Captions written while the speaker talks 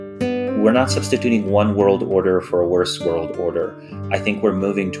we're not substituting one world order for a worse world order. I think we're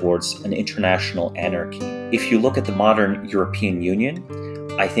moving towards an international anarchy. If you look at the modern European Union,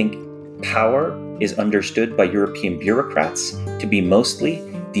 I think power is understood by European bureaucrats to be mostly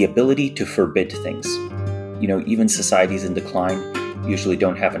the ability to forbid things. Even societies in decline usually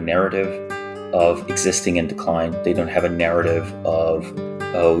don't have a narrative of existing in decline. They don't have a narrative of,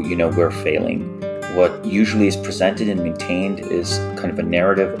 we're failing. What usually is presented and maintained is kind of a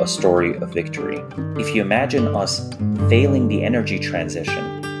narrative, a story of victory. If you imagine us failing the energy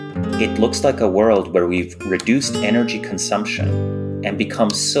transition, it looks like a world where we've reduced energy consumption and become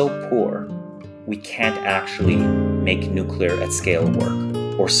so poor we can't actually make nuclear at scale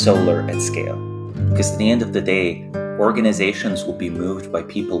work or solar at scale. Because at the end of the day, organizations will be moved by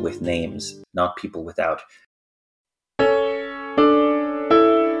people with names, not people without.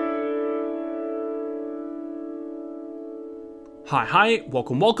 Hi,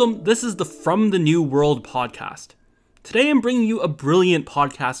 welcome. This is the From the New World podcast. Today I'm bringing you a brilliant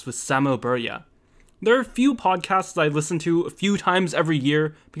podcast with Samo Burja. There are a few podcasts I listen to a few times every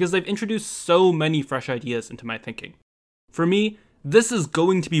year because they've introduced so many fresh ideas into my thinking. For me, this is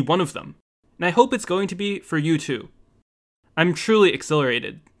going to be one of them, and I hope it's going to be for you too. I'm truly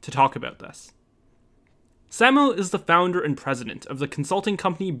exhilarated to talk about this. Samo is the founder and president of the consulting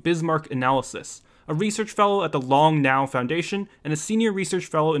company Bismarck Analysis, a research fellow at the Long Now Foundation, and a senior research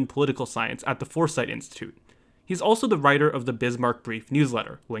fellow in political science at the Foresight Institute. He's also the writer of the Bismarck Brief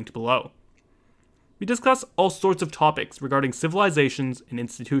newsletter, linked below. We discuss all sorts of topics regarding civilizations and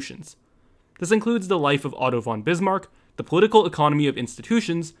institutions. This includes the life of Otto von Bismarck, the political economy of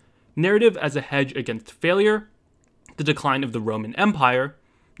institutions, narrative as a hedge against failure, the decline of the Roman Empire,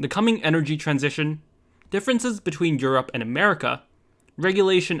 the coming energy transition, differences between Europe and America,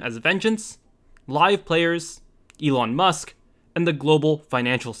 regulation as vengeance, live players, Elon Musk, and the global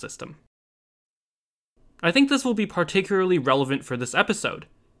financial system. I think this will be particularly relevant for this episode,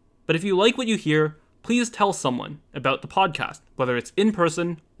 but if you like what you hear, please tell someone about the podcast, whether it's in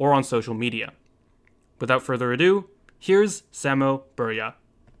person or on social media. Without further ado, here's Samo Burja.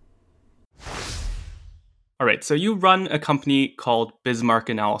 Alright, so you run a company called Bismarck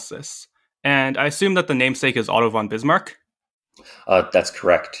Analysis, and I assume that the namesake is Otto von Bismarck? That's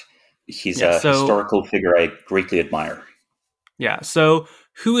correct. He's a historical figure I greatly admire. Yeah, so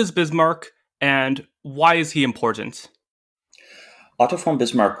who is Bismarck and why is he important? Otto von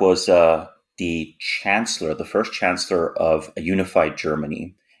Bismarck was the chancellor, the first chancellor of a unified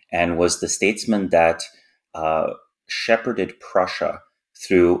Germany, and was the statesman that shepherded Prussia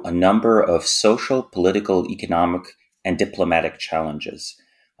through a number of social, political, economic, and diplomatic challenges,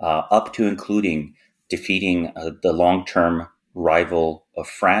 up to including defeating the long-term rival of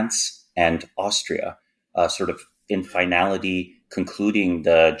France and Austria, sort of in finality concluding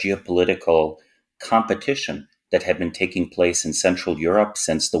the geopolitical competition that had been taking place in Central Europe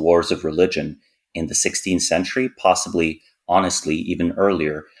since the wars of religion in the 16th century, possibly, honestly, even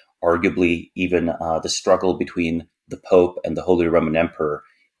earlier, arguably even the struggle between the Pope and the Holy Roman Emperor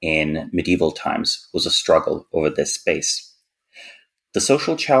in medieval times was a struggle over this space. The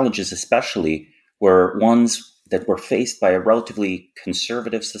social challenges especially were ones that were faced by a relatively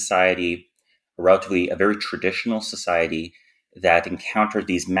conservative society, a very traditional society that encountered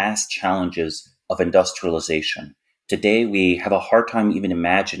these mass challenges of industrialization. Today, we have a hard time even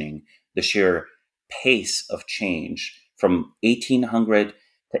imagining the sheer pace of change from 1800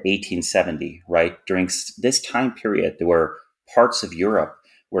 to 1870, right? During this time period, there were parts of Europe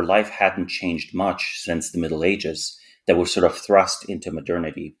where life hadn't changed much since the Middle Ages that were sort of thrust into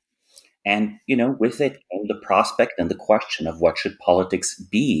modernity. And, with it came the prospect and the question of what should politics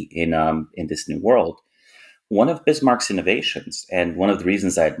be in this new world. One of Bismarck's innovations, and one of the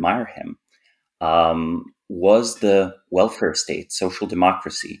reasons I admire him, was the welfare state, social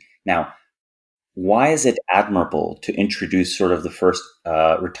democracy. Now, why is it admirable to introduce sort of the first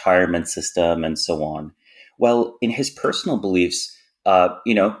retirement system and so on? Well, in his personal beliefs,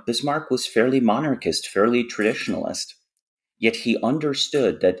 Bismarck was fairly monarchist, fairly traditionalist. Yet he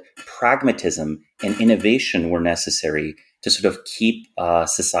understood that pragmatism and innovation were necessary to sort of keep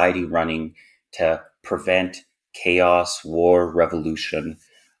society running, to prevent chaos, war, revolution,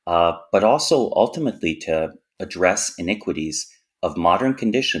 but also ultimately to address iniquities of modern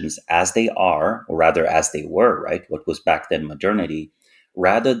conditions as they are, or rather as they were, right? What was back then modernity,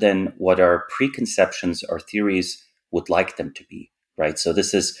 rather than what our preconceptions or theories would like them to be, right? So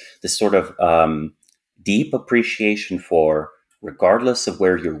this is this sort of deep appreciation for, regardless of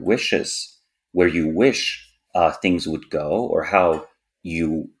where you wish things would go or how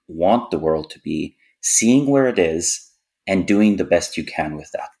you want the world to be, seeing where it is and doing the best you can with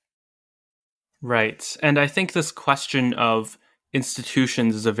that. Right. And I think this question of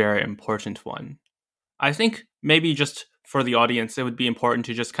institutions is a very important one. I think maybe just for the audience, it would be important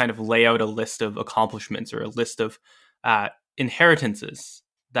to just kind of lay out a list of accomplishments or a list of inheritances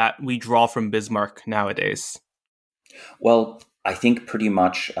that we draw from Bismarck nowadays. Well, I think pretty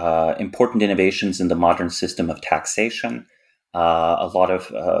much important innovations in the modern system of taxation, a lot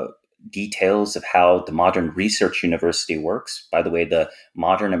of details of how the modern research university works. By the way, the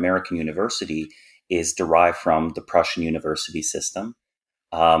modern American university is derived from the Prussian university system.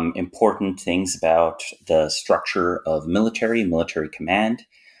 Important things about the structure of military command,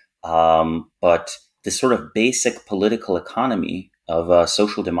 but the sort of basic political economy of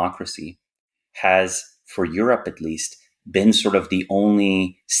social democracy has, for Europe at least, been sort of the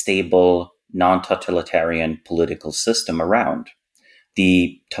only stable, non totalitarian political system around.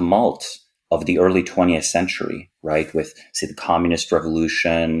 The tumult of the early 20th century, right, with, say, the communist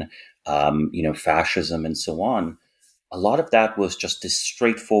revolution, fascism, and so on, a lot of that was just this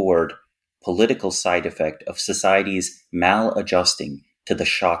straightforward political side effect of societies maladjusting to the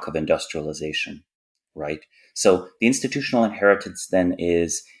shock of industrialization, right? So the institutional inheritance then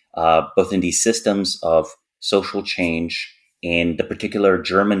is both in these systems of social change, in the particular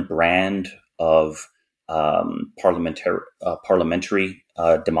German brand of parliamentary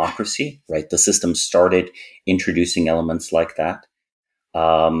democracy, right? The system started introducing elements like that.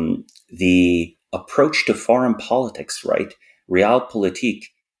 The approach to foreign politics, right? Realpolitik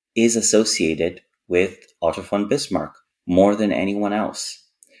is associated with Otto von Bismarck more than anyone else.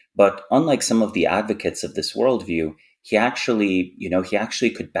 But unlike some of the advocates of this worldview, he actually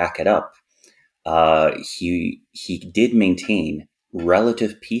could back it up. He did maintain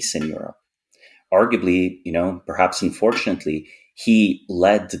relative peace in Europe. Arguably, perhaps unfortunately, he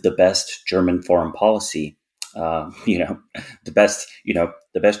led the best German foreign policy. The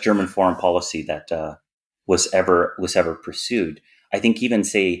best German foreign policy that was ever pursued. I think even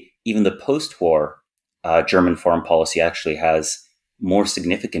the post-war German foreign policy actually has more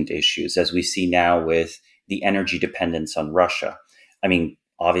significant issues, as we see now with the energy dependence on Russia. I mean,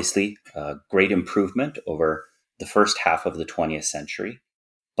 obviously, great improvement over the first half of the 20th century,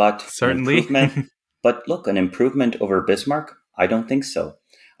 but Certainly. an improvement over Bismarck? I don't think so.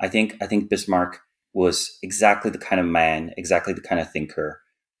 I think Bismarck was exactly the kind of man, exactly the kind of thinker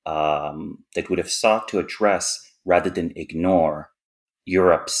that would have sought to address rather than ignore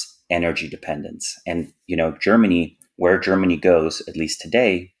Europe's energy dependence. And, Germany, where Germany goes, at least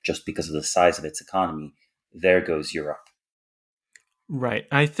today, just because of the size of its economy, there goes Europe. Right.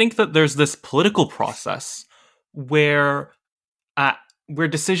 I think that there's this political process where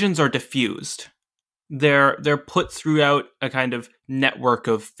decisions are diffused. They're put throughout a kind of network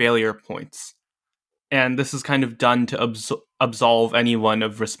of failure points. And this is kind of done to absolve anyone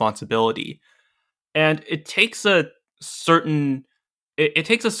of responsibility. And it takes a certain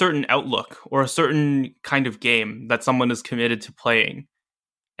outlook or a certain kind of game that someone is committed to playing.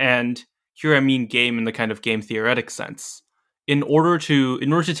 And here I mean game in the kind of game theoretic sense. In order to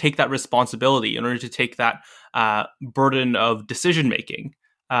take that responsibility, in order to take that burden of decision making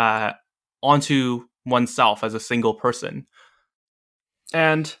onto oneself as a single person.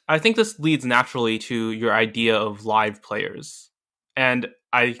 And I think this leads naturally to your idea of live players. And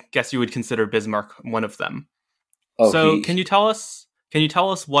I guess you would consider Bismarck one of them. Can you tell us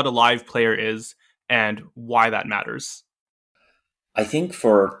what a live player is and why that matters? I think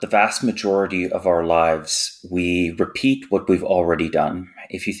for the vast majority of our lives, we repeat what we've already done.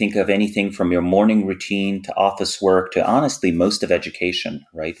 If you think of anything from your morning routine to office work to honestly most of education,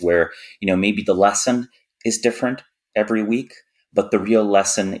 right? Where, maybe the lesson is different every week, but the real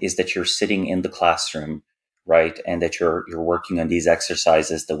lesson is that you're sitting in the classroom, right? And that you're working on these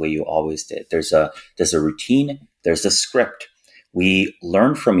exercises the way you always did. There's a routine, there's a script. We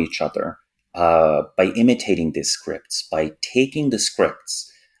learn from each other by imitating these scripts, by taking the scripts,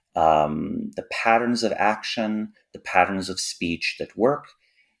 the patterns of action, the patterns of speech that work.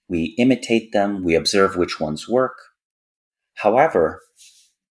 We imitate them. We observe which ones work. However,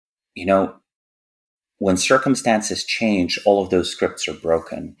 when circumstances change, all of those scripts are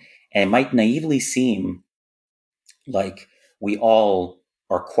broken. And it might naively seem like we all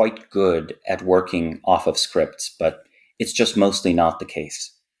are quite good at working off of scripts, but it's just mostly not the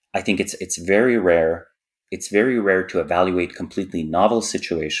case. I think it's very rare. It's very rare to evaluate completely novel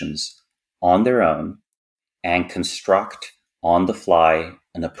situations on their own and construct on the fly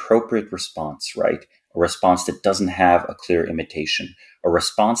an appropriate response, right? A response that doesn't have a clear imitation, a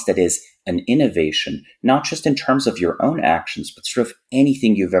response that is an innovation, not just in terms of your own actions, but sort of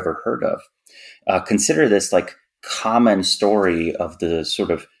anything you've ever heard of. Consider this like common story of the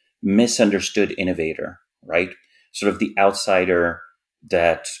sort of misunderstood innovator, right? Sort of the outsider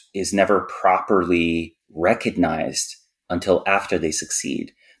that is never properly recognized until after they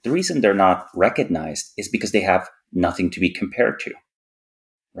succeed. The reason they're not recognized is because they have nothing to be compared to,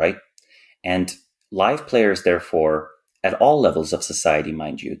 right? And live players, therefore, at all levels of society,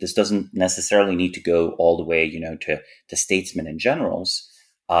 mind you, this doesn't necessarily need to go all the way, to statesmen and generals,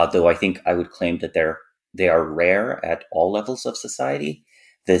 though I think I would claim that they are rare at all levels of society.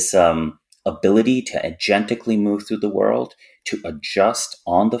 This ability to agentically move through the world, to adjust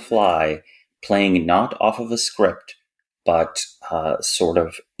on the fly, playing not off of a script, but sort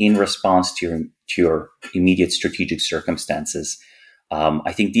of in response to your immediate strategic circumstances.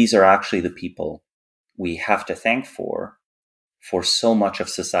 I think these are actually the people we have to thank for so much of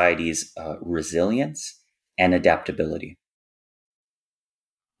society's resilience and adaptability.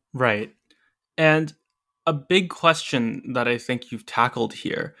 Right. And a big question that I think you've tackled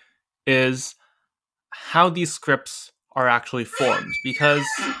here is how these scripts are actually formed. Because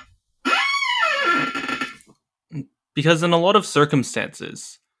in a lot of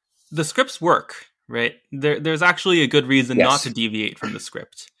circumstances, the scripts work, right? There's actually a good reason Yes. not to deviate from the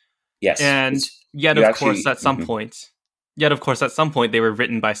script. Yes. And yet, of course, at some point, they were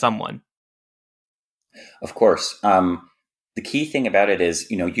written by someone. Of course. The key thing about it is,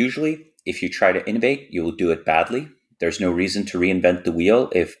 usually if you try to innovate, you will do it badly. There's no reason to reinvent the wheel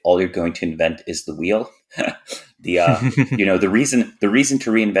if all you're going to invent is the wheel. The reason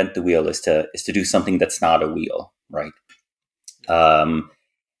to reinvent the wheel is to do something that's not a wheel, right?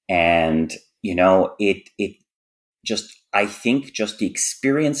 I think just the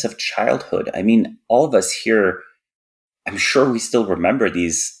experience of childhood. I mean, all of us here, I'm sure we still remember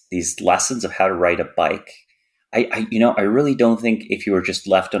these lessons of how to ride a bike. I really don't think if you were just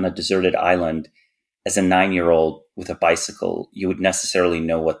left on a deserted island as a 9-year-old with a bicycle, you would necessarily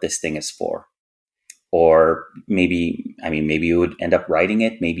know what this thing is for. Or maybe you would end up riding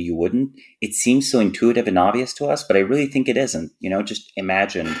it, maybe you wouldn't. It seems so intuitive and obvious to us, but I really think it isn't. Just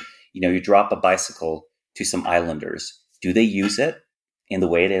imagine, you drop a bicycle to some islanders. Do they use it in the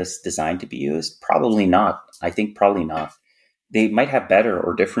way it is designed to be used? Probably not. I think probably not. They might have better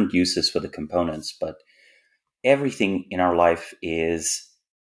or different uses for the components, but everything in our life is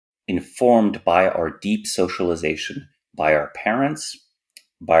informed by our deep socialization, by our parents,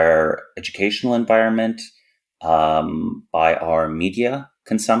 by our educational environment, by our media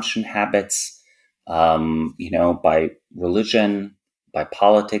consumption habits, by religion, by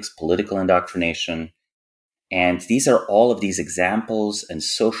politics, political indoctrination. And these are all of these examples and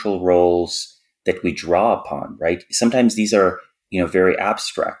social roles that we draw upon, right? Sometimes these are, very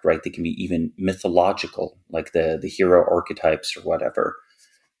abstract, right? They can be even mythological, like the hero archetypes or whatever.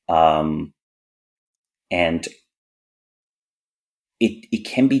 And it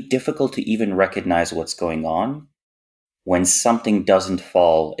can be difficult to even recognize what's going on when something doesn't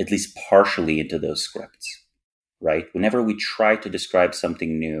fall, at least partially, into those scripts, right? Whenever we try to describe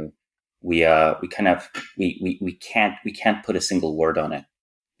something new, we can't put a single word on it.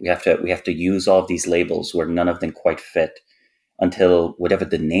 We have to use all of these labels where none of them quite fit until whatever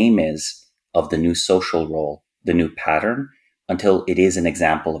the name is of the new social role, the new pattern, until it is an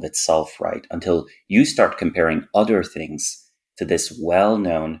example of itself, right? Until you start comparing other things to this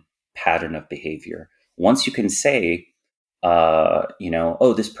well-known pattern of behavior. Once you can say,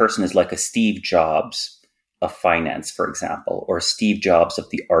 this person is like a Steve Jobs of finance, for example, or Steve Jobs of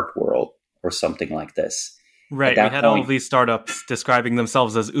the art world, or something like this. Right. We had all of these startups describing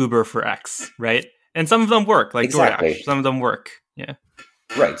themselves as Uber for X, right? And some of them work, like exactly. DoorDash. Some of them work. Yeah.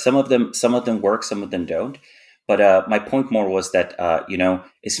 Right. Some of them work, some of them don't. But my point more was that,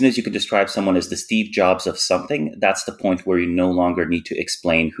 as soon as you could describe someone as the Steve Jobs of something, that's the point where you no longer need to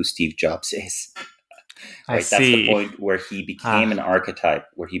explain who Steve Jobs is. Right? I see. That's the point where he became an archetype,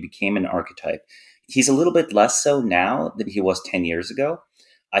 He's a little bit less so now than he was 10 years ago.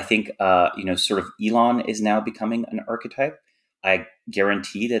 I think, sort of Elon is now becoming an archetype. I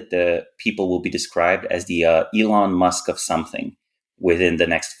guarantee that the people will be described as the Elon Musk of something within the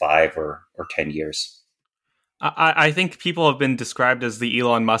next 5 or 10 years. I think people have been described as the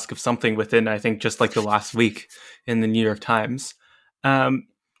Elon Musk of something within, I think, just like the last week in the New York Times.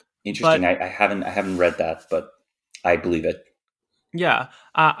 Interesting. I haven't read that, but I believe it. Yeah,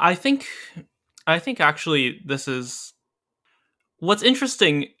 I think actually this is what's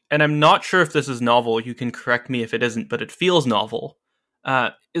interesting, and I'm not sure if this is novel. You can correct me if it isn't, but it feels novel.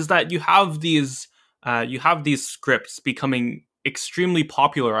 Is that you have these scripts becoming extremely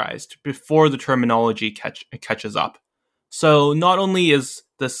popularized before the terminology catches up. So not only is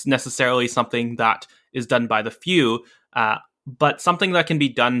this necessarily something that is done by the few, but something that can be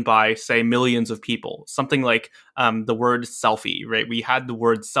done by, say, millions of people. Something like the word selfie, right? We had the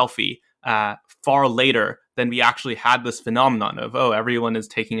word selfie far later than we actually had this phenomenon of, oh, everyone is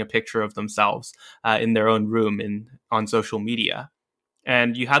taking a picture of themselves in their own room on social media.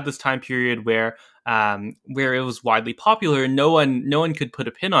 And you had this time period where it was widely popular, and no one could put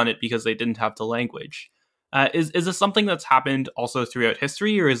a pin on it because they didn't have the language. Is this something that's happened also throughout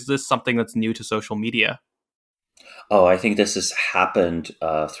history, or is this something that's new to social media? Oh, I think this has happened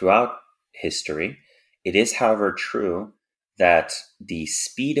throughout history. It is, however, true that the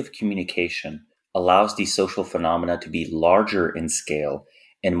speed of communication allows these social phenomena to be larger in scale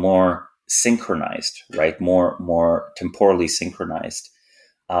and more synchronized, right? More temporally synchronized.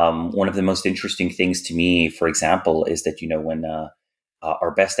 One of the most interesting things to me, for example, is that when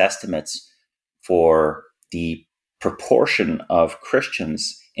our best estimates for the proportion of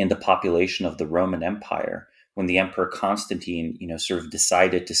Christians in the population of the Roman Empire, when the Emperor Constantine, sort of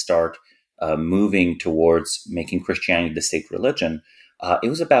decided to start moving towards making Christianity the state religion, it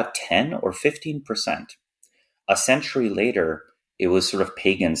was about 10 or 15%. A century later, it was sort of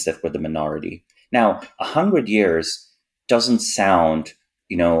pagans that were the minority. Now, 100 years doesn't sound,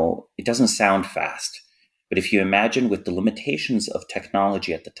 it doesn't sound fast. But if you imagine with the limitations of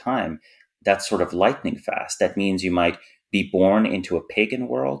technology at the time, that's sort of lightning fast. That means you might be born into a pagan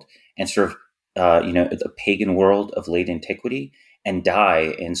world and sort of, the pagan world of late antiquity, and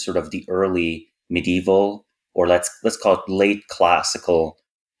die in sort of the early medieval, or let's call it late classical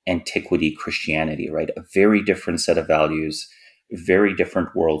antiquity Christianity, right? A very different set of values, very different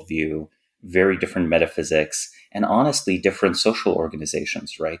worldview, very different metaphysics, and honestly, different social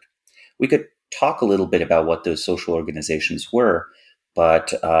organizations, right? We could talk a little bit about what those social organizations were,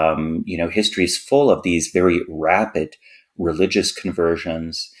 but history is full of these very rapid religious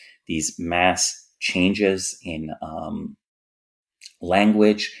conversions, these mass changes in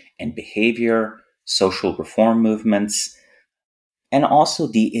language and behavior, social reform movements, and also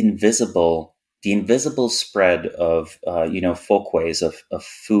the invisible spread of folkways of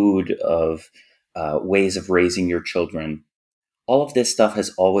food, of ways of raising your children. All of this stuff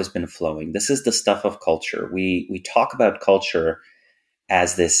has always been flowing. This is the stuff of culture. We talk about culture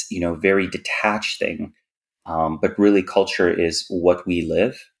as this very detached thing, but really culture is what we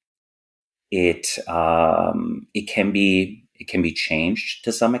live. It can be changed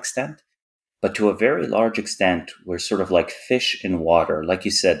to some extent, but to a very large extent, we're sort of like fish in water. Like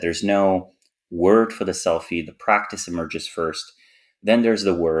you said, there's no word for the selfie. The practice emerges first. Then there's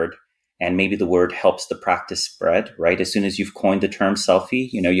the word, and maybe the word helps the practice spread, right? As soon as you've coined the term selfie,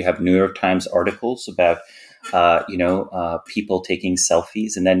 you have New York Times articles about, people taking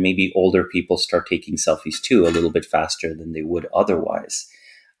selfies, and then maybe older people start taking selfies too, a little bit faster than they would otherwise.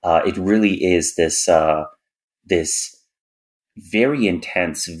 It really is this very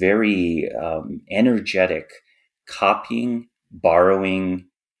intense, very energetic copying, borrowing,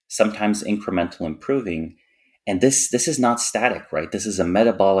 sometimes incremental improving. And this is not static, right? This is a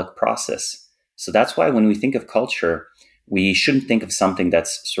metabolic process. So that's why when we think of culture, we shouldn't think of something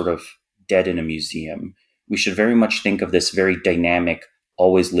that's sort of dead in a museum. We should very much think of this very dynamic,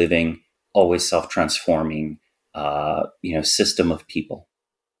 always living, always self-transforming, system of people.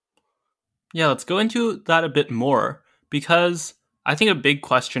 Yeah, let's go into that a bit more, because I think a big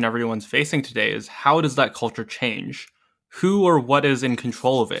question everyone's facing today is, how does that culture change? Who or what is in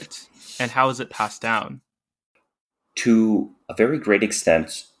control of it? And how is it passed down? To a very great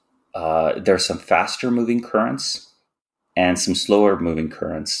extent, there are some faster moving currents and some slower moving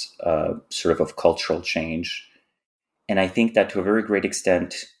currents, sort of cultural change. And I think that to a very great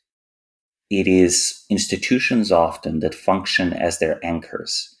extent, it is institutions often that function as their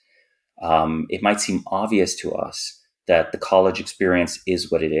anchors. It might seem obvious to us that the college experience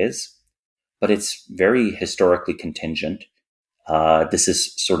is what it is, but it's very historically contingent. This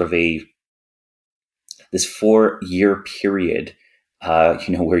is sort of this 4-year period,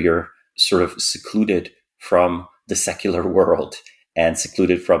 where you're sort of secluded from the secular world and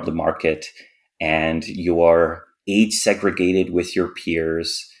secluded from the market, and you are age segregated with your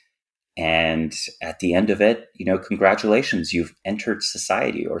peers. And at the end of it, congratulations, you've entered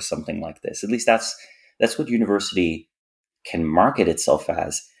society or something like this. At least that's what university can market itself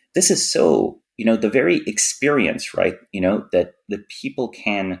as. This is so, the very experience, right? That the people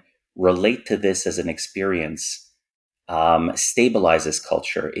can relate to this as an experience, stabilizes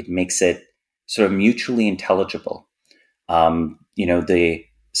culture. It makes it sort of mutually intelligible. The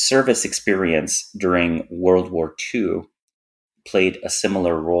service experience during World War II played a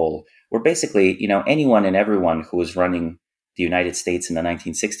similar role, where basically, anyone and everyone who was running the United States in the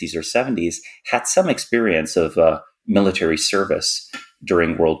 1960s or 70s had some experience of military service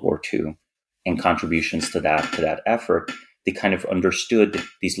during World War II and contributions to that effort, they kind of understood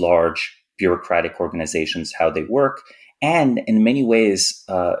these large bureaucratic organizations, how they work. And in many ways,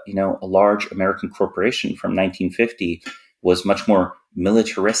 a large American corporation from 1950 was much more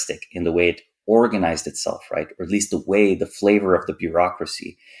militaristic in the way it organized itself, right? Or at least the flavor of the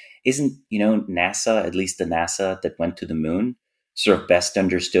bureaucracy. Isn't, NASA, at least the NASA that went to the moon, sort of best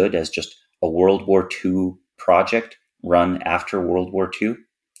understood as just a World War II project run after World War II?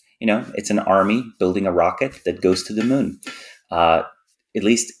 It's an army building a rocket that goes to the moon. At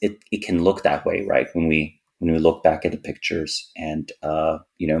least it can look that way, right? When we look back at the pictures, and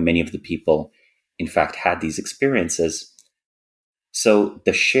many of the people, in fact, had these experiences. So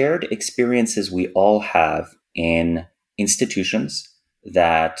the shared experiences we all have in institutions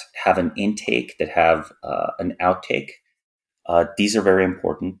that have an intake, that have an outtake, these are very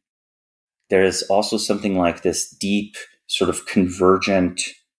important. There is also something like this deep, sort of convergent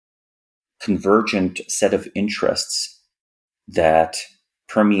set of interests that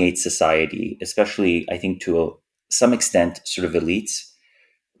permeate society, especially, I think, to some extent, sort of elites,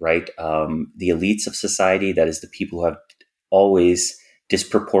 right? The elites of society, that is the people who have always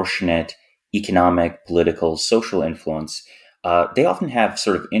disproportionate economic, political, social influence, they often have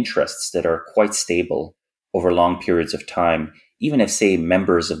sort of interests that are quite stable over long periods of time, even if, say,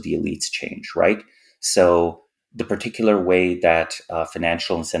 members of the elites change, right? So the particular way that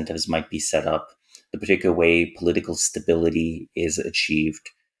financial incentives might be set up, the particular way political stability is achieved,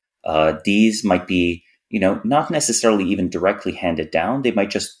 these might be, not necessarily even directly handed down. They might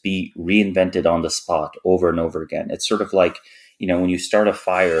just be reinvented on the spot over and over again. It's sort of like, when you start a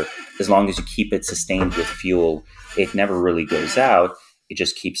fire, as long as you keep it sustained with fuel, it never really goes out. It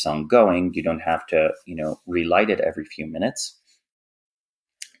just keeps on going. You don't have to, relight it every few minutes.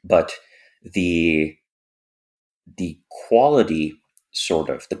 But the quality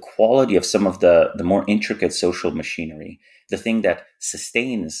of some of the more intricate social machinery, the thing that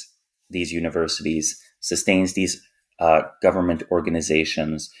sustains these universities, sustains these government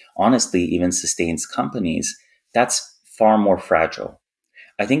organizations, honestly, even sustains companies, that's far more fragile.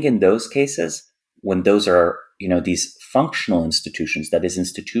 I think in those cases, when those are, these functional institutions, that is,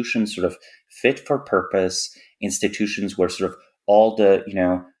 institutions sort of fit for purpose, institutions where sort of all the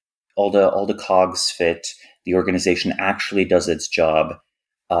cogs fit, the organization actually does its job.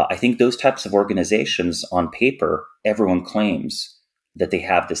 I think those types of organizations, on paper, everyone claims that they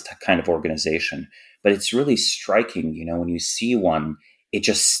have this kind of organization. But it's really striking, when you see one, it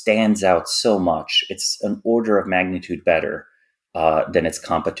just stands out so much. It's an order of magnitude better than its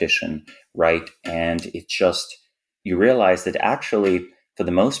competition, right? And it just, you realize that actually, for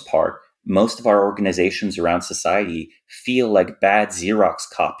the most part, most of our organizations around society feel like bad Xerox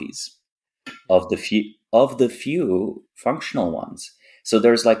copies of the few functional ones. So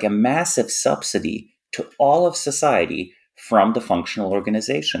there's like a massive subsidy to all of society from the functional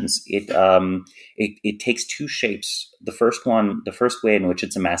organizations. It takes two shapes. The first way in which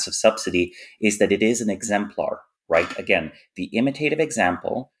it's a massive subsidy is that it is an exemplar, right? Again, the imitative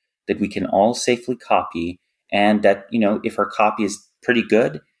example that we can all safely copy, and that, if our copy is pretty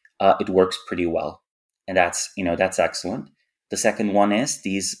good, it works pretty well. And that's excellent. The second one is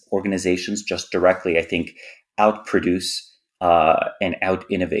these organizations just directly, I think, outproduce and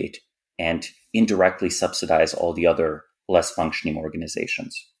out-innovate and indirectly subsidize all the other less functioning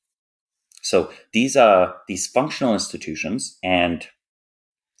organizations. So these functional institutions and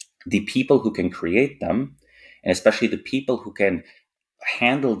the people who can create them, and especially the people who can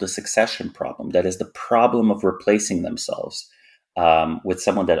handle the succession problem, that is the problem of replacing themselves with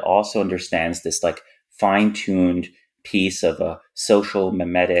someone that also understands this like fine-tuned piece of a social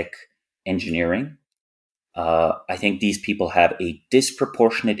mimetic engineering. I think these people have a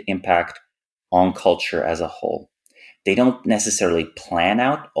disproportionate impact on culture as a whole. They don't necessarily plan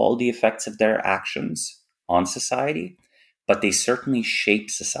out all the effects of their actions on society, but they certainly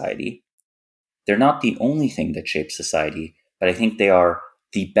shape society. They're not the only thing that shapes society, but I think they are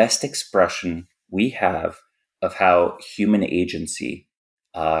the best expression we have of how human agency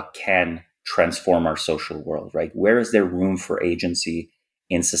can transform our social world, right? Where is there room for agency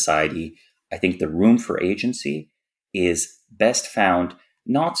in society? I think the room for agency is best found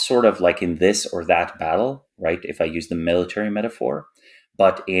not sort of like in this or that battle, right? If I use the military metaphor,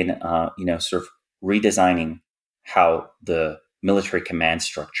 but in sort of redesigning how the military command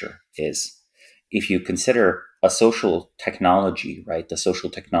structure is. If you consider a social technology, right? The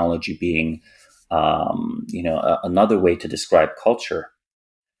social technology being, another way to describe culture,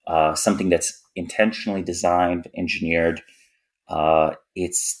 something that's intentionally designed, engineered,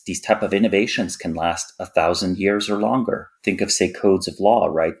 it's these type of innovations can last 1,000 years or longer. Think of, say, codes of law,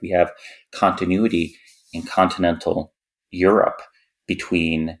 right? We have continuity in continental Europe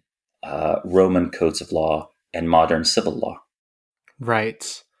between Roman codes of law and modern civil law.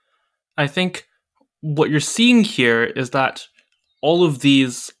 Right. I think what you're seeing here is that all of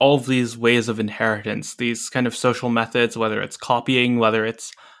these ways of inheritance, these kind of social methods, whether it's copying, whether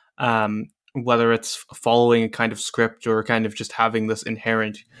it's following a kind of script, or kind of just having this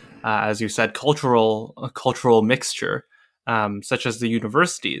inherent, as you said, cultural mixture, such as the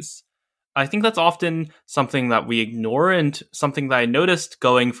universities. I think that's often something that we ignore, and something that I noticed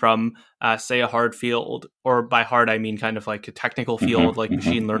going from, say, a hard field, or by hard I mean kind of like a technical field like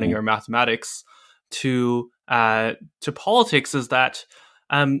machine learning or mathematics, to politics, is that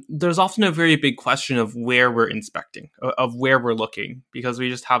there's often a very big question of where we're inspecting, of where we're looking, because we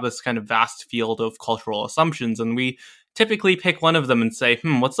just have this kind of vast field of cultural assumptions, and we typically pick one of them and say,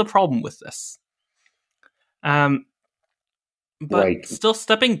 what's the problem with this? But Right. still,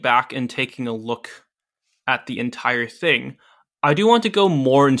 stepping back and taking a look at the entire thing, I do want to go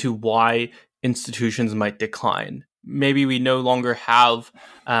more into why institutions might decline. Maybe we no longer have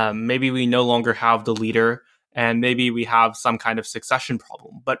the leader, and maybe we have some kind of succession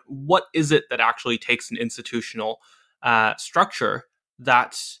problem. But what is it that actually takes an institutional structure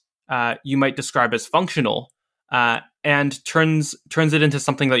that you might describe as functional, and turns it into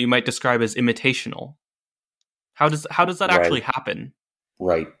something that you might describe as imitational? How does that actually happen?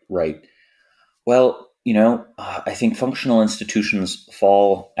 Right. Well, I think functional institutions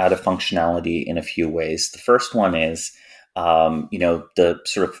fall out of functionality in a few ways. The first one is, the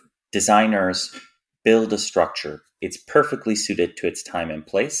sort of designers build a structure. It's perfectly suited to its time and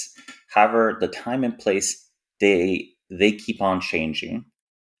place. However, the time and place, they keep on changing,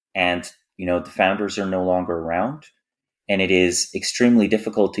 and the founders are no longer around. And it is extremely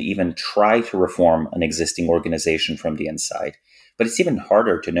difficult to even try to reform an existing organization from the inside. But it's even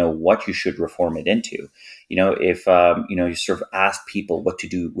harder to know what you should reform it into. If you sort of ask people what to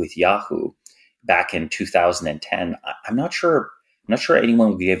do with Yahoo back in 2010, I'm not sure anyone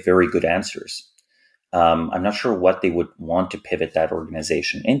would give very good answers. I'm not sure what they would want to pivot that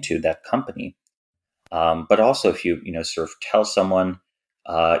organization into, that company. But also, if you sort of tell someone,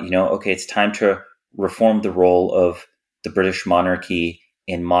 okay, it's time to reform the role of the British monarchy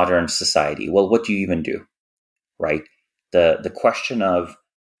in modern society. Well, what do you even do, right? The question of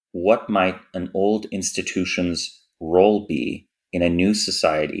what might an old institution's role be in a new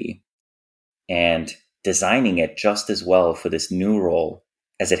society, and designing it just as well for this new role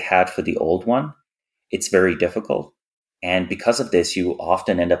as it had for the old one, it's very difficult. And because of this, you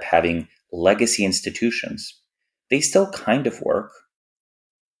often end up having legacy institutions. They still kind of work,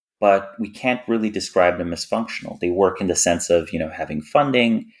 but we can't really describe them as functional. They work in the sense of, having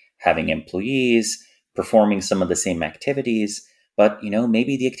funding, having employees, performing some of the same activities, but,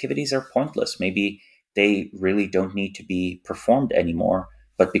 maybe the activities are pointless. Maybe they really don't need to be performed anymore,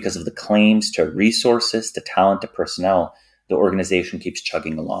 but because of the claims to resources, to talent, to personnel, the organization keeps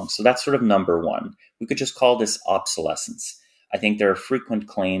chugging along. So that's sort of number one. We could just call this obsolescence. I think there are frequent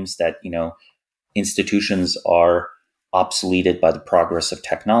claims that, institutions are obsoleted by the progress of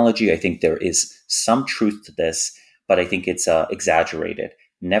technology. I think there is some truth to this, but I think it's exaggerated.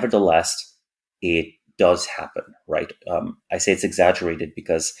 Nevertheless, it does happen, right? I say it's exaggerated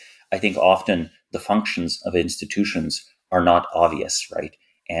because I think often the functions of institutions are not obvious, right?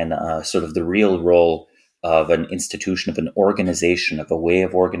 And sort of the real role of an institution, of an organization, of a way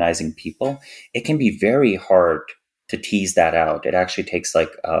of organizing people, it can be very hard to tease that out. It actually takes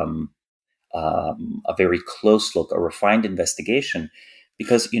like a very close look, a refined investigation,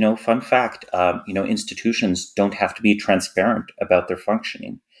 because, fun fact, institutions don't have to be transparent about their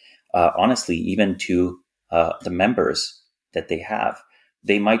functioning. Honestly, even to the members that they have,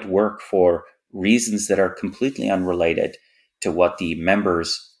 they might work for reasons that are completely unrelated to what the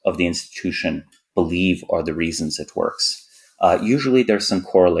members of the institution believe are the reasons it works. Usually there's some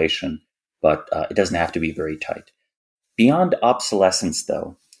correlation, but it doesn't have to be very tight. Beyond obsolescence,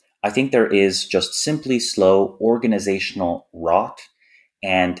 though, I think there is just simply slow organizational rot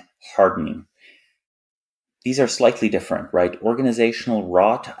and hardening. These are slightly different, right? Organizational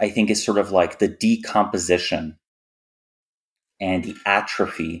rot, I think, is sort of like the decomposition and the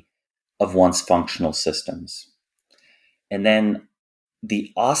atrophy of one's functional systems. And then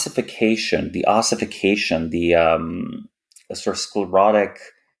the ossification, the sort of sclerotic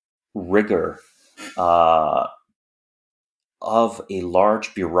rigor of a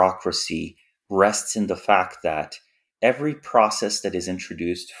large bureaucracy rests in the fact that every process that is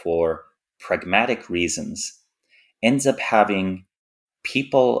introduced for pragmatic reasons ends up having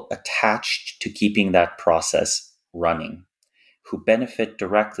people attached to keeping that process running who benefit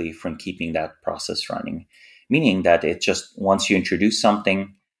directly from keeping that process running. Meaning that it just, once you introduce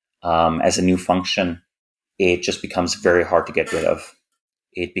something as a new function, it just becomes very hard to get rid of.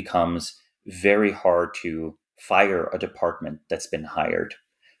 It becomes very hard to fire a department that's been hired.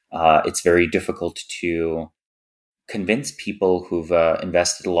 It's very difficult to convince people who've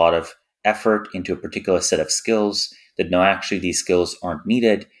invested a lot of effort into a particular set of skills that no, actually these skills aren't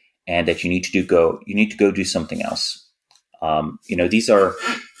needed, and that you need to go do something else. These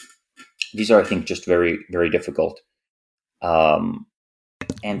are I think just very, very difficult. And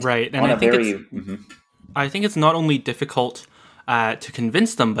right, and on I a think very, I think it's not only difficult to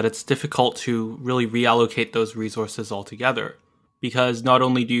convince them, but it's difficult to really reallocate those resources altogether. Because not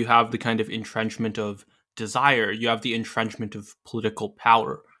only do you have the kind of entrenchment of desire, you have the entrenchment of political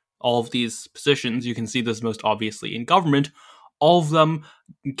power. All of these positions, you can see this most obviously in government, all of them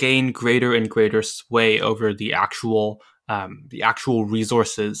gain greater and greater sway over the actual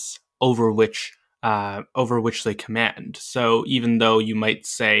resources over which they command. So even though you might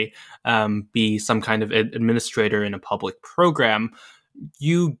say be some kind of administrator in a public program,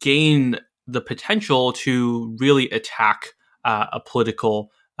 you gain the potential to really attack a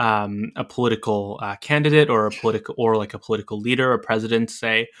political candidate or a political leader, a president,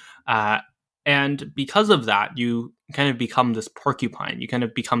 say, and because of that, you kind of become this porcupine. You kind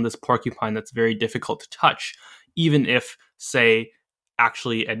of become this porcupine that's very difficult to touch, even if, say,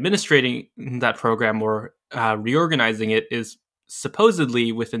 actually administrating that program or reorganizing it is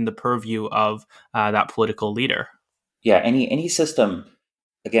supposedly within the purview of that political leader. yeah, any system,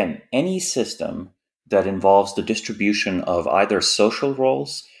 again, any system that involves the distribution of either social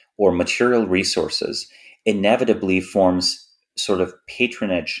roles or material resources inevitably forms sort of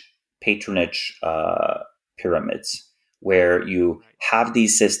patronage pyramids, where you have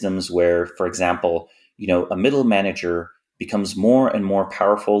these systems where, for example, a middle manager becomes more and more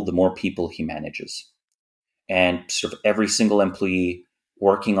powerful the more people he manages. And sort of every single employee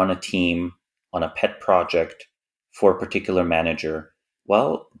working on a team, on a pet project for a particular manager,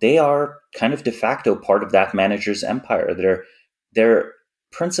 well, they are kind of de facto part of that manager's empire. Their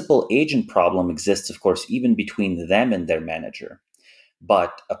principal agent problem exists, of course, even between them and their manager.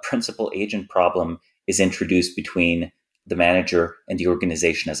 But a principal agent problem is introduced between the manager and the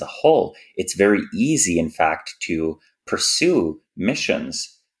organization as a whole. It's very easy, in fact, to pursue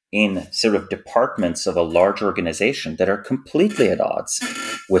missions in sort of departments of a large organization that are completely at odds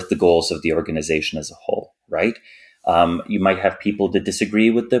with the goals of the organization as a whole, right? You might have people that disagree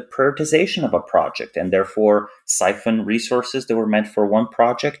with the prioritization of a project and therefore siphon resources that were meant for one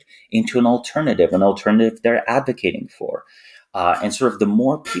project into an alternative they're advocating for. And sort of the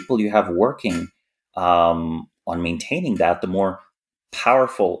more people you have working on maintaining that, the more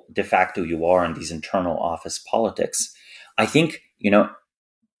powerful de facto you are in these internal office politics. I think,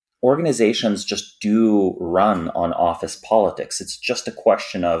 organizations just do run on office politics. It's just a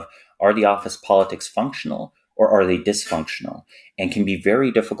question of, are the office politics functional or are they dysfunctional? And can be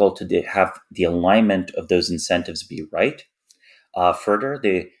very difficult to have the alignment of those incentives be right. Further,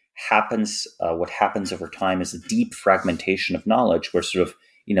 what happens over time is a deep fragmentation of knowledge where sort of,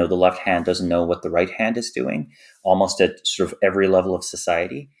 the left hand doesn't know what the right hand is doing, almost at sort of every level of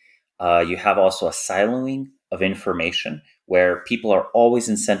society. You have also a siloing of information where people are always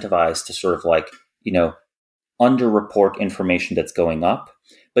incentivized to sort of underreport information that's going up.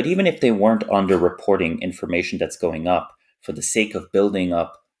 But even if they weren't underreporting information that's going up, for the sake of building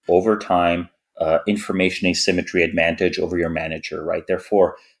up over time information asymmetry advantage over your manager, right?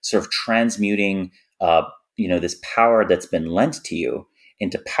 Therefore, sort of transmuting, this power that's been lent to you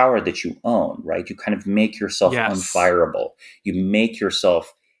into power that you own, right? You kind of make yourself unfireable. You make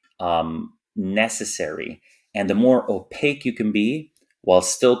yourself necessary. And the more opaque you can be while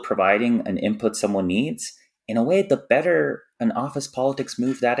still providing an input someone needs, in a way, the better an office politics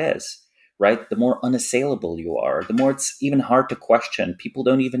move that is, right? The more unassailable you are, the more it's even hard to question. People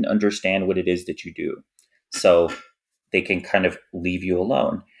don't even understand what it is that you do. So they can kind of leave you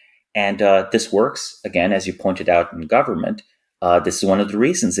alone. And this works, again, as you pointed out, in government. This is one of the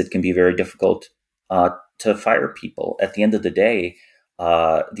reasons it can be very difficult to fire people. At the end of the day,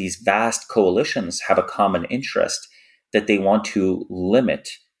 these vast coalitions have a common interest that they want to limit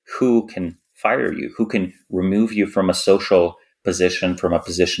who can fire you, who can remove you from a social position, from a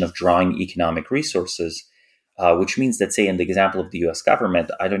position of drawing economic resources, which means that, say, in the example of the U.S.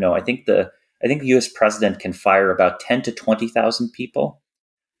 government, I don't know, I think the U.S. president can fire about 10 to 20,000 people.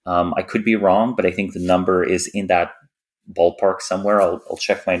 I could be wrong, but I think the number is in that ballpark somewhere. I'll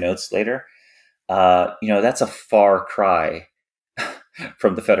check my notes later. that's a far cry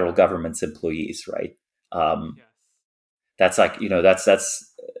from the federal government's employees, right? Um, Yes. that's like,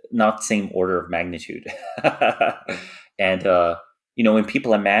 that's not same order of magnitude. And when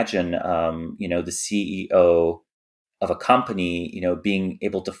people imagine, the CEO of a company, being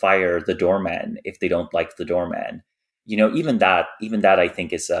able to fire the doorman if they don't like the doorman, even that I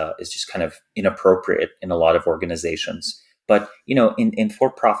think is just kind of inappropriate in a lot of organizations. But in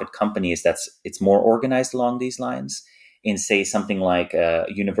for-profit companies, it's more organized along these lines. In, say, something like a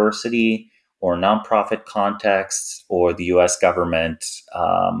university or nonprofit contexts or the U.S. government,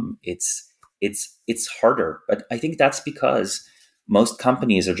 it's harder. But I think that's because most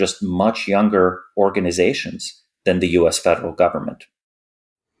companies are just much younger organizations than the U.S. federal government.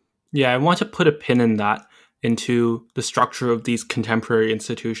 Yeah, I want to put a pin in that into the structure of these contemporary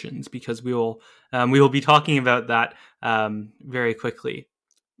institutions because we will be talking about that very quickly.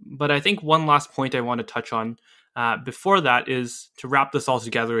 But I think one last point I want to touch on before that is to wrap this all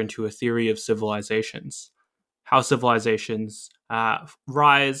together into a theory of civilizations, how civilizations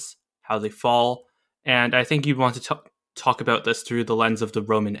rise, how they fall, and I think you want to talk about this through the lens of the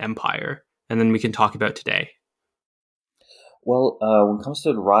Roman Empire, and then we can talk about today. Well, when it comes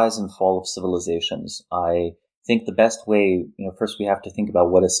to the rise and fall of civilizations, I think the best way, first we have to think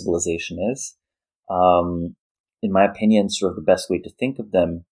about what a civilization is. Um, in my opinion, sort of the best way to think of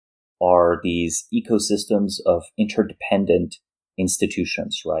them are these ecosystems of interdependent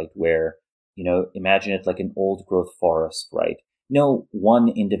institutions, right? Where, imagine it like an old growth forest, right? No one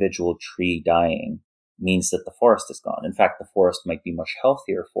individual tree dying means that the forest is gone. In fact, the forest might be much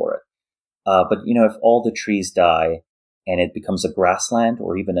healthier for it. But if all the trees die and it becomes a grassland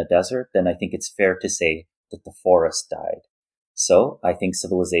or even a desert, then I think it's fair to say that the forest died. So I think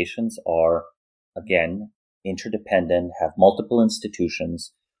civilizations are, again, interdependent, have multiple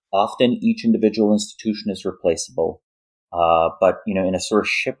institutions. Often each individual institution is replaceable. But, in a sort of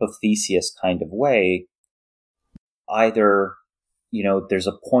ship of Theseus kind of way, either, there's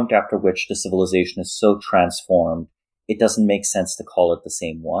a point after which the civilization is so transformed, it doesn't make sense to call it the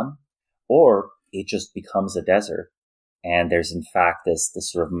same one, or it just becomes a desert. And there's in fact this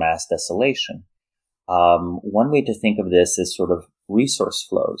sort of mass desolation. One way to think of this is sort of resource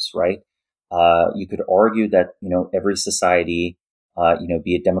flows, right? You could argue that, every society,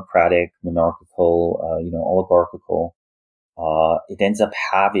 be it democratic, monarchical, oligarchical, it ends up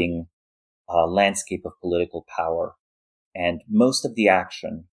having a landscape of political power. And most of the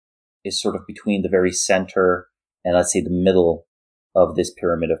action is sort of between the very center and, let's say, the middle of this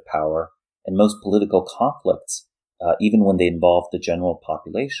pyramid of power. And most political conflicts, even when they involve the general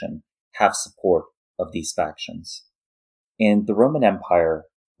population, have support of these factions. In the Roman Empire,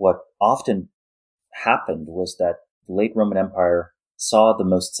 what often happened was that the late Roman Empire saw the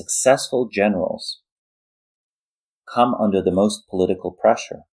most successful generals come under the most political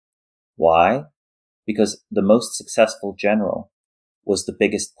pressure. Why? Because the most successful general was the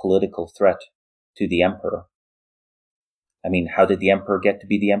biggest political threat to the emperor. I mean, how did the emperor get to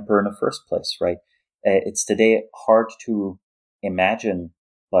be the emperor in the first place, right? It's today hard to imagine,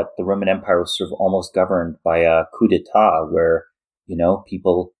 but the Roman Empire was sort of almost governed by a coup d'etat where,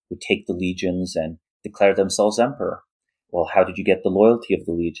 people would take the legions and declare themselves emperor. Well, how did you get the loyalty of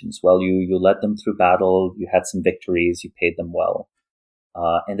the legions? Well, you led them through battle, you had some victories, you paid them well.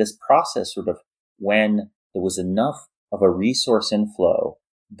 And this process sort of, when there was enough of a resource inflow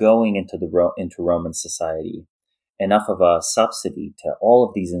going into Roman society, enough of a subsidy to all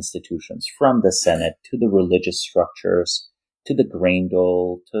of these institutions, from the Senate to the religious structures, to the grain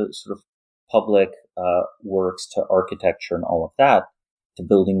dole, to sort of public works, to architecture and all of that, to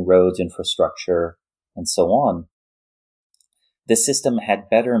building roads, infrastructure, and so on. The system had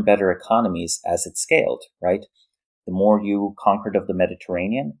better and better economies as it scaled, right? The more you conquered of the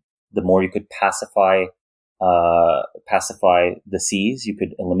Mediterranean, the more you could pacify the seas. You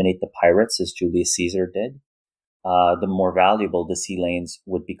could eliminate the pirates, as Julius Caesar did. The more valuable the sea lanes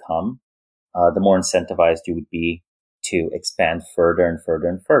would become, the more incentivized you would be to expand further and further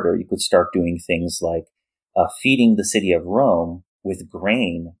and further. You could start doing things like feeding the city of Rome with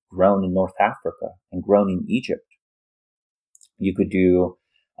grain grown in North Africa and grown in Egypt. You could do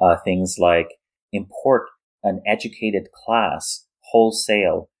things like import an educated class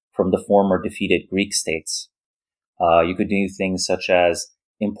wholesale from the former defeated Greek states. You could do things such as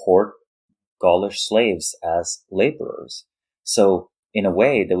import Gaulish slaves as laborers. So in a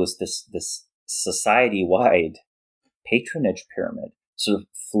way, there was this society-wide patronage pyramid sort of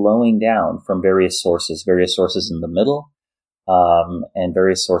flowing down from various sources in the middle, and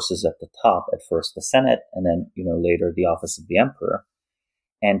various sources at the top, at first the Senate, and then, later the office of the emperor.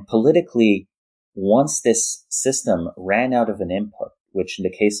 And politically, once this system ran out of an input, which in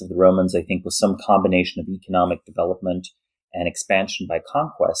the case of the Romans, I think was some combination of economic development and expansion by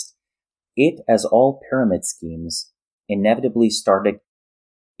conquest, it, as all pyramid schemes, inevitably started,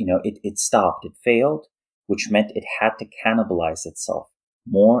 it stopped, it failed, which meant it had to cannibalize itself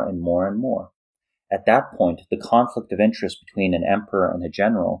more and more and more. At that point, the conflict of interest between an emperor and a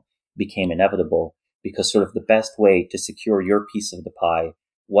general became inevitable because sort of the best way to secure your piece of the pie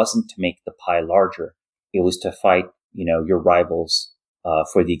wasn't to make the pie larger. It was to fight, your rivals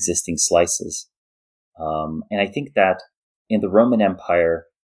for the existing slices. And I think that in the Roman Empire,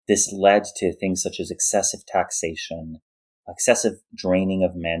 this led to things such as excessive taxation, excessive draining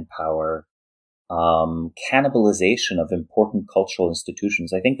of manpower, cannibalization of important cultural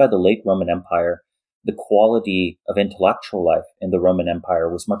institutions. I think by the late Roman Empire, the quality of intellectual life in the Roman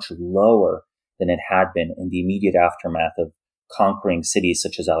Empire was much lower than it had been in the immediate aftermath of conquering cities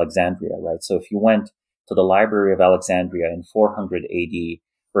such as Alexandria, right? So if you went to the Library of Alexandria in 400 AD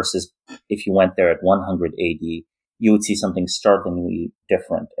versus if you went there at 100 AD, you would see something startlingly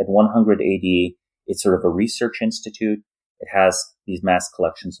different. At 100 AD, it's sort of a research institute. It has these mass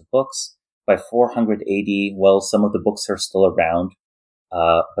collections of books. By 400 AD, well, some of the books are still around,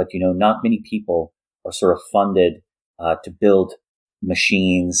 but not many people are sort of funded to build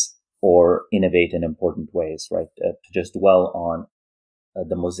machines or innovate in important ways, right? To just dwell on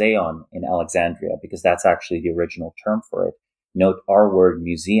the Museion in Alexandria, because that's actually the original term for it. Note our word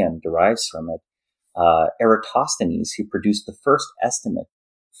museum derives from it. Eratosthenes, who produced the first estimate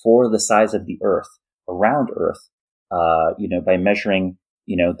for the size of the Earth, around Earth, by measuring,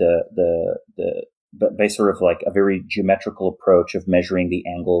 by sort of like a very geometrical approach of measuring the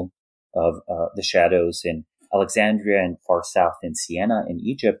angle of the shadows in Alexandria and far south in Siena in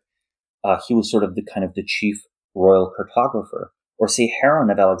Egypt. He was sort of the chief royal cartographer. Or say Heron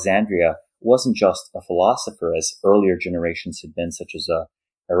of Alexandria wasn't just a philosopher, as earlier generations had been, such as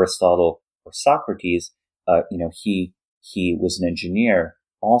Aristotle or Socrates. He was an engineer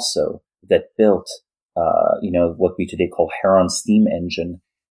also that built, what we today call Heron's steam engine,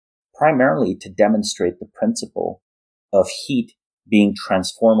 primarily to demonstrate the principle of heat being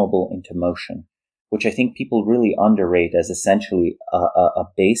transformable into motion, which I think people really underrate as essentially a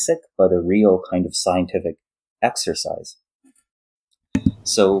basic but a real kind of scientific exercise.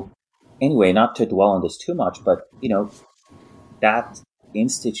 So anyway, not to dwell on this too much, but, that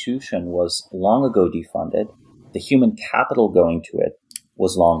institution was long ago defunded. The human capital going to it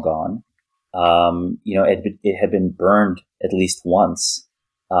was long gone. It had been burned at least once,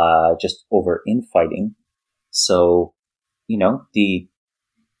 just over infighting. So, the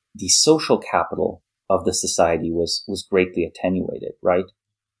social capital of the society was greatly attenuated, right?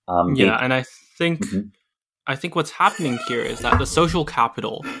 And I think what's happening here is that the social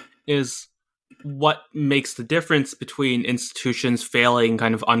capital is what makes the difference between institutions failing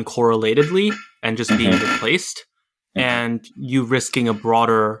kind of uncorrelatedly and just being replaced, and you risking a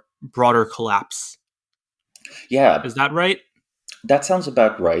broader collapse. Yeah. Is that right? That sounds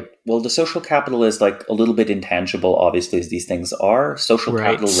about right. Well, the social capital is like a little bit intangible, obviously, as these things are. Social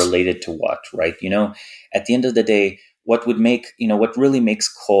capital related to what, right? At the end of the day, what really makes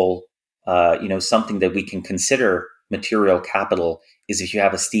coal, something that we can consider material capital is if you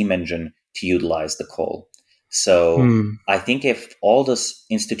have a steam engine to utilize the coal. So I think if all the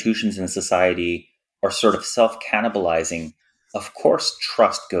institutions in society are sort of self-cannibalizing, of course,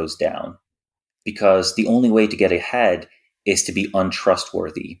 trust goes down, because the only way to get ahead is to be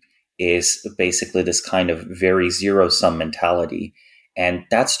untrustworthy, is basically this kind of very zero-sum mentality. And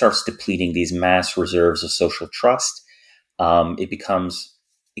that starts depleting these mass reserves of social trust.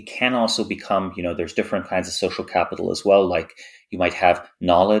 It can also become, there's different kinds of social capital as well. Like you might have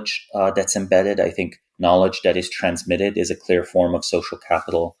knowledge that's embedded. I think knowledge that is transmitted is a clear form of social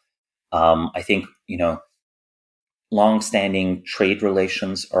capital. I think, long-standing trade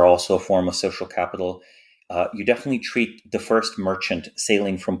relations are also a form of social capital. You definitely treat the first merchant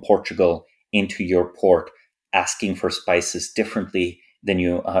sailing from Portugal into your port asking for spices differently than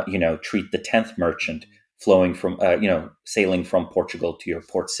you treat the 10th merchant flowing from, sailing from Portugal to your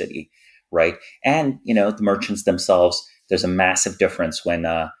port city, right? And, the merchants themselves, there's a massive difference when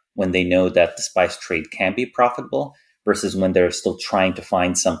they know that the spice trade can be profitable versus when they're still trying to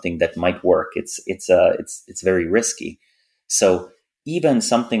find something that might work. It's very risky. So even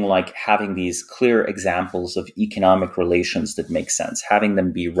something like having these clear examples of economic relations that make sense, having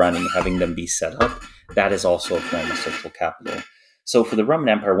them be running, having them be set up, that is also a form of social capital. So for the Roman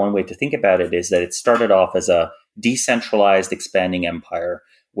Empire, one way to think about it is that it started off as a decentralized, expanding empire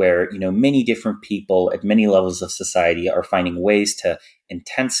where, many different people at many levels of society are finding ways to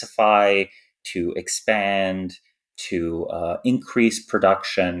intensify, to expand, to increase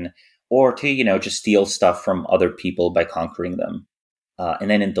production, or to, just steal stuff from other people by conquering them. And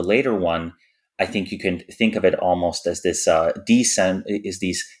then in the later one, I think you can think of it almost as this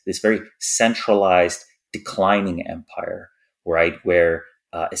this very centralized declining empire, right? Where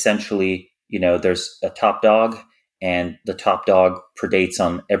essentially, there's a top dog, and the top dog predates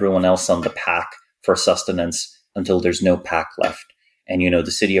on everyone else on the pack for sustenance until there's no pack left. And,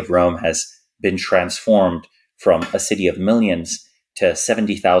 the city of Rome has been transformed from a city of millions to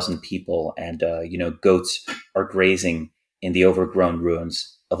 70,000 people, and, goats are grazing in the overgrown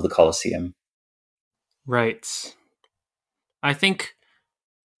ruins of the Colosseum. Right. I think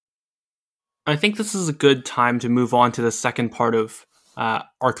this is a good time to move on to the second part of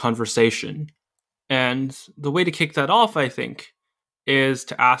our conversation. And the way to kick that off, I think, is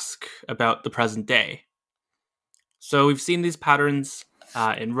to ask about the present day. So we've seen these patterns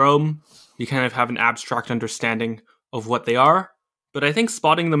in Rome. You kind of have an abstract understanding of what they are, but I think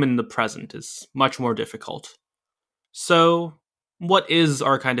spotting them in the present is much more difficult. So what is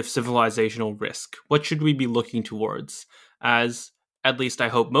our kind of civilizational risk? What should we be looking towards, as at least I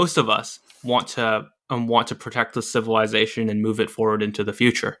hope most of us want to protect the civilization and move it forward into the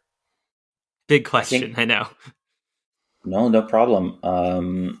future? Big question, I know. No problem.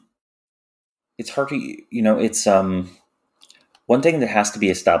 It's hard to, it's one thing that has to be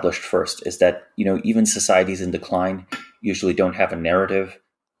established first is that, even societies in decline usually don't have a narrative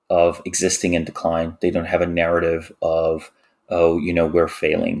of existing in decline. They don't have a narrative of, we're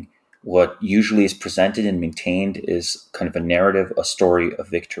failing. What usually is presented and maintained is kind of a narrative, a story of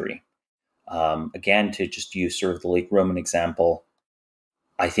victory. Again, to just use sort of the late Roman example,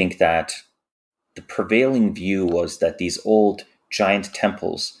 I think that the prevailing view was that these old giant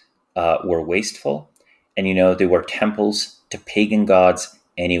temples were wasteful, and they were temples to pagan gods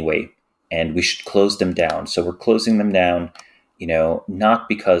anyway, and we should close them down. So we're closing them down, not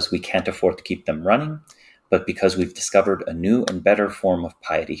because we can't afford to keep them running, but because we've discovered a new and better form of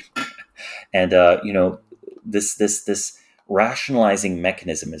piety. And this rationalizing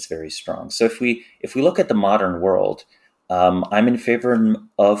mechanism is very strong. So if we look at the modern world, I'm in favor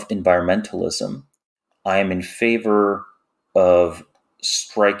of environmentalism. I am in favor of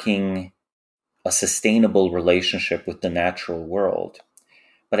striking a sustainable relationship with the natural world.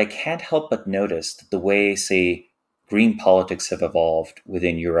 But I can't help but notice that the way, say, green politics have evolved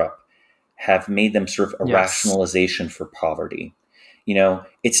within Europe have made them sort of a rationalization for poverty.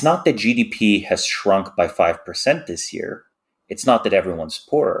 It's not that GDP has shrunk by 5% this year. It's not that everyone's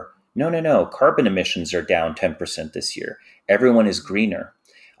poorer. No. Carbon emissions are down 10% this year. Everyone is greener.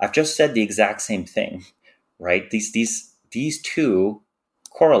 I've just said the exact same thing, right? These two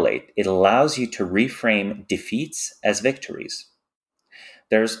correlate. It allows you to reframe defeats as victories.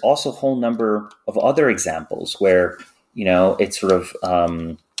 There's also a whole number of other examples where, it's sort of,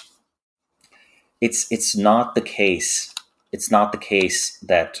 it's not the case. It's not the case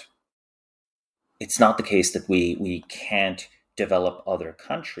that we can't develop other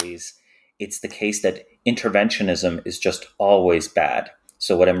countries. It's the case that interventionism is just always bad.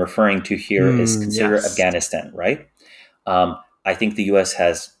 So what I'm referring to here is consider Afghanistan, right? I think the U.S.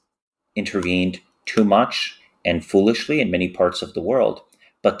 has intervened too much and foolishly in many parts of the world.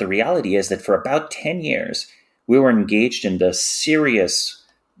 But the reality is that for about 10 years, we were engaged in the serious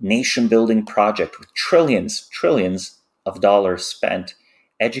nation-building project with trillions of dollars spent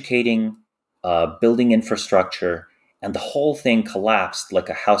educating, building infrastructure, and the whole thing collapsed like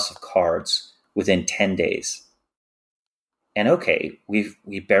a house of cards within 10 days. And okay,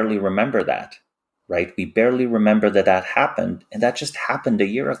 we barely remember that, right? We barely remember that happened, and that just happened a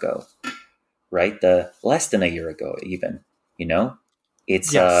year ago, right? Less than a year ago, even.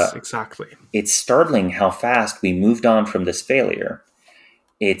 It's exactly. It's startling how fast we moved on from this failure.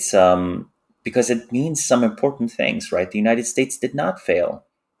 It's because it means some important things, right? The United States did not fail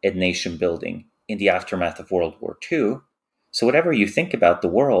at nation building in the aftermath of World War II. So whatever you think about the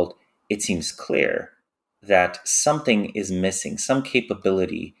world, it seems clear that something is missing. Some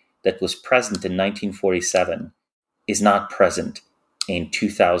capability that was present in 1947 is not present in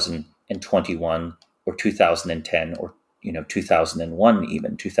 2021 or 2010 or 2001,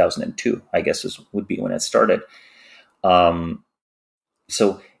 even 2002, I guess would be when it started.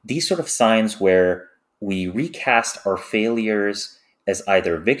 So these sort of signs where we recast our failures as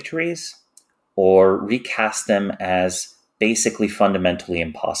either victories or recast them as basically fundamentally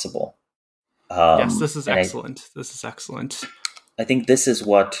impossible. Yes, this is excellent. This is excellent. I think this is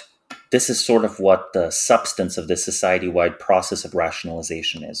sort of what the substance of this society-wide process of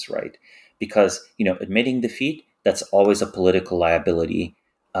rationalization is, right? Because, admitting defeat, that's always a political liability.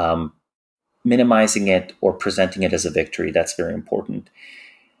 minimizing it or presenting it as a victory. That's very important.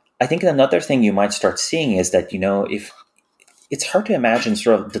 I think another thing you might start seeing is that, if it's hard to imagine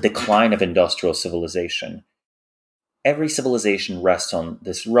sort of the decline of industrial civilization. Every civilization rests on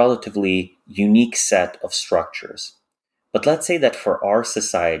this relatively unique set of structures. But let's say that for our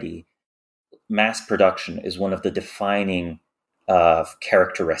society, mass production is one of the defining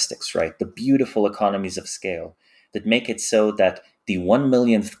characteristics, right? The beautiful economies of scale that make it so that the 1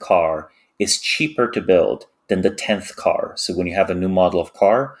 millionth car is cheaper to build than the 10th car. So when you have a new model of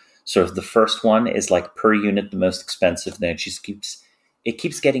car, sort of the first one is like per unit the most expensive, then it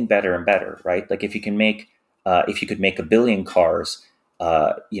keeps getting better and better, right? Like if you could make 1 billion cars,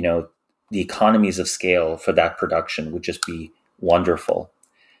 the economies of scale for that production would just be wonderful.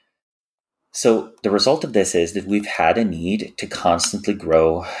 So the result of this is that we've had a need to constantly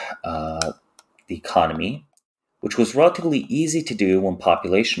grow the economy, which was relatively easy to do when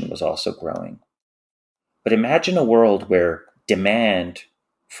population was also growing. But imagine a world where demand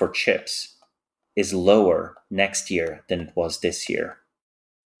for chips is lower next year than it was this year,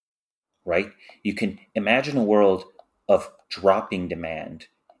 right? You can imagine a world of dropping demand.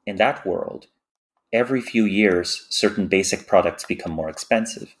 In that world, every few years, certain basic products become more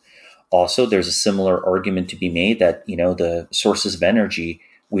expensive. Also, there's a similar argument to be made that, the sources of energy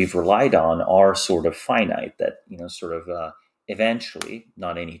we've relied on are sort of finite, that, eventually,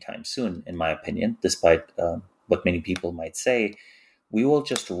 not anytime soon, in my opinion, despite what many people might say, we will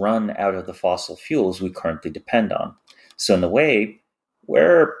just run out of the fossil fuels we currently depend on. So in a way,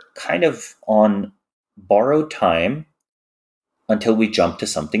 we're kind of on borrowed time until we jump to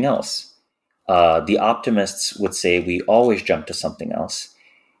something else. The optimists would say we always jump to something else.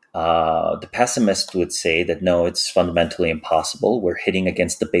 The pessimists would say that no, it's fundamentally impossible. We're hitting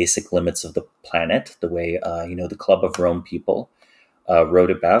against the basic limits of the planet, the way the Club of Rome people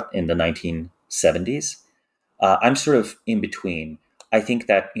wrote about in the 1970s. I'm sort of in between. I think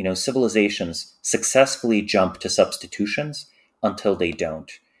that civilizations successfully jump to substitutions until they don't.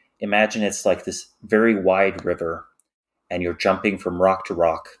 Imagine it's like this very wide river, and you're jumping from rock to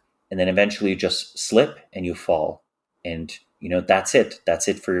rock, and then eventually you just slip and you fall, and that's it. That's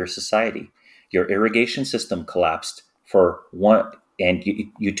it for your society. Your irrigation system collapsed for one, and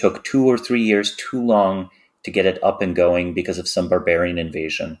you took 2 or 3 years too long to get it up and going because of some barbarian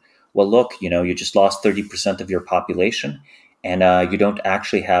invasion. Well, look, you just lost 30% of your population, and you don't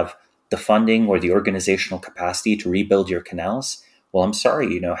actually have the funding or the organizational capacity to rebuild your canals. Well, I'm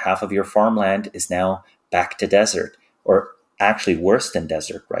sorry, half of your farmland is now back to desert, or actually worse than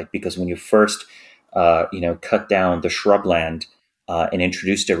desert, right? Because when you first cut down the shrubland and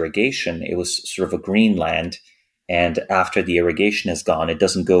introduced irrigation, it was sort of a green land. And after the irrigation is gone, it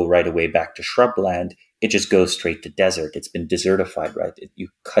doesn't go right away back to shrubland. It just goes straight to desert. It's been desertified, right? You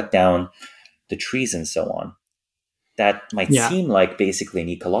cut down the trees and so on. That might Yeah. seem like basically an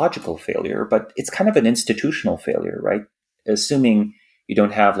ecological failure, but it's kind of an institutional failure, right? Assuming you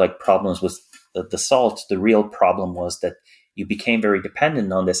don't have like problems with the salt, the real problem was that you became very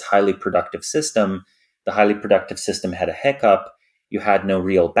dependent on this highly productive system. The highly productive system had a hiccup. You had no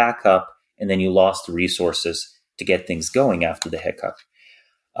real backup, and then you lost the resources to get things going after the hiccup.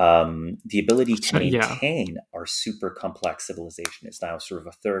 The ability to Yeah. maintain our super complex civilization is now sort of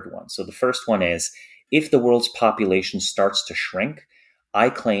a third one. So the first one is, if the world's population starts to shrink, I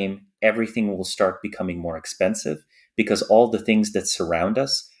claim everything will start becoming more expensive because all the things that surround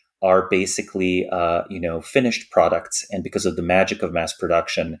us are basically, finished products. And because of the magic of mass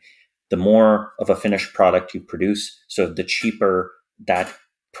production, the more of a finished product you produce, so the cheaper that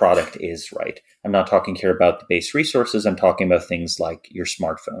product is, right? I'm not talking here about the base resources. I'm talking about things like your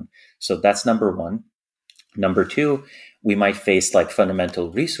smartphone. So that's number one. Number two, we might face like fundamental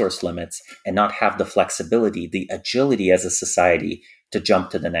resource limits and not have the flexibility, the agility as a society to jump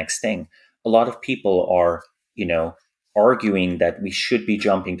to the next thing. A lot of people are, arguing that we should be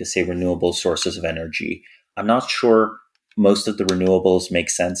jumping to, say, renewable sources of energy. I'm not sure most of the renewables make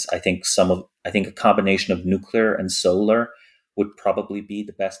sense. I think a combination of nuclear and solar would probably be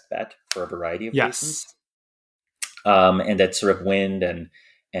the best bet for a variety of reasons. Yes. And that sort of wind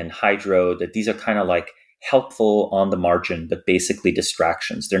and hydro, that these are kind of like helpful on the margin, but basically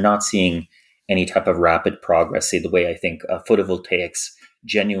distractions. They're not seeing any type of rapid progress, say the way I think photovoltaics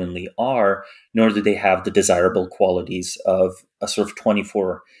genuinely are, nor do they have the desirable qualities of a sort of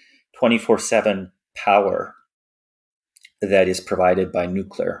 24/7 power that is provided by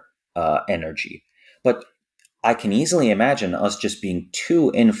nuclear energy. But I can easily imagine us just being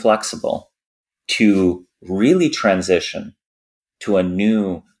too inflexible to really transition to a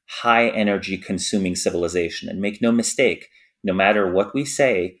new high energy consuming civilization. And make no mistake, no matter what we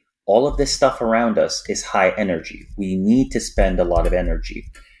say, all of this stuff around us is high energy. We need to spend a lot of energy.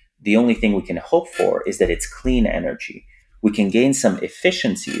 The only thing we can hope for is that it's clean energy. We can gain some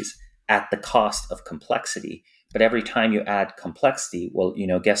efficiencies at the cost of complexity. But every time you add complexity, well,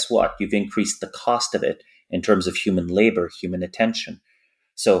 guess what? You've increased the cost of it in terms of human labor, human attention.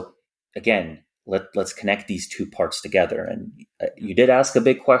 So again, let's connect these two parts together. And you did ask a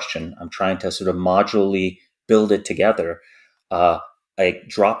big question. I'm trying to sort of modularly build it together. A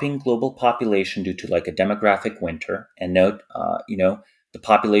dropping global population due to like a demographic winter, and note, the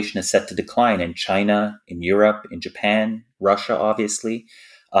population is set to decline in China, in Europe, in Japan, Russia, obviously.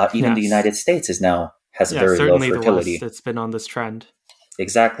 Even the United States has a very low certainly fertility. The West, it's been on this trend.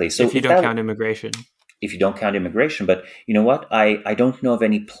 Exactly. So if you don't count immigration. If you don't count immigration, but you know what? I don't know of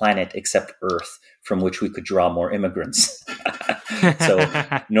any planet except Earth from which we could draw more immigrants. So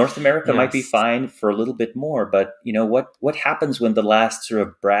North America might be fine for a little bit more, but what happens when the last sort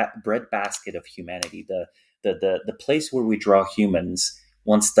of breadbasket of humanity, the place where we draw humans,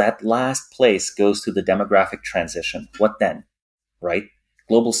 once that last place goes through the demographic transition, what then? Right?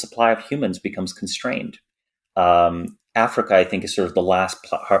 Global supply of humans becomes constrained. Africa, I think, is sort of the last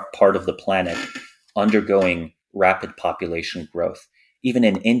part of the planet undergoing rapid population growth. Even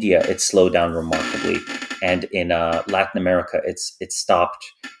in India, it's slowed down remarkably, and in Latin America, it's stopped.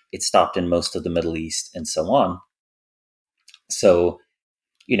 It stopped in most of the Middle East, and so on. So,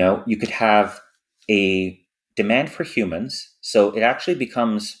 you could have a demand for humans. So it actually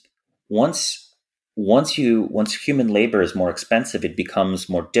becomes once human labor is more expensive, it becomes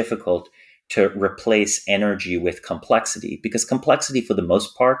more difficult to replace energy with complexity, because complexity, for the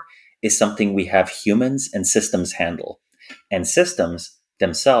most part, is something we have humans and systems handle. And systems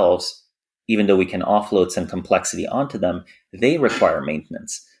themselves, even though we can offload some complexity onto them, they require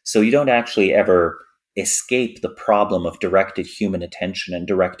maintenance. So you don't actually ever escape the problem of directed human attention and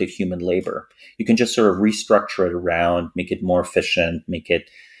directed human labor. You can just sort of restructure it around, make it more efficient, make it,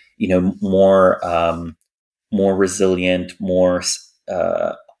 more resilient, more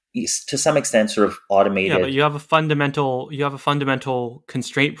to some extent sort of automated. Yeah, but you have a fundamental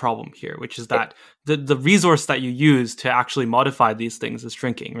constraint problem here, which is that the resource that you use to actually modify these things is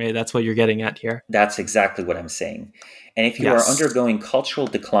shrinking, right? That's what you're getting at here. That's exactly what I'm saying. And if you are undergoing cultural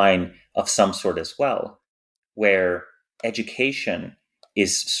decline of some sort as well, where education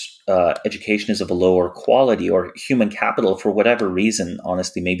is of a lower quality, or human capital, for whatever reason,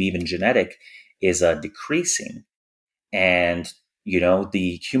 honestly, maybe even genetic, is decreasing, and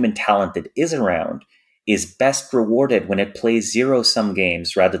the human talent that is around is best rewarded when it plays zero-sum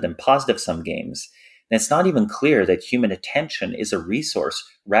games rather than positive-sum games. And it's not even clear that human attention is a resource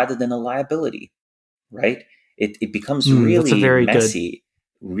rather than a liability, right? It becomes really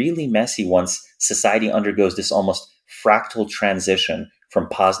messy once society undergoes this almost fractal transition from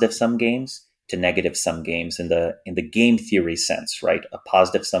positive-sum games to negative-sum games in the game theory sense, right? A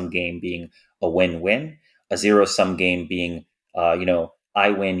positive-sum game being a win-win, a zero-sum game being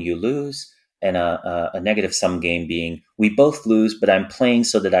I win, you lose, and a negative sum game being we both lose, but I'm playing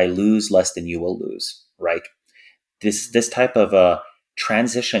so that I lose less than you will lose, right? This type of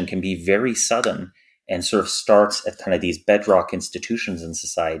transition can be very sudden and sort of starts at kind of these bedrock institutions in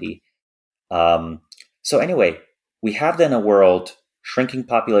society. So anyway, we have then a world, shrinking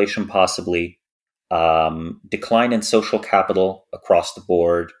population possibly, decline in social capital across the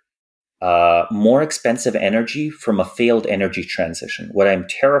board, more expensive energy from a failed energy transition. What I'm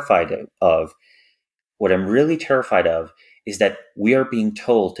really terrified of is that we are being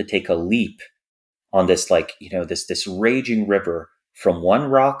told to take a leap on this, this raging river from one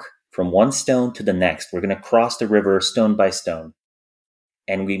rock, from one stone to the next. We're going to cross the river stone by stone.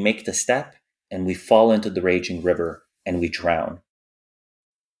 And we make the step and we fall into the raging river and we drown.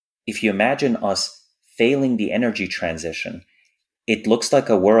 If you imagine us failing the energy transition, it looks like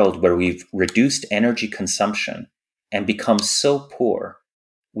a world where we've reduced energy consumption and become so poor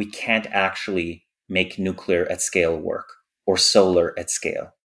we can't actually make nuclear at scale work or solar at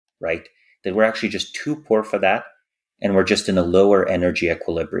scale, right? That we're actually just too poor for that, and we're just in a lower energy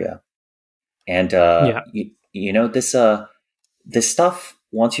equilibria. And this stuff,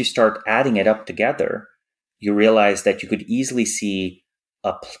 once you start adding it up together, you realize that you could easily see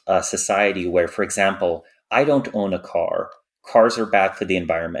a society where, for example, I don't own a car. Cars are bad for the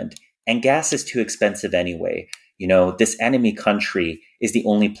environment, and gas is too expensive anyway. This enemy country is the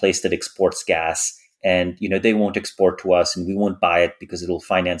only place that exports gas, and they won't export to us, and we won't buy it because it'll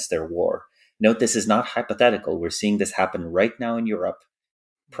finance their war. Note, this is not hypothetical. We're seeing this happen right now in Europe.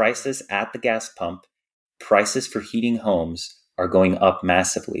 Prices at the gas pump, prices for heating homes are going up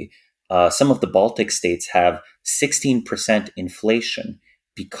massively. Some of the Baltic states have 16% inflation,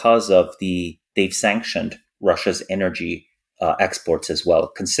 because of they've sanctioned Russia's energy exports as well.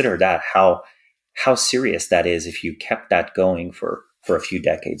 Consider that how serious that is. If you kept that going for a few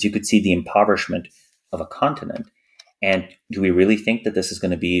decades, you could see the impoverishment of a continent. And do we really think that this is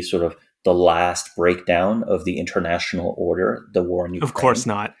going to be sort of the last breakdown of the international order, the war in Ukraine? Of course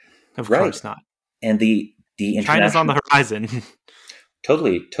not. Of Right. course not. And the China's on the horizon.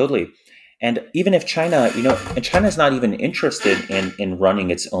 Totally. And even if China, and China's not even interested in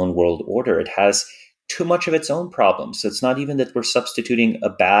running its own world order. It has too much of its own problems. So it's not even that we're substituting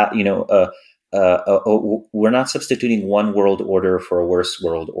we're not substituting one world order for a worse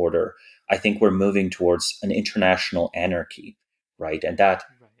world order. I think we're moving towards an international anarchy, right? And that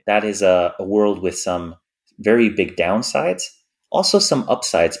is a world with some very big downsides, also some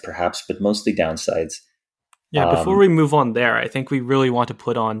upsides perhaps, but mostly downsides. Yeah, before we move on there, I think we really want to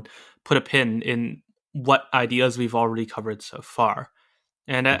put a pin in what ideas we've already covered so far.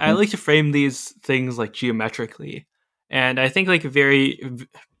 And I like to frame these things like geometrically. And I think like a very,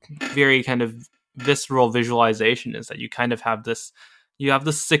 very kind of visceral visualization is that you kind of have this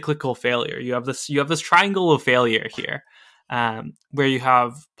cyclical failure. You have this triangle of failure here, where you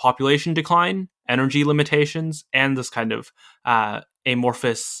have population decline, energy limitations, and this kind of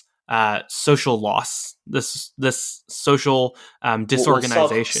amorphous social loss, this social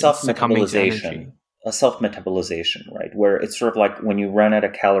disorganization, succumbing to energy. A self-metabolization, right? Where it's sort of like when you run out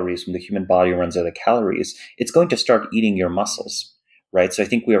of calories, when the human body runs out of calories, it's going to start eating your muscles, right? So I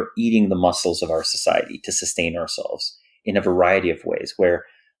think we are eating the muscles of our society to sustain ourselves in a variety of ways, where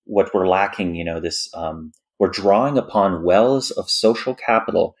what we're lacking, we're drawing upon wells of social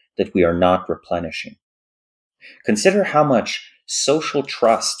capital that we are not replenishing. Consider how much social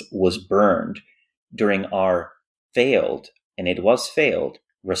trust was burned during our failed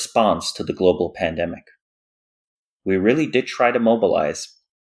response to the global pandemic. We really did try to mobilize,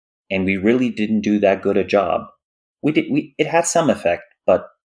 and we really didn't do that good a job. It had some effect, but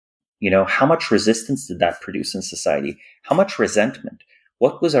how much resistance did that produce in society? How much resentment?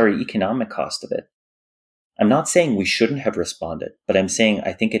 What was our economic cost of it? I'm not saying we shouldn't have responded, but I'm saying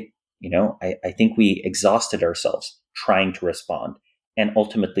I think I think we exhausted ourselves trying to respond, and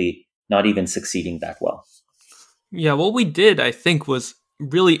ultimately not even succeeding that well. Yeah, what we did, I think, was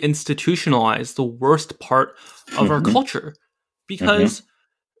really institutionalize the worst part of our culture, because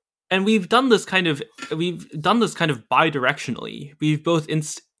and we've done this kind of bidirectionally. We've both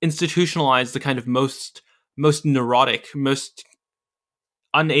institutionalized the kind of most neurotic, most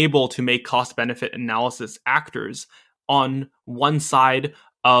unable to make cost benefit analysis actors on one side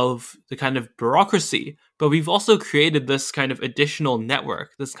of the kind of bureaucracy, but we've also created this kind of additional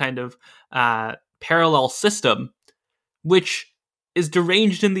network, this kind of parallel system, which is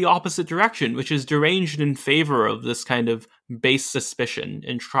deranged in the opposite direction, which is deranged in favor of this kind of base suspicion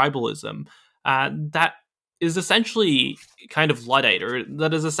and tribalism that is essentially kind of Luddite, or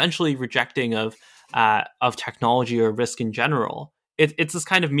that is essentially rejecting of technology or risk in general. It's this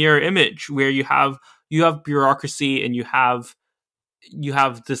kind of mirror image where you have bureaucracy and you have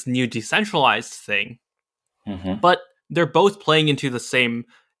this new decentralized thing, but they're both playing into the same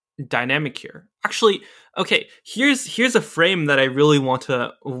dynamic here. Actually, okay, here's a frame that I really want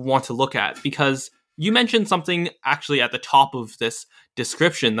to look at, because you mentioned something actually at the top of this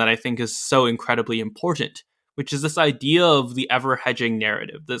description that I think is so incredibly important, which is this idea of the ever hedging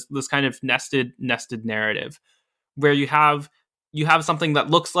narrative, this kind of nested narrative, where you have something that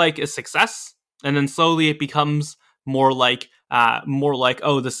looks like a success, and then slowly it becomes more like,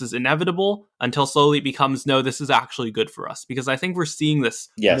 oh, this is inevitable, until slowly it becomes, no, this is actually good for us. Because I think we're seeing this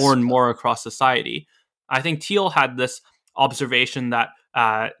more and more across society. I think Thiel had this observation that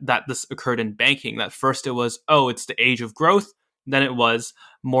this occurred in banking, that first it was, oh, it's the age of growth. Then it was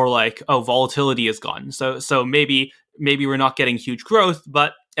more like, oh, volatility is gone. So maybe we're not getting huge growth,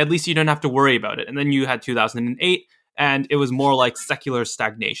 but at least you don't have to worry about it. And then you had 2008, and it was more like secular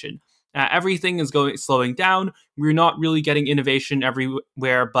stagnation. Everything is slowing down. We're not really getting innovation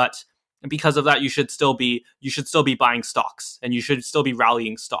everywhere, but because of that, you should still be buying stocks, and you should still be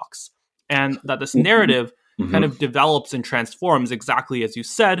rallying stocks. And that this narrative kind of develops and transforms, exactly as you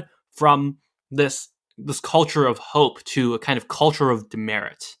said, from this culture of hope to a kind of culture of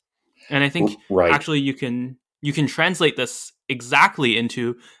demerit. And I think actually you can translate this exactly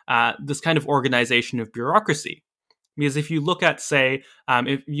into this kind of organization of bureaucracy. Because if you look at, say, a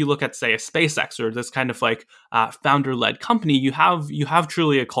SpaceX, or this kind of like founder-led company, you have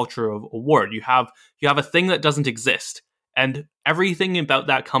truly a culture of award. You have a thing that doesn't exist, and everything about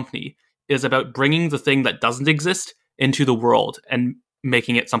that company is about bringing the thing that doesn't exist into the world and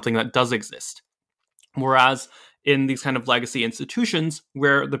making it something that does exist. Whereas in these kind of legacy institutions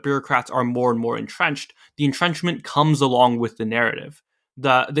where the bureaucrats are more and more entrenched, the entrenchment comes along with the narrative.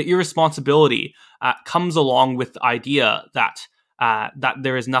 The irresponsibility comes along with the idea that that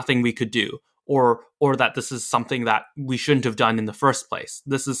there is nothing we could do, or that this is something that we shouldn't have done in the first place.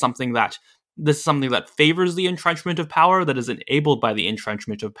 This is something that favors the entrenchment of power, that is enabled by the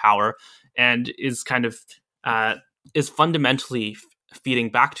entrenchment of power, and is kind of is fundamentally feeding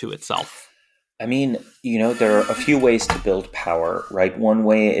back to itself. I mean, there are a few ways to build power, right? One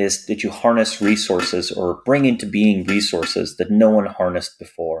way is that you harness resources or bring into being resources that no one harnessed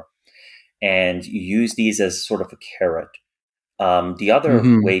before. And you use these as sort of a carrot. The other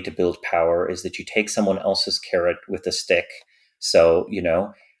way to build power is that you take someone else's carrot with a stick. So,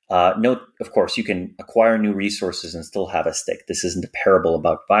 note, of course, you can acquire new resources and still have a stick. This isn't a parable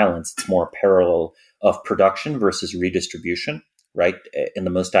about violence. It's more a parallel of production versus redistribution, right? In the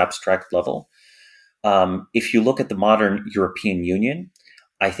most abstract level. If you look at the modern European Union,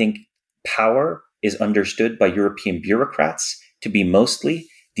 I think power is understood by European bureaucrats to be mostly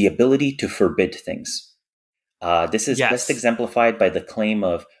the ability to forbid things. This is best exemplified by the claim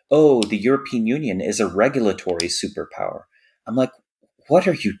of, the European Union is a regulatory superpower. I'm like, what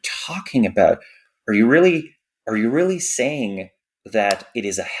are you talking about? Are you really saying that it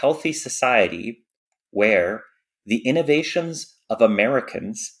is a healthy society where the innovations of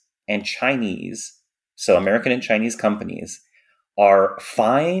Americans and Chinese, so American and Chinese companies, are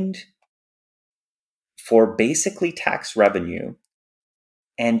fined for basically tax revenue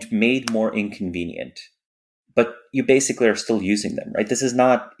and made more inconvenient? But you basically are still using them, right? This is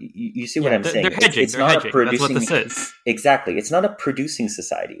not, you see what I'm saying? They're hedging. It's not hedging. a producing, that's what this is. Exactly. It's not a producing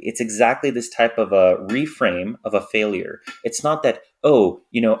society. It's exactly this type of a reframe of a failure. It's not that,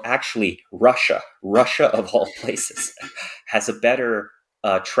 actually Russia of all places, has a better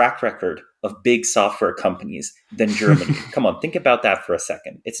track record of big software companies than Germany. Come on, think about that for a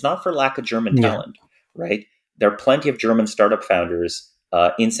second. It's not for lack of German talent, right? There are plenty of German startup founders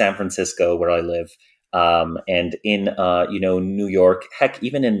in San Francisco, where I live, and in New York, heck,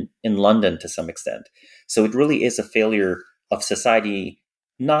 even in London to some extent. So it really is a failure of society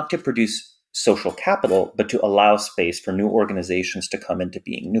not to produce social capital, but to allow space for new organizations to come into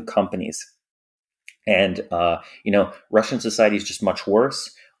being, new companies. And Russian society is just much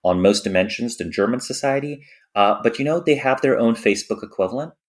worse on most dimensions than German society. But they have their own Facebook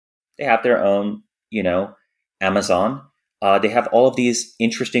equivalent. They have their own Amazon. They have all of these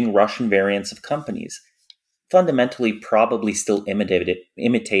interesting Russian variants of companies, fundamentally probably still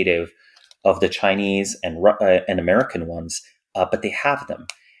imitative of the Chinese and American ones, but they have them.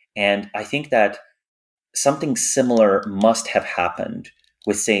 And I think that something similar must have happened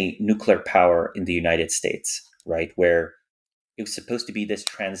with, say, nuclear power in the United States, right? Where it was supposed to be this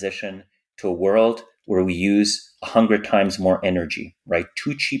transition to a world where we use 100 times more energy, right?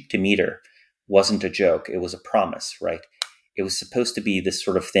 Too cheap to meter wasn't a joke. It was a promise, right? It was supposed to be this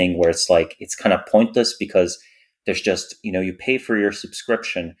sort of thing where it's like, it's kind of pointless because there's just, you pay for your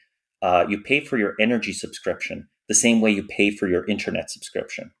subscription, you pay for your energy subscription the same way you pay for your internet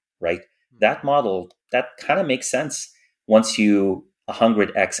subscription, right? That model, that kind of makes sense once you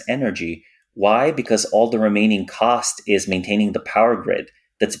 100x energy. Why? Because all the remaining cost is maintaining the power grid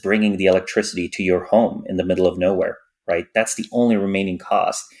that's bringing the electricity to your home in the middle of nowhere, right? That's the only remaining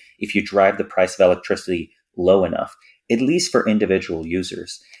cost if you drive the price of electricity low enough, at least for individual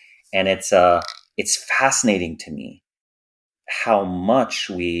users. And it's fascinating to me how much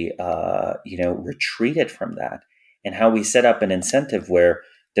we retreated from that, and how we set up an incentive where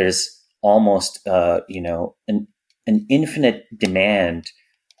there's almost an infinite demand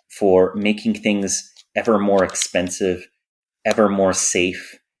for making things ever more expensive, ever more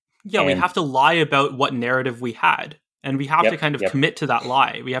safe. Yeah, we have to lie about what narrative we had, and we have to kind of commit to that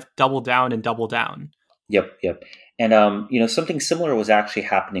lie. We have to double down and double down. Yep. And, something similar was actually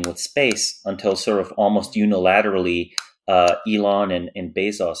happening with space until sort of almost unilaterally Elon and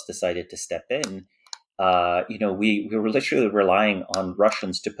Bezos decided to step in. We were literally relying on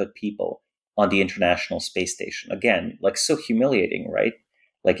Russians to put people on the International Space Station. Again, like, so humiliating, right?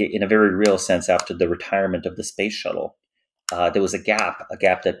 Like, in a very real sense, after the retirement of the space shuttle, there was a gap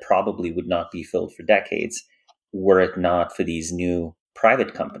that probably would not be filled for decades were it not for these new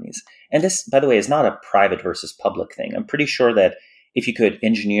private companies. And this, by the way, is not a private versus public thing. I'm pretty sure that if you could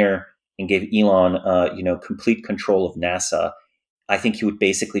engineer and give Elon, complete control of NASA, I think he would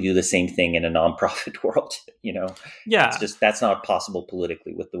basically do the same thing in a nonprofit world. Yeah, it's just, that's not possible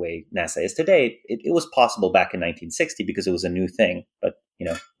politically with the way NASA is today. It was possible back in 1960 because it was a new thing, but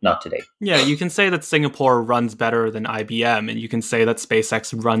not today. Yeah, you can say that Singapore runs better than IBM, and you can say that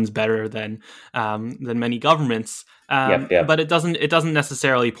SpaceX runs better than many governments. Yep, yep. But it doesn't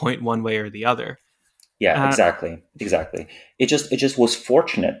necessarily point one way or the other. Yeah, Uh, exactly, exactly. It just was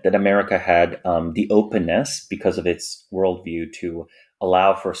fortunate that America had the openness because of its worldview to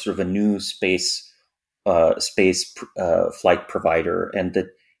allow for sort of a new space flight provider, and that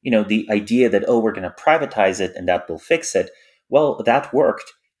the idea that, oh, we're going to privatize it and that will fix it. Well, that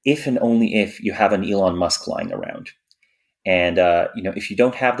worked if and only if you have an Elon Musk lying around. And if you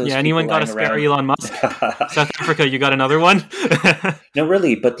don't have those yeah, people anyone got a lying spare around, Elon Musk? South Africa, you got another one? no,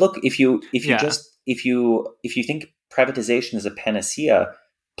 really. But look, Yeah. if you think privatization is a panacea,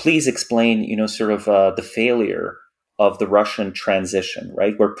 please explain, sort of the failure of the Russian transition,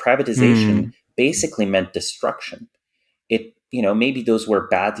 right? Where privatization Hmm. basically meant destruction. It, maybe those were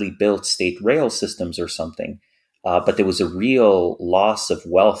badly built state rail systems or something, but there was a real loss of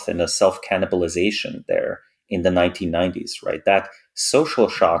wealth and a self cannibalization there in the 1990s, right? That social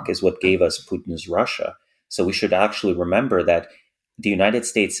shock is what gave us Putin's Russia. So we should actually remember that the United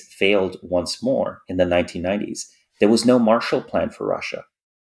States failed once more in the 1990s. There was no Marshall Plan for Russia.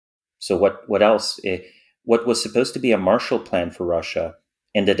 So what else? What was supposed to be a Marshall Plan for Russia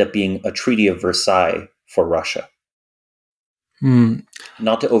ended up being a Treaty of Versailles for Russia. Hmm.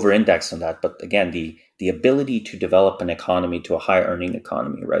 Not to over-index on that, but again, the ability to develop an economy to a high-earning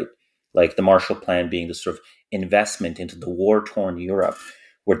economy, right? Like the Marshall Plan being the sort of investment into the war-torn Europe,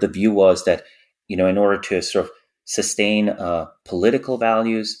 where the view was that, in order to sort of sustain political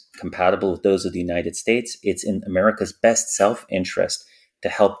values compatible with those of the United States, it's in America's best self-interest to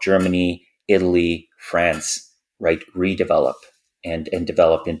help Germany, Italy, France, right, redevelop and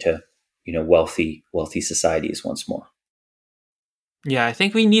develop into, wealthy societies once more. Yeah, I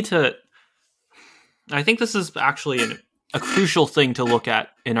think we need to. I think this is actually a crucial thing to look at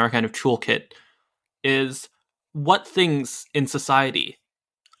in our kind of toolkit is what things in society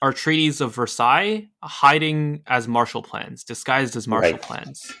are treaties of Versailles hiding as Marshall Plans, disguised as Marshall Right.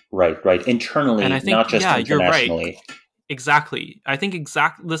 Plans. Right. And I Internally, think, not just yeah, you're right. internationally. Exactly. I think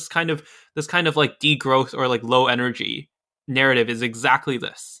this kind of like degrowth or like low energy narrative is exactly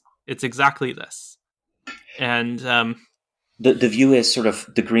this. It's exactly this. And The view is sort of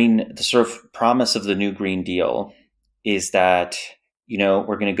the sort of promise of the new Green Deal is that,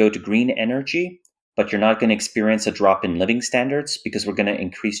 we're going to go to green energy, but you're not going to experience a drop in living standards because we're going to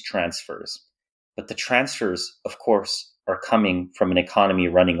increase transfers. But the transfers, of course, are coming from an economy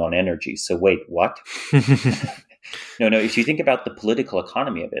running on energy. So wait, what? No. If you think about the political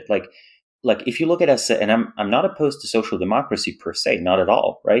economy of it, like if you look at us, and I'm not opposed to social democracy per se, not at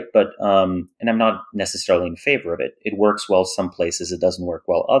all, right? But and I'm not necessarily in favor of it. It works well some places, it doesn't work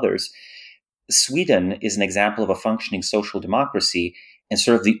well others. Sweden is an example of a functioning social democracy, and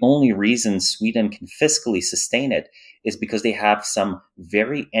sort of the only reason Sweden can fiscally sustain it is because they have some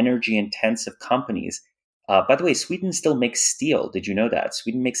very energy intensive companies. By the way, Sweden still makes steel. Did you know that?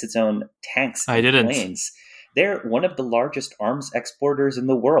 Sweden makes its own tanks I and didn't. planes. They're one of the largest arms exporters in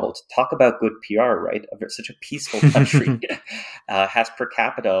the world. Talk about good PR, right? Such a peaceful country has per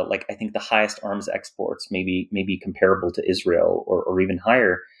capita, like I think the highest arms exports, maybe comparable to Israel or even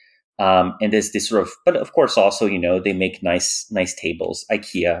higher. And there's this sort of, but of course also, they make nice tables.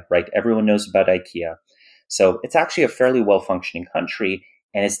 IKEA, right? Everyone knows about IKEA. So it's actually a fairly well functioning country,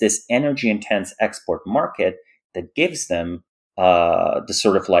 and it's this energy intense export market that gives them the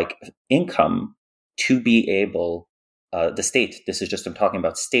sort of like income to be able. The state. This is just I'm talking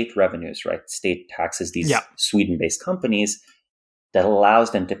about state revenues, right? State taxes these Yeah. Sweden based companies that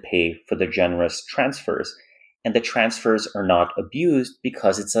allows them to pay for the generous transfers. And the transfers are not abused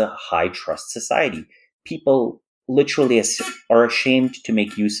because it's a high trust society. People literally are ashamed to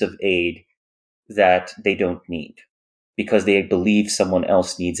make use of aid that they don't need because they believe someone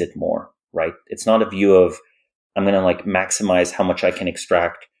else needs it more, right? It's not a view of, I'm going to like maximize how much I can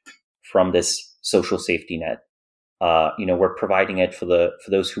extract from this social safety net. We're providing it for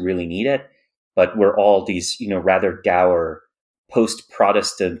those who really need it, but we're all these, rather dour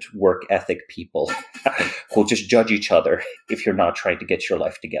post-Protestant work ethic people who'll just judge each other if you're not trying to get your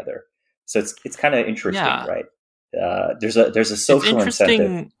life together. So it's kind of interesting, Yeah. right? There's a It's social incentive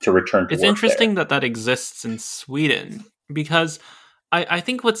interesting. to return to It's work there. interesting that exists in Sweden because I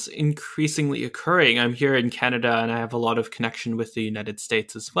think what's increasingly occurring, I'm here in Canada and I have a lot of connection with the United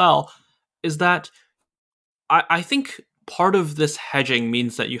States as well, is that I think part of this hedging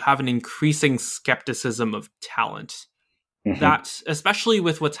means that you have an increasing skepticism of talent. Hmm. That, especially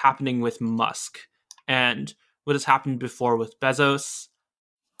with what's happening with Musk and what has happened before with Bezos,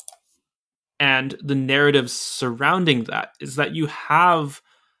 and the narratives surrounding that is that you have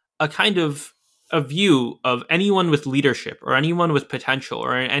a kind of a view of anyone with leadership or anyone with potential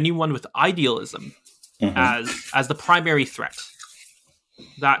or anyone with idealism as the primary threat.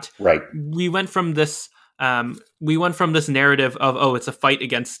 That Right. we went from this narrative of, oh, it's a fight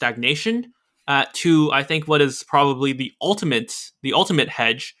against stagnation, to I think what is probably the ultimate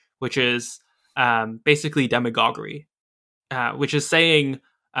hedge, which is basically demagoguery, which is saying,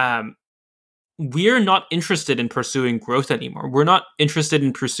 we're not interested in pursuing growth anymore. We're not interested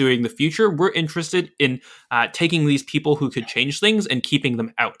in pursuing the future. We're interested in taking these people who could change things and keeping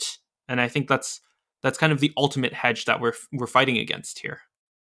them out. And I think that's kind of the ultimate hedge that we're fighting against here.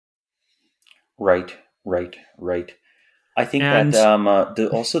 Right. I think And that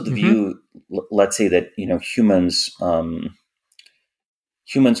also the view, let's say that humans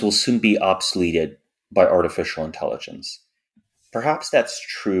will soon be obsoleted by artificial intelligence. Perhaps that's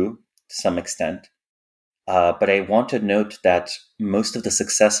true to some extent, but I want to note that most of the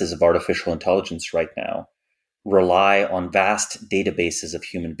successes of artificial intelligence right now rely on vast databases of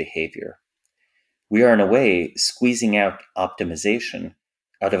human behavior. We are, in a way, squeezing out optimization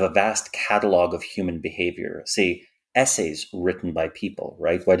out of a vast catalog of human behavior, say essays written by people,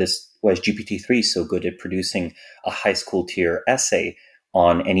 right? Why is GPT-3 so good at producing a high school tier essay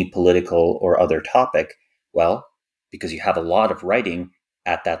on any political or other topic? Well, because you have a lot of writing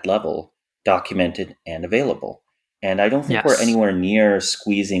at that level documented and available. And I don't think we're anywhere near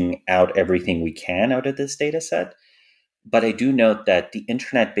squeezing out everything we can out of this data set. But I do note that the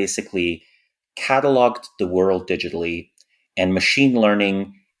internet basically cataloged the world digitally, and machine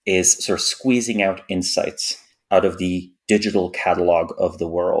learning is sort of squeezing out insights out of the digital catalog of the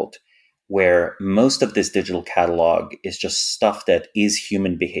world, where most of this digital catalog is just stuff that is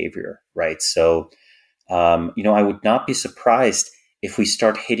human behavior, right? So, I would not be surprised if we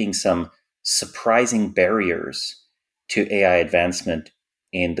start hitting some surprising barriers to AI advancement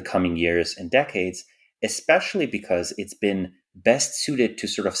in the coming years and decades, especially because it's been best suited to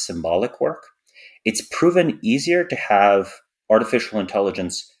sort of symbolic work. It's proven easier to have artificial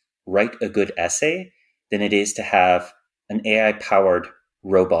intelligence write a good essay than it is to have an AI-powered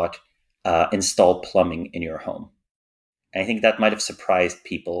robot install plumbing in your home. And I think that might have surprised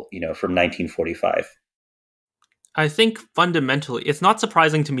people, from 1945. I think fundamentally, it's not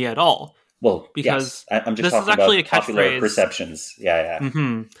surprising to me at all. Well, because yes, I'm just this talking is actually about a popular catchphrase. Perceptions. Yeah.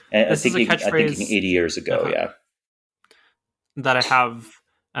 Mm-hmm. And this is a catchphrase. I'm thinking 80 years ago, that I have.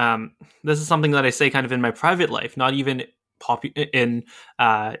 This is something that I say kind of in my private life, not even in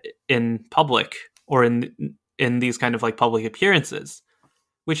public or in these kind of like public appearances,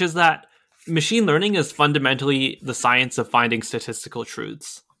 which is that machine learning is fundamentally the science of finding statistical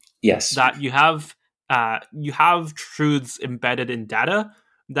truths. Yes. That you have truths embedded in data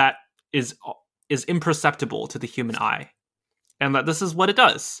that is imperceptible to the human eye, and that this is what it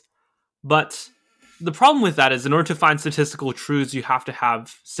does. But the problem with that is, in order to find statistical truths, you have to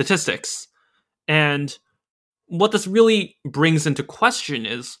have statistics. And what this really brings into question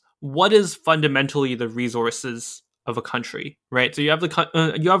is, what is fundamentally the resources of a country, right? So you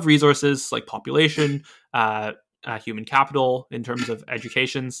have resources like population, human capital in terms of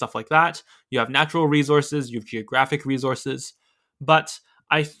education, stuff like that. You have natural resources, you have geographic resources. But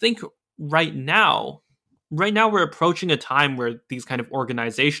I think right now we're approaching a time where these kind of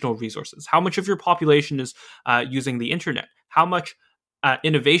organizational resources, how much of your population is using the internet? How much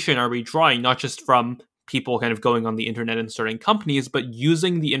innovation are we drawing, not just from people kind of going on the internet and starting companies, but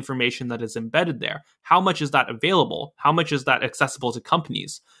using the information that is embedded there? How much is that available? How much is that accessible to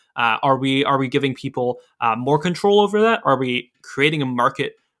companies? Are we giving people more control over that? Are we creating a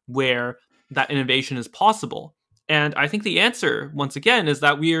market where that innovation is possible? And I think the answer, once again, is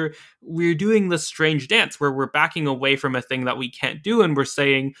that we're doing this strange dance where we're backing away from a thing that we can't do, and we're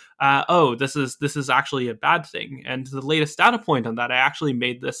saying, "Oh, this is actually a bad thing." And the latest data point on that, I actually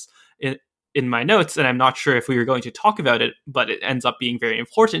made this in my notes, and I'm not sure if we were going to talk about it, but it ends up being very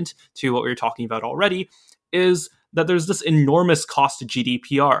important to what we were talking about already, is that there's this enormous cost to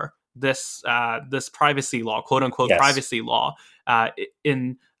GDPR, this privacy law, quote unquote privacy law,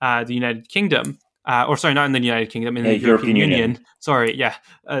 in the United Kingdom. Or sorry, not in the United Kingdom, in the European Union. Sorry,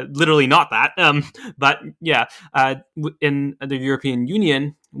 literally not that. But yeah, in the European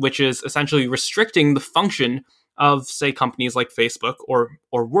Union, which is essentially restricting the function of, say, companies like Facebook, or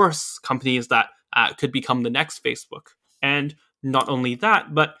worse, companies that could become the next Facebook. And not only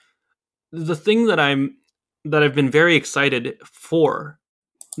that, but the thing that I've been very excited for,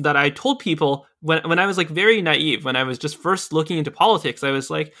 that I told people when I was like very naive, when I was just first looking into politics, I was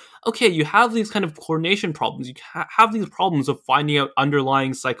like, okay, you have these kind of coordination problems. You have these problems of finding out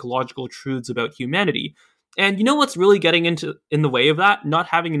underlying psychological truths about humanity. And you know what's really getting in the way of that? Not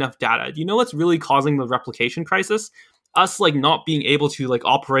having enough data. Do you know what's really causing the replication crisis? Us like not being able to like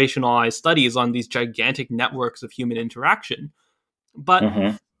operationalize studies on these gigantic networks of human interaction. But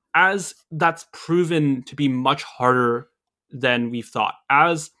Mm-hmm. as that's proven to be much harder than we've thought,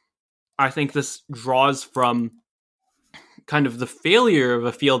 as I think this draws from kind of the failure of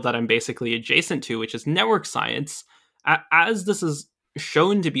a field that I'm basically adjacent to, which is network science, as this is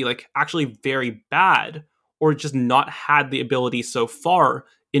shown to be like actually very bad or just not had the ability so far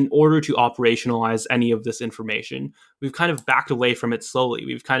in order to operationalize any of this information. We've kind of backed away from it slowly.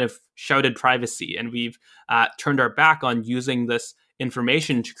 We've kind of shouted privacy and we've turned our back on using this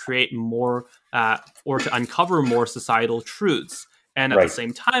information to create more or to uncover more societal truths. And at the Right.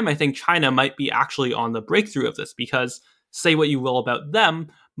 same time, I think China might be actually on the breakthrough of this because say what you will about them,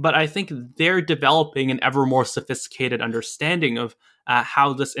 but I think they're developing an ever more sophisticated understanding of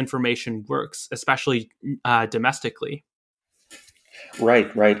how this information works, especially domestically.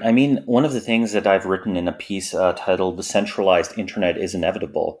 Right, right. I mean, one of the things that I've written in a piece titled "The Centralized Internet is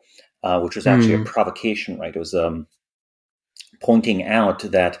Inevitable," which was actually a Hmm. provocation, right? It was pointing out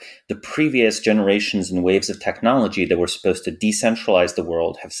that the previous generations and waves of technology that were supposed to decentralize the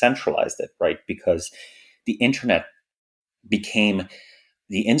world have centralized it, right? Because the internet became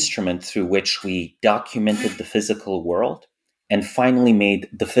the instrument through which we documented the physical world and finally made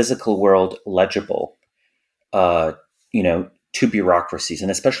the physical world legible, uh, to bureaucracies and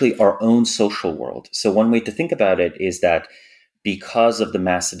especially our own social world. So one way to think about it is that because of the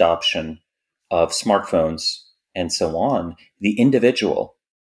mass adoption of smartphones and so on, the individual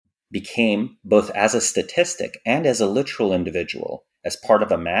became both as a statistic and as a literal individual, as part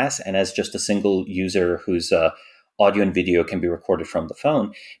of a mass and as just a single user whose audio and video can be recorded from the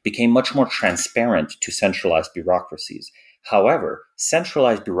phone, became much more transparent to centralized bureaucracies. However,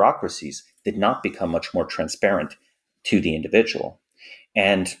 centralized bureaucracies did not become much more transparent to the individual.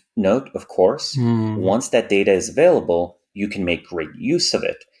 And note, of course, Hmm. once that data is available, you can make great use of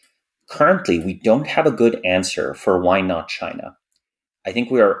it. Currently, we don't have a good answer for why not China. I think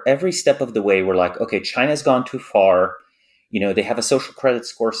we are every step of the way. We're like, okay, China's gone too far. They have a social credit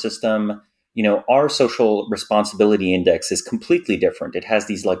score system. Our social responsibility index is completely different. It has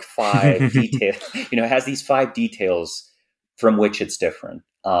these like five detail. It has these five details from which it's different.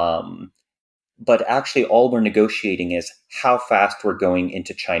 But actually, all we're negotiating is how fast we're going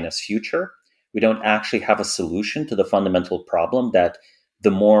into China's future. We don't actually have a solution to the fundamental problem that the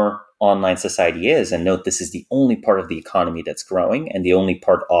more online society is, and note this is the only part of the economy that's growing, and the only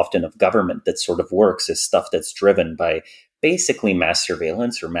part often of government that sort of works is stuff that's driven by basically mass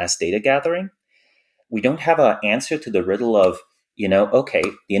surveillance or mass data gathering. We don't have an answer to the riddle of, okay,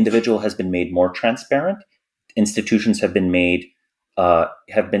 the individual has been made more transparent, institutions have been made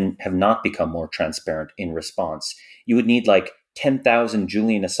have not become more transparent in response. You would need like 10,000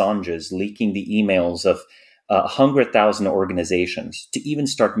 Julian Assanges leaking the emails of 100,000 organizations to even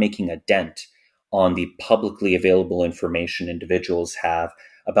start making a dent on the publicly available information individuals have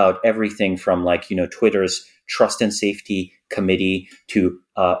about everything from Twitter's Trust and Safety Committee to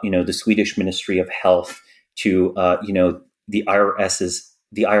the Swedish Ministry of Health to the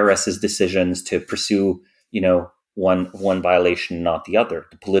IRS's decisions to pursue one violation, not the other.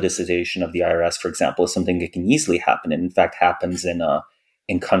 The politicization of the IRS, for example, is something that can easily happen, and in fact happens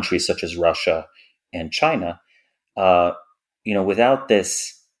in countries such as Russia and China. Without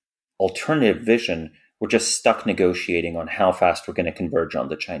this alternative vision, we're just stuck negotiating on how fast we're going to converge on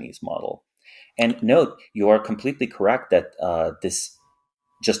the Chinese model. And note, you are completely correct that this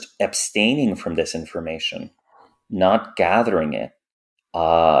just abstaining from this information, not gathering it,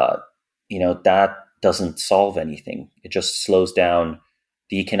 that doesn't solve anything. It just slows down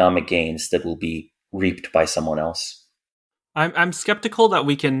the economic gains that will be reaped by someone else. I'm skeptical that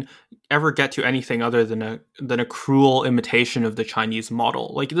we can ever get to anything other than a cruel imitation of the Chinese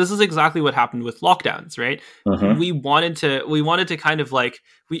model. Like this is exactly what happened with lockdowns, right? Mm-hmm. We wanted to kind of like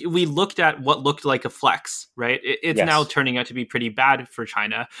we looked at what looked like a flex, right? It's now Yes, turning out to be pretty bad for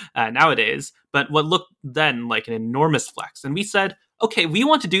China nowadays, but what looked then like an enormous flex, and we said, okay, we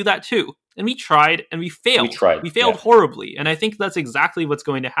want to do that too. And we tried and we we failed. tried. We failed Yeah. horribly. And I think that's exactly what's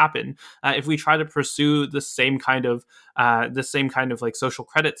going to happen if we try to pursue the same kind of like social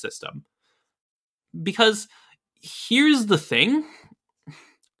credit system. Because here's the thing,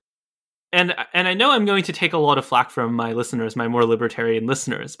 and I know I'm going to take a lot of flack from my listeners, my more libertarian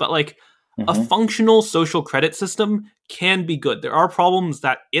listeners, but like A Hmm. functional social credit system can be good. There are problems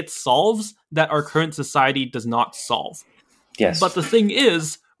that it solves that our current society does not solve. But Yes. the thing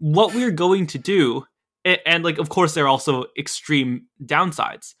is, what we're going to do, and like, of course, there are also extreme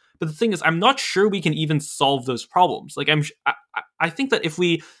downsides. But the thing is, I'm not sure we can even solve those problems. Like, I think that if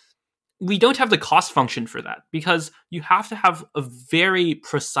we don't have the cost function for that, because you have to have a very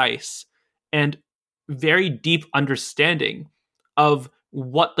precise and very deep understanding of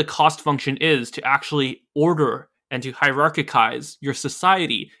what the cost function is to actually order and to hierarchize your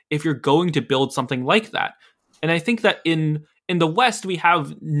society if you're going to build something like that. And I think that in the West we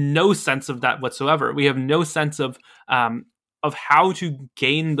have no sense of that whatsoever. We have no sense of how to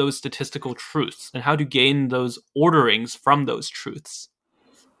gain those statistical truths and how to gain those orderings from those truths.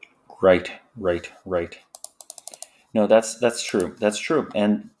 Right. Right. Right. No, that's true. That's true.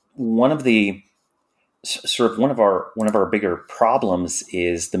 And one of the sort of one of our bigger problems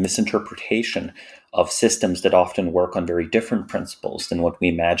is the misinterpretation of systems that often work on very different principles than what we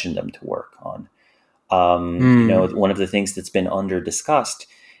imagine them to work on. Hmm. One of the things that's been under discussed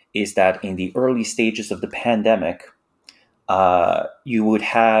is that in the early stages of the pandemic, you would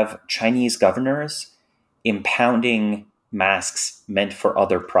have Chinese governors impounding masks meant for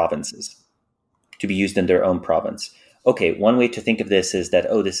other provinces to be used in their own province. Okay, one way to think of this is that,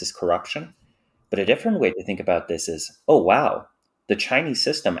 oh, this is corruption. But a different way to think about this is, oh, wow, the Chinese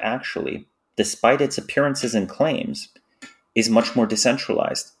system actually, despite its appearances and claims, is much more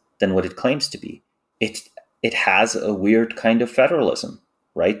decentralized than what it claims to be. It, it has a weird kind of federalism,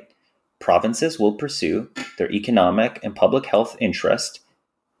 right? Provinces will pursue their economic and public health interest,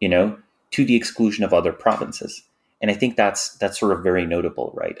 you know, to the exclusion of other provinces. And I think that's sort of very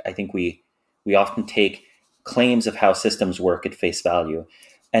notable, right? I think we often take claims of how systems work at face value.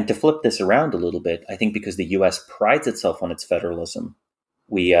 And to flip this around a little bit, I think because the US prides itself on its federalism,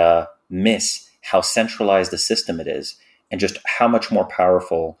 we miss how centralized the system it is and just how much more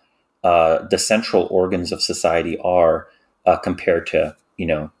powerful the central organs of society are compared to,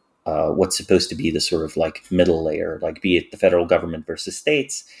 what's supposed to be the sort of like middle layer, like be it the federal government versus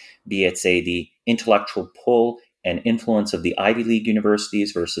states, be it, say, the intellectual pull and influence of the Ivy League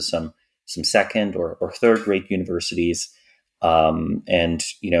universities versus some second or third rate universities, and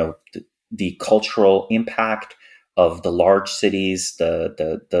the cultural impact of the large cities,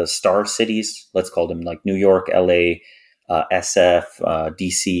 the star cities, let's call them, like New York, LA, SF,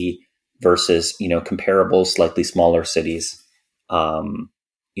 DC, versus comparable, slightly smaller cities.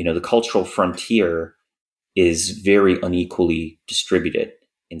 The cultural frontier is very unequally distributed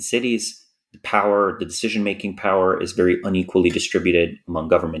in cities. The decision making power is very unequally distributed among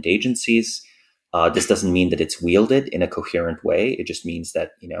government agencies. This doesn't mean that it's wielded in a coherent way. It just means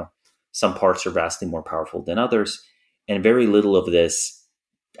that some parts are vastly more powerful than others, and very little of this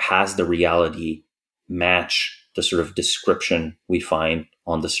has the reality match the sort of description we find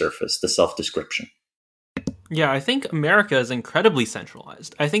on the surface, the self description. Yeah, I think America is incredibly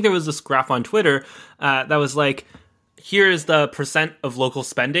centralized. I think there was this graph on Twitter that was like, here is the percent of local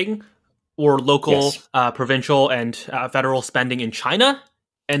spending or local, Yes. provincial, and federal spending in China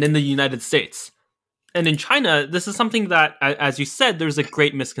and in the United States. And in China, this is something that, as you said, there's a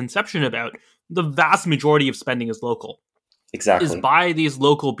great misconception about. The vast majority of spending is local, is Exactly. by these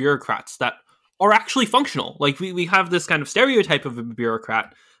local bureaucrats that are actually functional. Like we have this kind of stereotype of a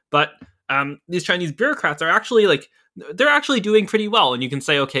bureaucrat, but these Chinese bureaucrats are actually like they're actually doing pretty well. And you can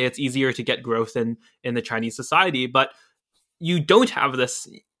say, okay, it's easier to get growth in the Chinese society, but you don't have this.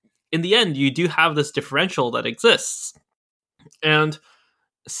 In the end, you do have this differential that exists, and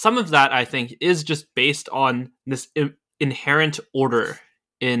some of that I think is just based on this inherent order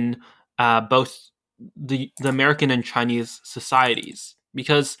in both the American and Chinese societies.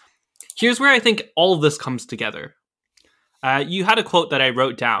 Because here's where I think all of this comes together. You had a quote that I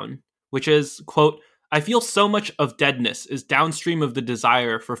wrote down, which is, quote, I feel so much of deadness is downstream of the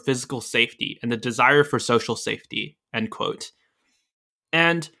desire for physical safety and the desire for social safety, end quote.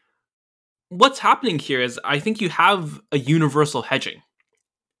 And what's happening here is I think you have a universal hedging.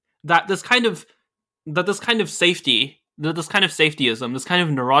 That this kind of safety, that this kind of safetyism, this kind of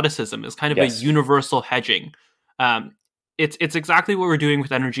neuroticism is kind of a Yes. universal hedging. It's exactly what we're doing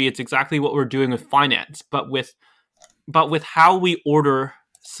with energy. It's exactly what we're doing with finance, but with how we order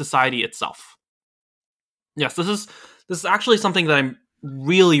society itself. Yes, this is actually something that I'm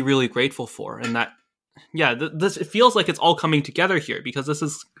really really grateful for, and that this it feels like it's all coming together here because this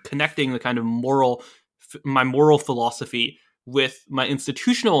is connecting the kind of my moral philosophy with my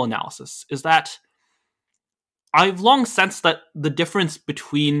institutional analysis. Is that I've long sensed that the difference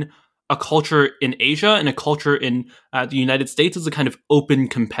between a culture in Asia and a culture in the United States is a kind of open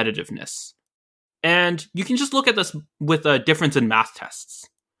competitiveness. And you can just look at this with a difference in math tests.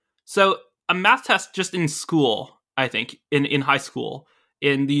 So a math test just in school, I think, in high school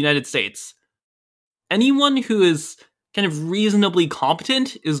in the United States, anyone who is kind of reasonably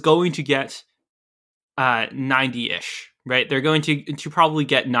competent is going to get 90-ish, right? They're going to probably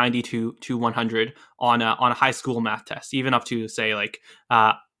get 90 to 100 on a high school math test, even up to say like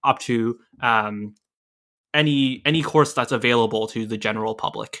up to any course that's available to the general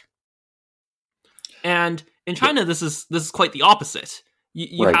public. And in China, this is quite the opposite.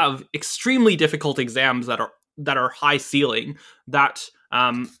 You Right. have extremely difficult exams that are high ceiling that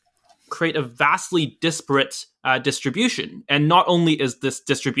create a vastly disparate distribution. And not only is this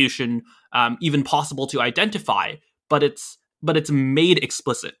distribution even possible to identify, but it's made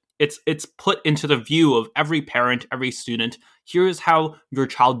explicit. It's put into the view of every parent, every student. Here's how your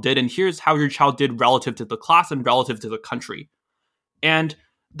child did, and here's how your child did relative to the class and relative to the country. And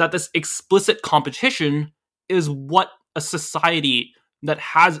that this explicit competition is what a society that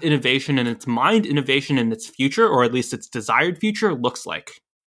has innovation in its mind, innovation in its future, or at least its desired future, looks like.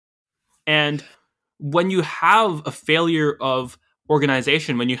 And when you have a failure of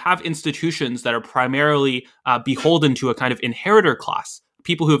organization, when you have institutions that are primarily beholden to a kind of inheritor class,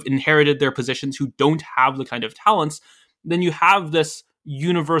 people who have inherited their positions who don't have the kind of talents, then you have this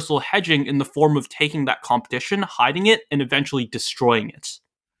universal hedging in the form of taking that competition, hiding it, and eventually destroying it.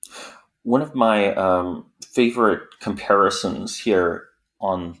 One of my favorite comparisons here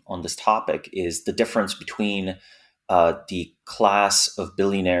on this topic is the difference between the class of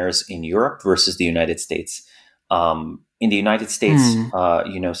billionaires in Europe versus the United States. In the United States,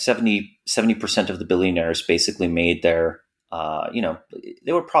 70% of the billionaires basically made their,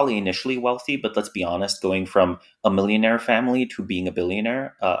 they were probably initially wealthy, but let's be honest, going from a millionaire family to being a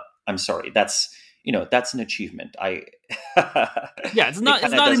billionaire, I'm sorry, that's an achievement. Yeah, it's not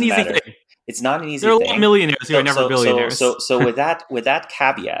an easy matter. thing. It's not an easy thing. There are thing. a lot of millionaires who are never billionaires. So with that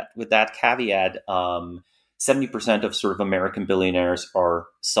caveat, 70% of sort of American billionaires are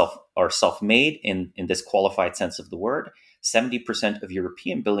self-made in this qualified sense of the word. 70% of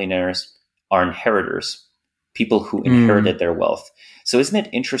European billionaires are inheritors, people who inherited their wealth. So isn't it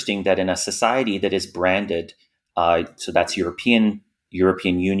interesting that in a society that is branded, so that's European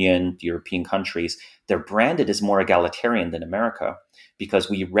Union, European countries, they're branded as more egalitarian than America because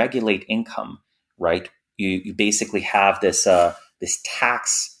we regulate income, right? You basically have this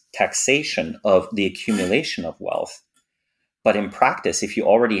taxation of the accumulation of wealth. But in practice, if you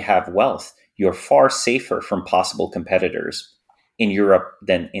already have wealth, you're far safer from possible competitors in Europe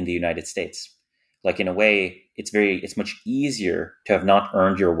than in the United States. Like in a way, it's much easier to have not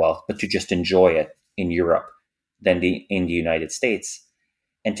earned your wealth, but to just enjoy it in Europe than in the United States.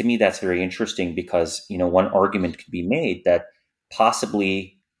 And to me, that's very interesting because, one argument could be made that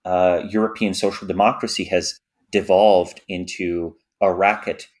possibly European social democracy has devolved into a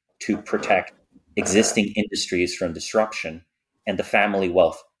racket to protect existing industries from disruption and the family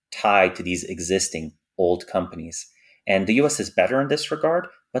wealth tied to these existing old companies. And the US is better in this regard,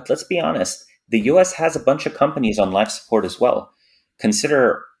 but let's be honest, the US has a bunch of companies on life support as well.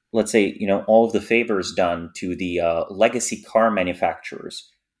 Consider, let's say, all of the favors done to the legacy car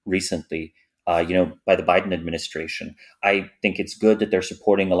manufacturers recently, by the Biden administration. I think it's good that they're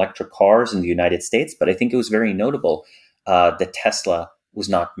supporting electric cars in the United States, but I think it was very notable that Tesla was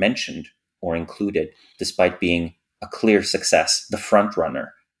not mentioned or included, despite being a clear success, the front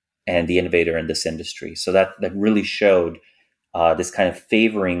runner and the innovator in this industry. So that really showed this kind of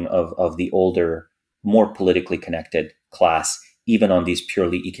favoring of the older, more politically connected class, even on these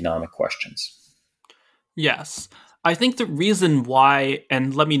purely economic questions. Yes. I think the reason why,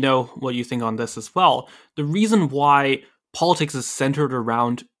 and let me know what you think on this as well, the reason why politics is centered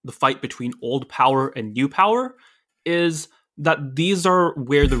around the fight between old power and new power is that these are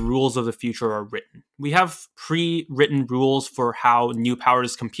where the rules of the future are written. We have pre-written rules for how new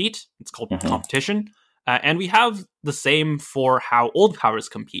powers compete. It's called competition. And we have the same for how old powers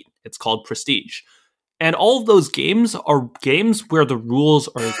compete. It's called prestige. And all of those games are games where the rules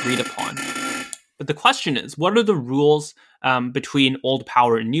are agreed upon. But the question is, what are the rules between old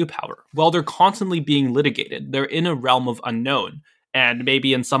power and new power? Well, they're constantly being litigated. They're in a realm of unknown. And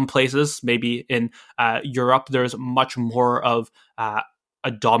maybe in some places, maybe in Europe, there's much more of a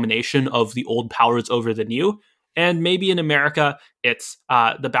domination of the old powers over the new. And maybe in America, it's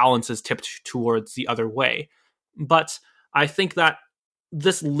the balance is tipped towards the other way. But I think that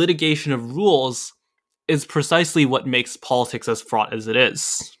this litigation of rules is precisely what makes politics as fraught as it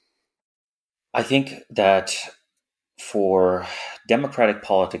is. I think that for democratic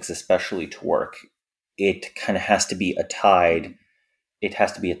politics, especially to work, it kind of has to be a tide. It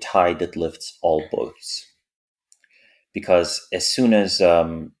has to be a tide that lifts all boats. Because as soon as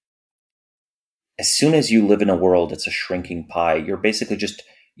you live in a world that's a shrinking pie, you're basically just,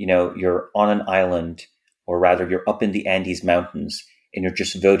 you're on an island, or rather, you're up in the Andes Mountains, and you're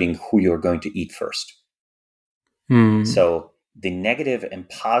just voting who you're going to eat first. So the negative and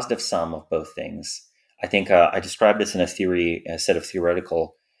positive sum of both things, I think I described this in a set of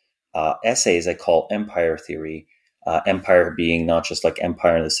theoretical essays I call empire theory. Empire being not just like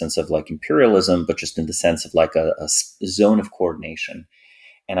empire in the sense of like imperialism, but just in the sense of like a zone of coordination.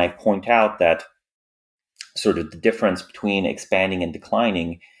 And I point out that sort of the difference between expanding and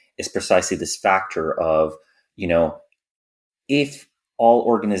declining is precisely this factor of, if all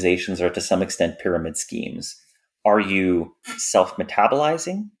organizations are to some extent pyramid schemes, are you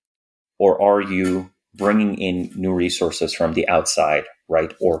self-metabolizing, or are you bringing in new resources from the outside,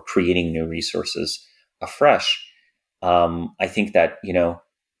 right? Or creating new resources afresh? I think that,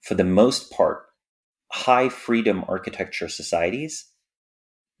 for the most part, high freedom architecture societies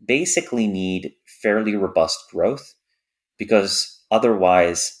basically need fairly robust growth, because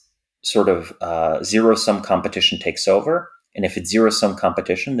otherwise sort of zero-sum competition takes over. And if it's zero-sum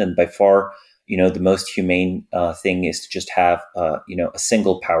competition, then by far, the most humane thing is to just have, a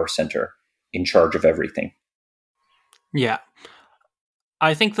single power center in charge of everything. Yeah.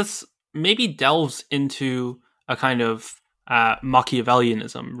 I think this maybe delves into a kind of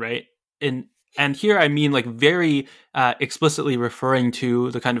Machiavellianism, right? And here I mean like very explicitly referring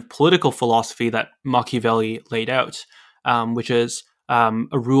to the kind of political philosophy that Machiavelli laid out, which is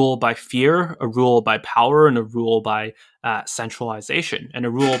a rule by fear, a rule by power, and a rule by centralization, and a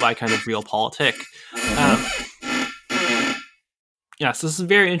rule by kind of realpolitik. Yes, this is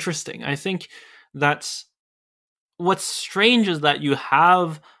very interesting. I think that's what's strange is that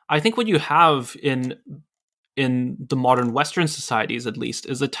I think what you have in the modern Western societies, at least,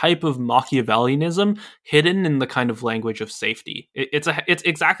 is a type of Machiavellianism hidden in the kind of language of safety. It's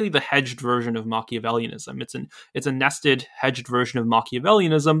exactly the hedged version of Machiavellianism. It's a nested, hedged version of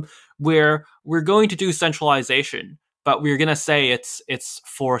Machiavellianism where we're going to do centralization, but we're going to say it's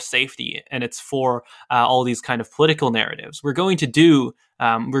for safety, and it's for all these kind of political narratives. We're going to do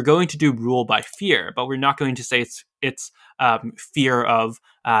rule by fear, but we're not going to say it's fear of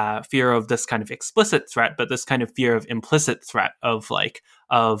this kind of explicit threat, but this kind of fear of implicit threat of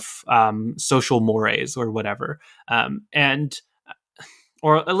social mores or whatever.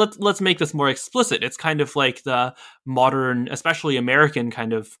 Or let's make this more explicit. It's kind of like the modern, especially American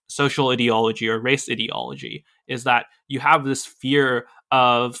kind of social ideology or race ideology, is that you have this fear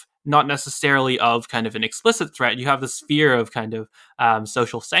of not necessarily of kind of an explicit threat. You have this fear of kind of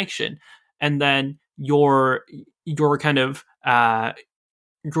social sanction, and then your kind of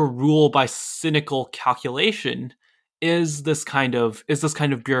your rule by cynical calculation is this kind of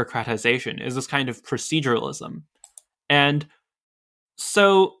bureaucratization, is this kind of proceduralism. And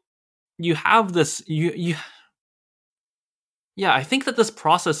so you have this I think that this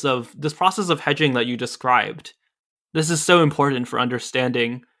process of hedging that you described, this is so important for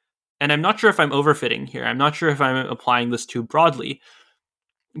understanding. And I'm not sure if I'm overfitting here. I'm not sure if I'm applying this too broadly,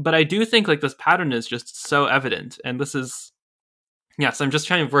 but I do think like this pattern is just so evident. And this is, yes, I'm just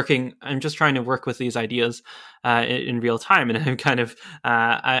trying to work with these ideas in real time, and I'm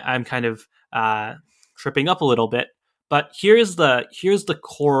kind of tripping up a little bit. But here's the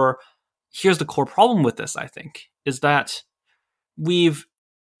core problem with this. I think is that we've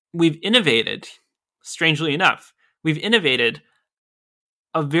innovated. Strangely enough, we've innovated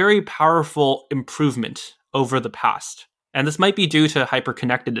a very powerful improvement over the past, and this might be due to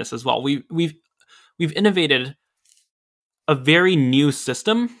hyperconnectedness as well. We've innovated a very new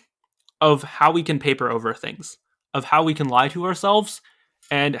system of how we can paper over things, of how we can lie to ourselves,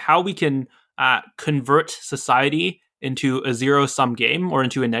 and how we can convert society into a zero-sum game or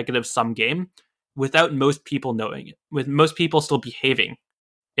into a negative-sum game without most people knowing it, with most people still behaving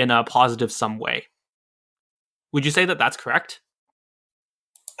in a positive-sum way. Would you say that that's correct?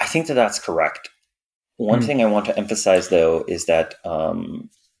 I think that that's correct. One thing I want to emphasize, though, is that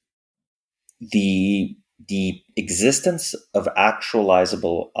the existence of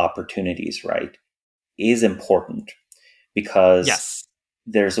actualizable opportunities, right, is important, because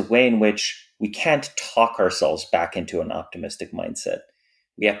there's a way in which we can't talk ourselves back into an optimistic mindset.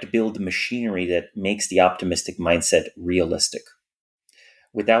 We have to build the machinery that makes the optimistic mindset realistic.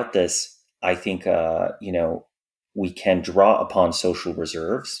 Without this, I think, we can draw upon social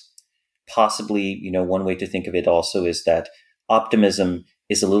reserves. Possibly, one way to think of it also is that optimism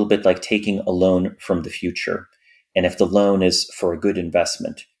is a little bit like taking a loan from the future. And if the loan is for a good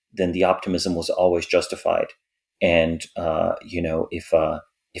investment, then the optimism was always justified. And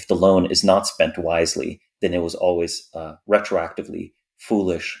if the loan is not spent wisely, then it was always retroactively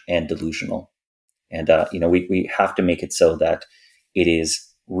foolish and delusional. And we have to make it so that it is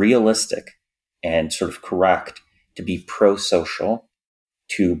realistic and sort of correct to be pro-social,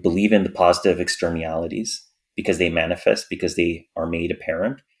 to believe in the positive externalities because they manifest, because they are made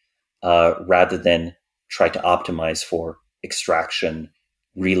apparent, rather than try to optimize for extraction,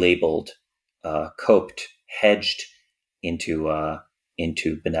 relabeled, coped, hedged into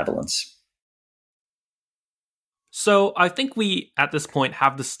benevolence. So I think we, at this point,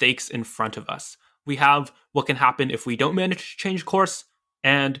 have the stakes in front of us. We have what can happen if we don't manage to change course,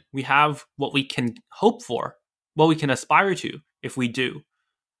 and we have what we can hope for, what we can aspire to if we do.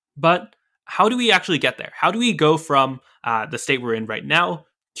 But how do we actually get there? How do we go from the state we're in right now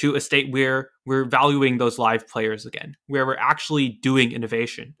to a state where we're valuing those live players again, where we're actually doing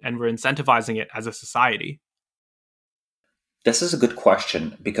innovation and we're incentivizing it as a society? This is a good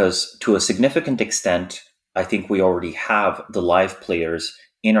question because to a significant extent, I think we already have the live players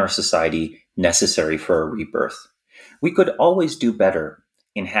in our society necessary for a rebirth. We could always do better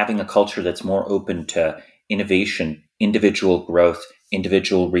in having a culture that's more open to innovation, individual growth,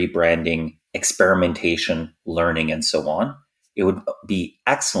 individual rebranding, experimentation, learning, and so on. It would be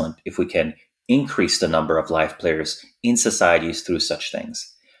excellent if we can increase the number of live players in societies through such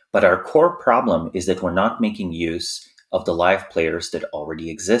things. But our core problem is that we're not making use of the live players that already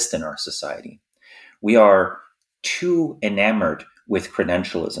exist in our society. We are too enamored with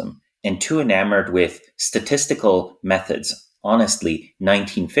credentialism and too enamored with statistical methods, honestly,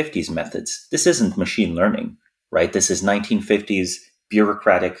 1950s methods. This isn't machine learning, right? This is 1950s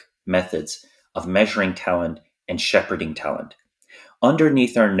bureaucratic methods of measuring talent and shepherding talent.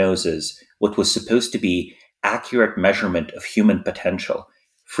 Underneath our noses, what was supposed to be accurate measurement of human potential,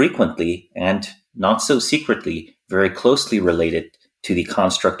 frequently and not so secretly, very closely related to the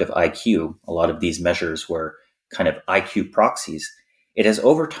construct of IQ. A lot of these measures were kind of IQ proxies. It has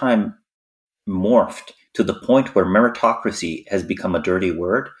over time morphed to the point where meritocracy has become a dirty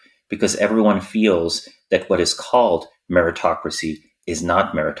word because everyone feels that what is called meritocracy is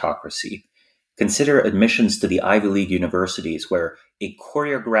not meritocracy. Consider admissions to the Ivy League universities where a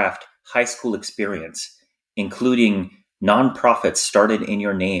choreographed high school experience, including nonprofits started in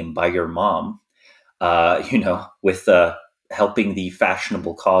your name by your mom, with helping the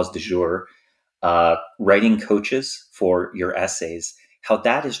fashionable cause du jour, writing coaches for your essays, how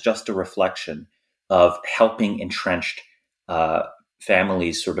that is just a reflection of helping entrenched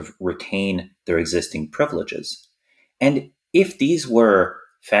families sort of retain their existing privileges. And if these were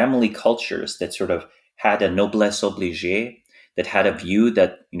family cultures that sort of had a noblesse obligée, that had a view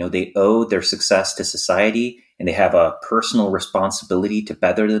that, they owe their success to society and they have a personal responsibility to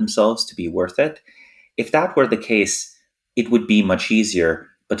better themselves to be worth it, if that were the case, it would be much easier.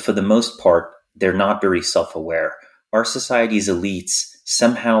 But for the most part, they're not very self-aware. Our society's elites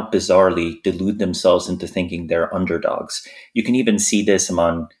somehow bizarrely delude themselves into thinking they're underdogs. You can even see this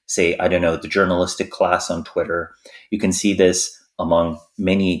among, say, the journalistic class on Twitter. You can see this among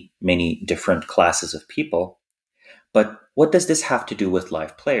many, many different classes of people. But what does this have to do with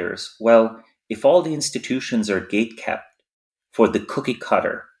live players? Well, if all the institutions are gatekept for the cookie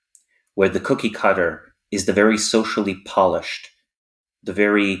cutter, where the cookie cutter is the very socially polished, the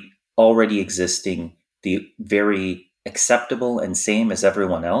very already existing, the very acceptable and same as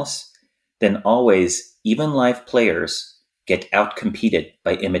everyone else, then always, even live players get outcompeted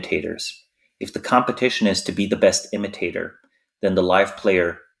by imitators. If the competition is to be the best imitator, then the live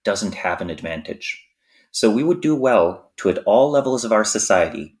player doesn't have an advantage. So we would do well to, at all levels of our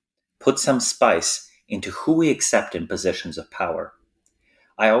society, put some spice into who we accept in positions of power.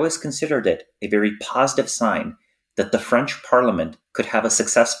 I always considered it a very positive sign that the French Parliament could have a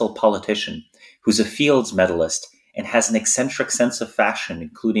successful politician who's a Fields medalist and has an eccentric sense of fashion,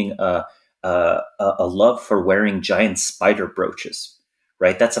 including a love for wearing giant spider brooches,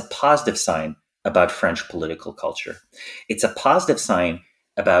 right? That's a positive sign about French political culture. It's a positive sign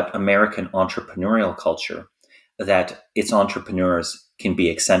about American entrepreneurial culture that its entrepreneurs can be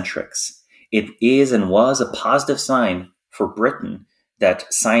eccentrics. It is and was a positive sign for Britain that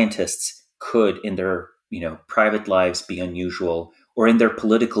scientists could, in their private lives, be unusual, or in their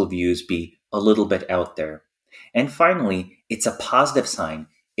political views be a little bit out there. And finally, it's a positive sign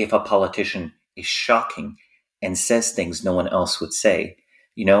if a politician is shocking and says things no one else would say.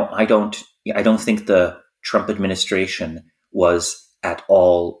 I don't think the Trump administration was at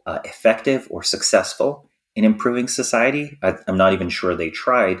all effective or successful in improving society. I'm not even sure they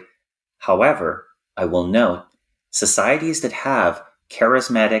tried. However, I will note Societies that have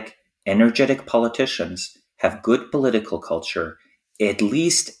charismatic, energetic politicians have good political culture, at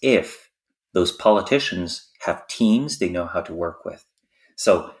least if those politicians have teams they know how to work with.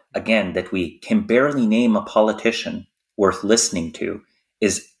 So, again, that we can barely name a politician worth listening to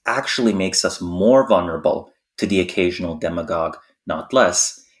is actually makes us more vulnerable to the occasional demagogue, not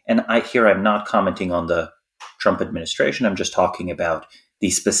less. And I'm not commenting on the Trump administration. I'm just talking about the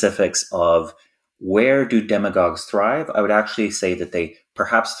specifics of where do demagogues thrive. I would actually say that they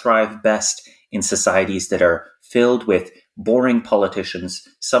perhaps thrive best in societies that are filled with boring politicians.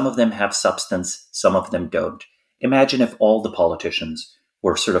 Some of them have substance, some of them don't. Imagine if all the politicians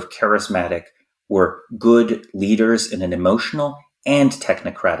were sort of charismatic, were good leaders in an emotional and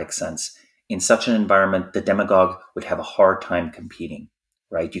technocratic sense. In such an environment, the demagogue would have a hard time competing,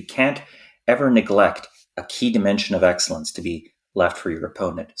 right? You can't ever neglect a key dimension of excellence to be left for your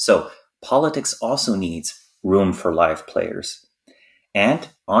opponent. So politics also needs room for live players. And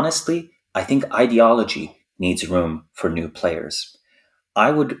honestly, I think ideology needs room for new players.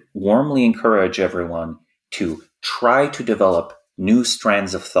 I would warmly encourage everyone to try to develop new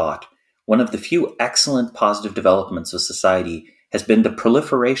strands of thought. One of the few excellent positive developments of society has been the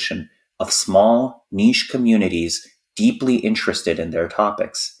proliferation of small, niche communities deeply interested in their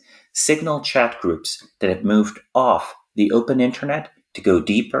topics. Signal chat groups that have moved off the open internet to go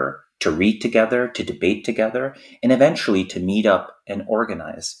deeper, to read together, to debate together, and eventually to meet up and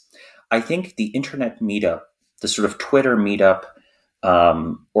organize. I think the internet meetup, the sort of Twitter meetup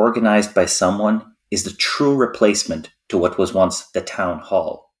organized by someone, is the true replacement to what was once the town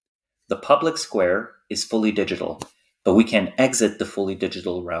hall. The public square is fully digital, but we can exit the fully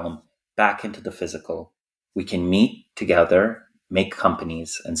digital realm back into the physical. We can meet together, make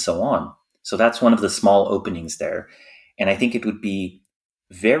companies, and so on. So that's one of the small openings there. And I think it would be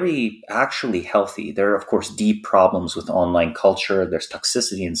very actually healthy. There are, of course, deep problems with online culture. There's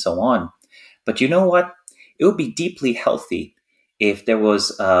toxicity and so on. But you know what? It would be deeply healthy if there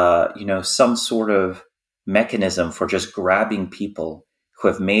was, some sort of mechanism for just grabbing people who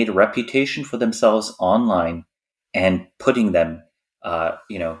have made a reputation for themselves online and putting them,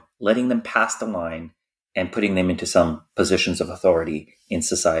 letting them pass the line and putting them into some positions of authority in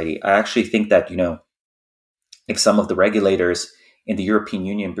society. I actually think that, if some of the regulators in the European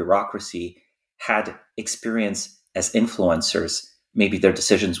Union bureaucracy had experience as influencers, maybe their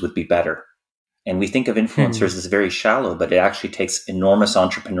decisions would be better. And we think of influencers as very shallow, but it actually takes enormous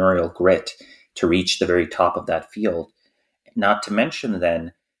entrepreneurial grit to reach the very top of that field. Not to mention,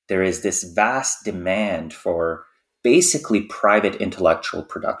 then, there is this vast demand for basically private intellectual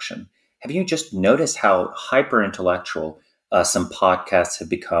production. Have you just noticed how hyper intellectual some podcasts have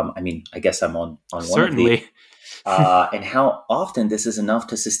become? I mean, I guess I'm on one Certainly. of these. And how often this is enough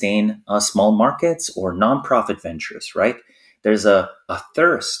to sustain small markets or nonprofit ventures, right? There's a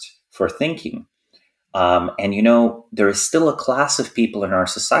thirst for thinking. There is still a class of people in our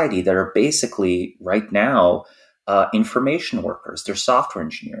society that are basically right now information workers. They're software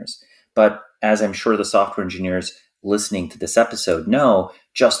engineers. But as I'm sure the software engineers listening to this episode know,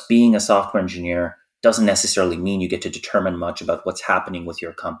 just being a software engineer doesn't necessarily mean you get to determine much about what's happening with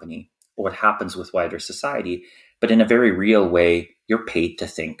your company or what happens with wider society. But in a very real way, you're paid to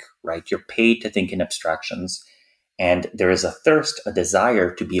think, right? You're paid to think in abstractions. And there is a thirst, a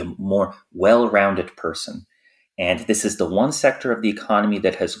desire to be a more well-rounded person. And this is the one sector of the economy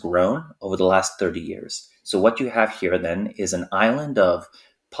that has grown over the last 30 years. So what you have here then is an island of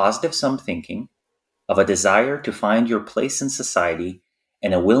positive sum thinking, of a desire to find your place in society,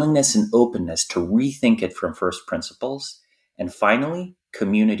 and a willingness and openness to rethink it from first principles. And finally,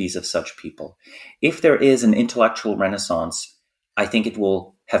 communities of such people. If there is an intellectual renaissance, I think it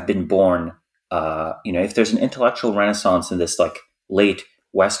will have been born if there's an intellectual renaissance in this late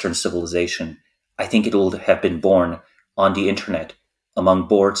Western civilization, I think it will have been born on the internet among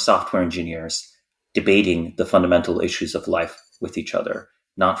bored software engineers debating the fundamental issues of life with each other,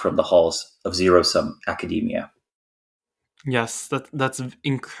 not from the halls of zero-sum academia. Yes, that's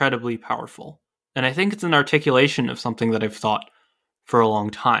incredibly powerful. And I think it's an articulation of something that I've thought for a long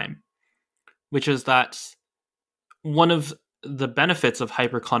time, which is that one of the benefits of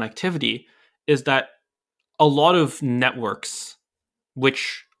hyperconnectivity is that a lot of networks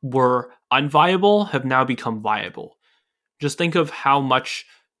which were unviable have now become viable. Just think of how much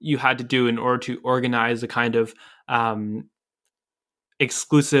you had to do in order to organize a kind of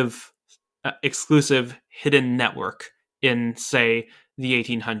exclusive hidden network in, say, the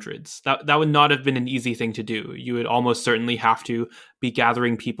 1800s. That would not have been an easy thing to do. You would almost certainly have to be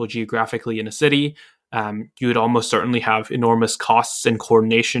gathering people geographically in a city, you would almost certainly have enormous costs and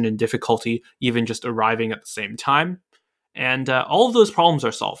coordination and difficulty even just arriving at the same time. And all of those problems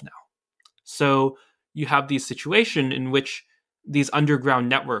are solved now. So you have the situation in which these underground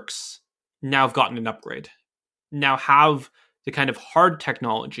networks now have gotten an upgrade, now have the kind of hard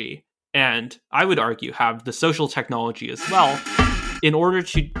technology, and I would argue have the social technology as well, in order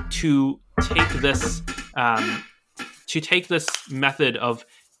to take this method of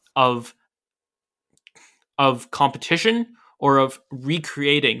competition, or of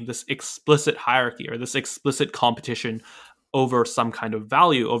recreating this explicit hierarchy or this explicit competition over some kind of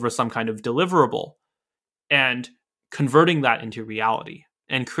value, over some kind of deliverable, and converting that into reality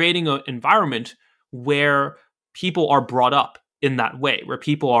and creating an environment where people are brought up in that way, where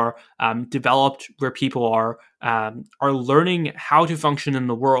people are developed, where people are learning how to function in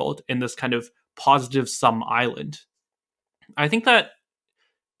the world in this kind of positive sum island. I think that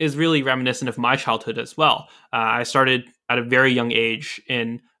is really reminiscent of my childhood as well. I started at a very young age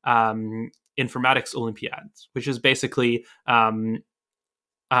in informatics Olympiads, which is basically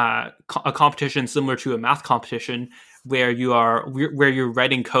a competition similar to a math competition where you're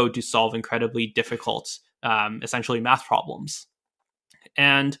writing code to solve incredibly difficult, essentially math problems.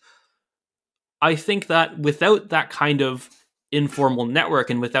 And I think that without that kind of informal network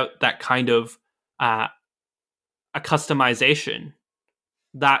and without that kind of a customization,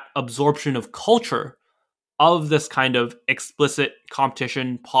 that absorption of culture of this kind of explicit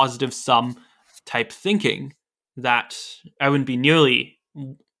competition, positive sum type thinking, that I wouldn't be nearly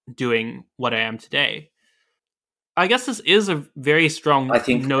doing what I am today. I guess this is a very strong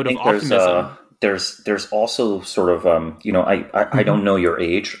note of optimism. There's also sort of I don't know your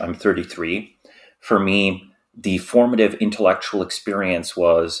age. I'm 33. For me, the formative intellectual experience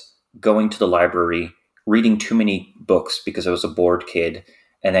was going to the library, reading too many books because I was a bored kid,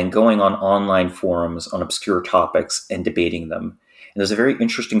 and then going on online forums on obscure topics and debating them. And there's a very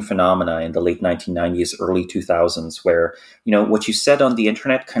interesting phenomena in the late 1990s, early 2000s, where, what you said on the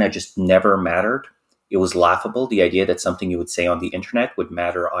internet kind of just never mattered. It was laughable, the idea that something you would say on the internet would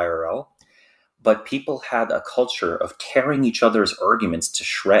matter IRL. But people had a culture of tearing each other's arguments to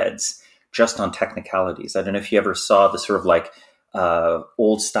shreds just on technicalities. I don't know if you ever saw the sort of like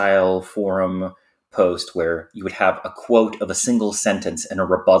old style forum post where you would have a quote of a single sentence and a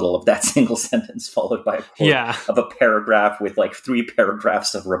rebuttal of that single sentence, followed by a quote of a paragraph with like 3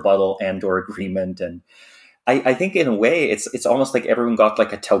 paragraphs of rebuttal and or agreement. And I think in a way it's almost like everyone got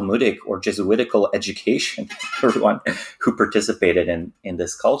like a Talmudic or Jesuitical education, everyone who participated in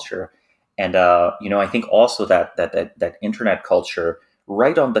this culture. And I think also that internet culture,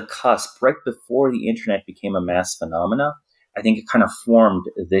 right on the cusp, right before the internet became a mass phenomena, I think it kind of formed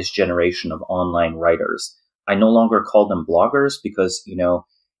this generation of online writers. I no longer call them bloggers because,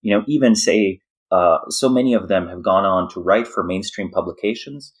 even say, so many of them have gone on to write for mainstream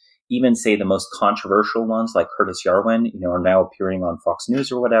publications. Even say the most controversial ones like Curtis Yarwin, are now appearing on Fox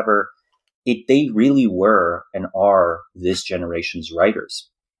News or whatever. They really were and are this generation's writers.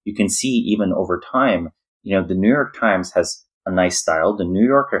 You can see even over time, the New York Times has a nice style. The New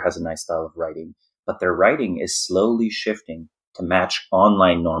Yorker has a nice style of writing. But their writing is slowly shifting to match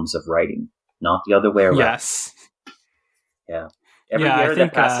online norms of writing, not the other way around. Yes. Yeah. Every year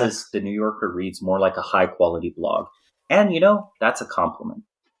that passes, the New Yorker reads more like a high-quality blog. And, that's a compliment.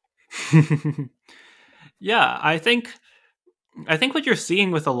 Yeah, I think what you're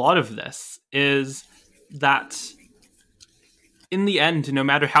seeing with a lot of this is that in the end, no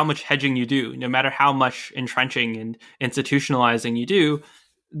matter how much hedging you do, no matter how much entrenching and institutionalizing you do,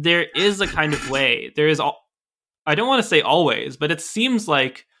 there is a kind of way. There is, I don't want to say always, but it seems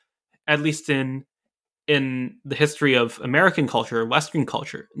like, at least in the history of American culture, Western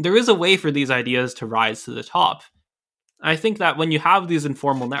culture, there is a way for these ideas to rise to the top. I think that when you have these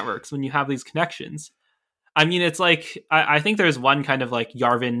informal networks, when you have these connections, I mean, it's like, I think there's one kind of like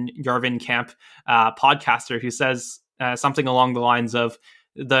Yarvin Camp podcaster who says something along the lines of,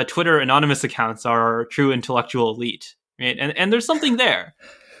 the Twitter anonymous accounts are our true intellectual elite, right? And there's something there.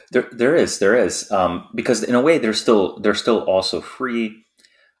 There is, because in a way they're still also free.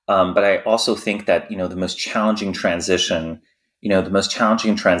 But I also think that, the most challenging transition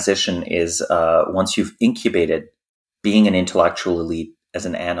is once you've incubated being an intellectual elite as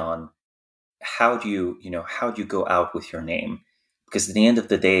an anon, how do you go out with your name? Because at the end of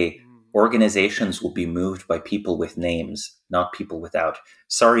the day, organizations will be moved by people with names, not people without.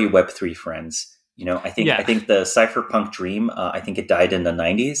 Sorry, Web3 friends. I think the cypherpunk dream, I think it died in the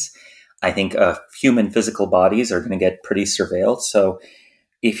 90s. I think human physical bodies are going to get pretty surveilled. So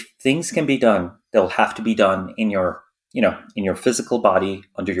if things can be done, they'll have to be done in your physical body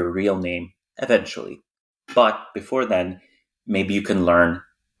under your real name eventually. But before then, maybe you can learn,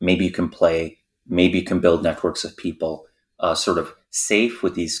 maybe you can play, maybe you can build networks of people, sort of safe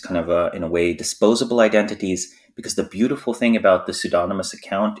with these kind of, in a way, disposable identities. Because the beautiful thing about the pseudonymous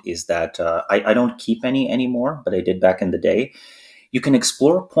account is that I don't keep any anymore, but I did back in the day. You can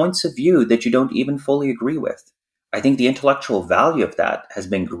explore points of view that you don't even fully agree with. I think the intellectual value of that has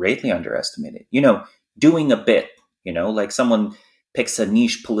been greatly underestimated. Doing a bit, like someone picks a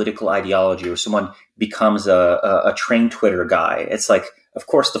niche political ideology or someone becomes a train Twitter guy. It's like, of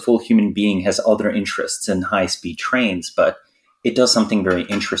course, the full human being has other interests in high-speed trains, but it does something very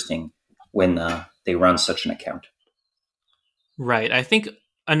interesting when they run such an account. Right. I think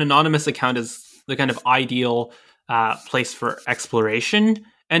an anonymous account is the kind of ideal place for exploration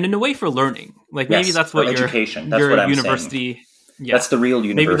and in a way for learning. Like maybe Yes, that's for what education. That's your what I'm university. saying. Yeah, That's the real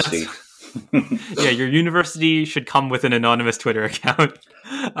university. yeah, your university should come with an anonymous Twitter account.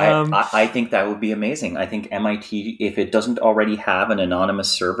 I think that would be amazing. I think MIT, if it doesn't already have an anonymous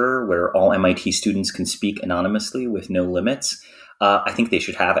server where all MIT students can speak anonymously with no limits, I think they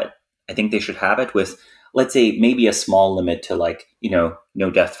should have it. I think they should have it with, let's say, maybe a small limit to like, no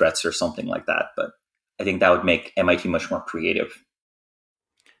death threats or something like that. But I think that would make MIT much more creative.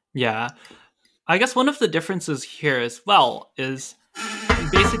 Yeah. I guess one of the differences here as well is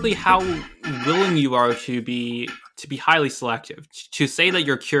basically how willing you are to be highly selective, to say that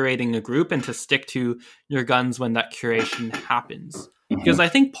you're curating a group and to stick to your guns when that curation happens. Because I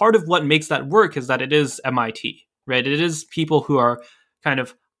think part of what makes that work is that it is MIT, right? It is people who are kind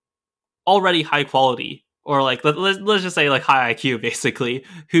of already high quality, or like let's just say like high IQ, basically,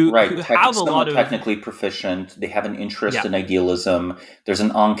 who have a lot of technically proficient. They have an interest in idealism. There's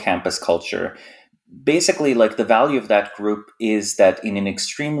an on-campus culture. Basically, like the value of that group is that in an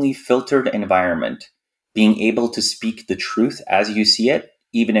extremely filtered environment, being able to speak the truth as you see it,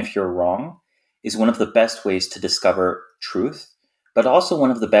 even if you're wrong, is one of the best ways to discover truth, but also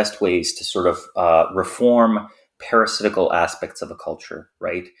one of the best ways to sort of reform parasitical aspects of a culture,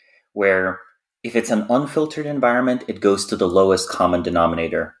 right? Where if it's an unfiltered environment, it goes to the lowest common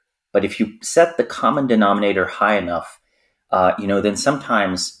denominator. But if you set the common denominator high enough, then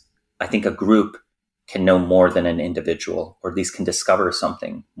sometimes I think a group can know more than an individual, or at least can discover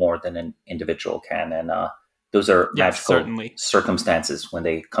something more than an individual can. And those are magical circumstances when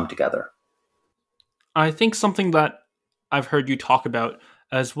they come together. I think something that I've heard you talk about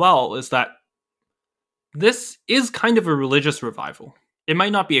as well is that this is kind of a religious revival. It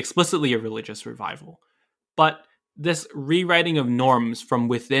might not be explicitly a religious revival, but this rewriting of norms from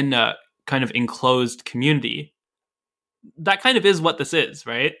within a kind of enclosed community, that kind of is what this is,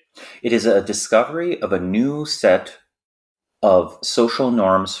 right? It is a discovery of a new set of social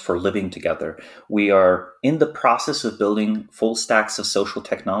norms for living together. We are in the process of building full stacks of social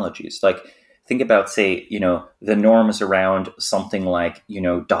technologies. Like, think about, say, the norms around something like,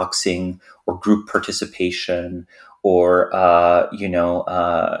 doxing or group participation, or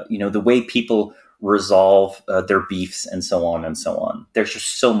the way people resolve their beefs and so on and so on. There's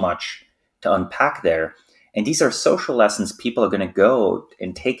just so much to unpack there. And these are social lessons people are going to go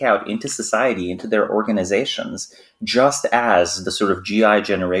and take out into society, into their organizations, just as the sort of GI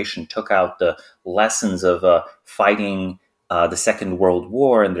generation took out the lessons of fighting the Second World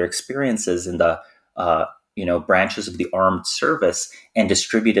War and their experiences in the branches of the armed service and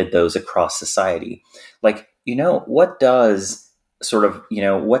distributed those across society. Like, what does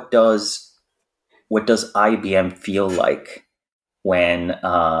IBM feel like when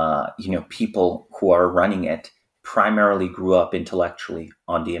people who are running it primarily grew up intellectually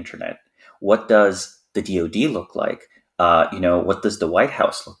on the internet? What does the DoD look like? What does the White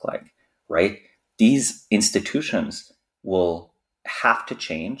House look like? Right? These institutions will have to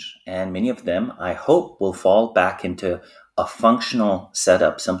change, and many of them, I hope, will fall back into a functional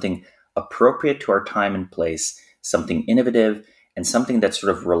setup, something appropriate to our time and place, something innovative, and something that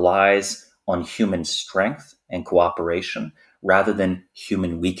sort of relies on human strength and cooperation rather than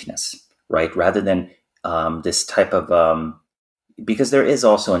human weakness, right? Rather than this type of, because there is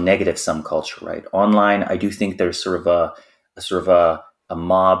also a negative sum culture, right? Online, I do think there's sort of a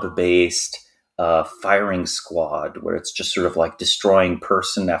mob-based firing squad where it's just sort of like destroying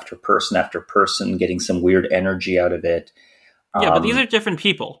person after person after person, getting some weird energy out of it. Yeah, but these are different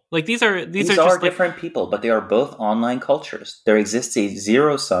people. Like these are just different people, but they are both online cultures. There exists a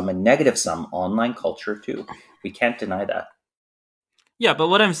zero sum and negative sum online culture too. We can't deny that. Yeah, but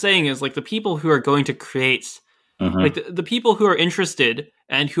what I'm saying is like the people who are going to create, like the people who are interested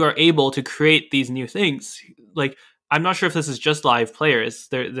and who are able to create these new things. Like, I'm not sure if this is just live players.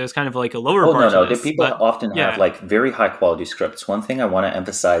 There's kind of like a lower bar. No. The people often have like very high quality scripts. One thing I want to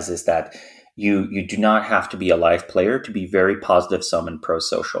emphasize is that you do not have to be a live player to be very positive sum and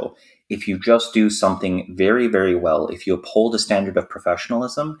pro-social. If you just do something very, very well, if you uphold a standard of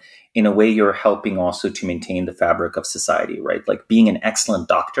professionalism, in a way you're helping also to maintain the fabric of society, right? Like being an excellent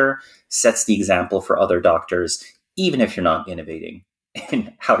doctor sets the example for other doctors, even if you're not innovating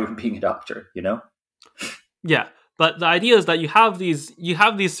in how you're being a doctor, you know? Yeah, but the idea is that you have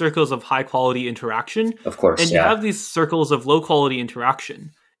these circles of high quality interaction, Of course, and you yeah. have these circles of low quality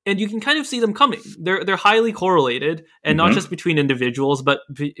interaction, and you can kind of see them coming. They're highly correlated, and not just Hmm. between individuals, but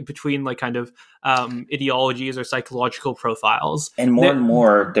between like kind of ideologies or psychological profiles. And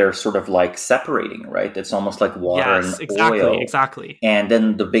more, they're sort of like separating, right? It's almost like water and Yes, exactly, oil. exactly. And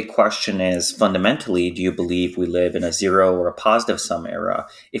then the big question is fundamentally, do you believe we live in a zero or a positive sum era?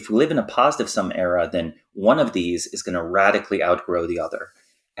 If we live in a positive sum era, then one of these is going to radically outgrow the other.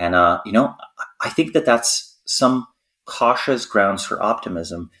 And, I think that that's some cautious grounds for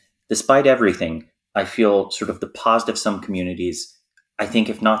optimism. Despite everything, I feel sort of the positive sum communities, I think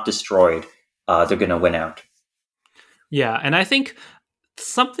if not destroyed, they're going to win out. Yeah, and I think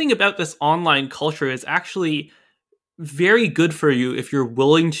something about this online culture is actually very good for you if you're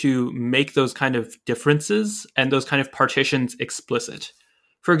willing to make those kind of differences and those kind of partitions explicit.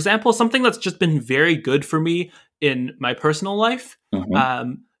 For example, something that's just been very good for me in my personal life Hmm.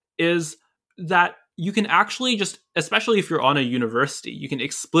 um, is that you can actually just, especially if you're on a university, you can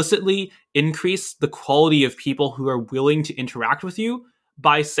explicitly increase the quality of people who are willing to interact with you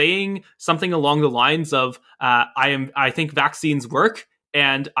by saying something along the lines of, I think vaccines work,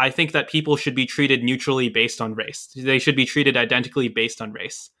 and I think that people should be treated neutrally based on race. They should be treated identically based on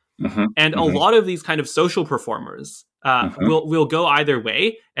race. Hmm. And a Hmm. lot of these kind of social performers Hmm. will go either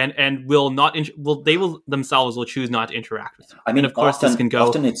way, and will not will they will themselves will choose not to interact with you. I And mean, of course, this can go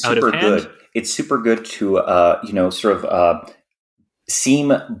often it's out of super hand. good. It's super good to, sort of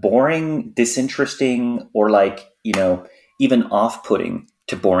seem boring, disinteresting, or like, even off-putting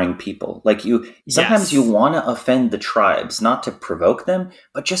to boring people. Like sometimes you Yes, want to offend the tribes, not to provoke them,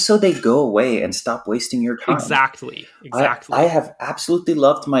 but just so they go away and stop wasting your time. exactly, I exactly. have absolutely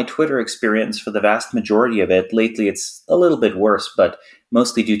loved my Twitter experience for the vast majority of it. Lately, it's a little bit worse, but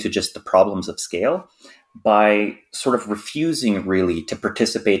mostly due to just the problems of scale. By sort of refusing really to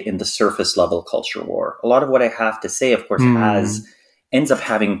participate in the surface level culture war. A lot of what I have to say, of course, has Hmm. ends up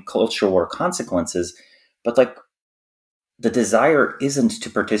having culture war consequences, but like the desire isn't to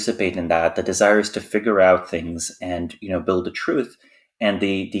participate in that. The desire is to figure out things and build the truth. And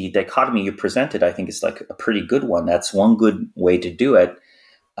the dichotomy you presented, I think, is like a pretty good one. That's one good way to do it.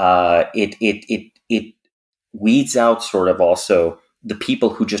 It weeds out sort of also the people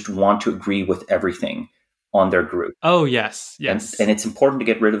who just want to agree with everything on their group. Oh yes, And yes. it's important to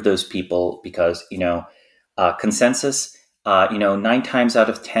get rid of those people because consensus, 9 times out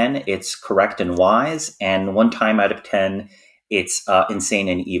of 10 it's correct and wise, and 1 time out of 10 it's insane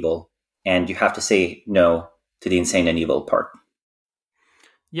and evil, and you have to say no to the insane and evil part.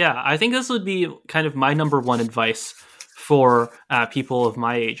 Yeah, I think this would be kind of my number one advice for people of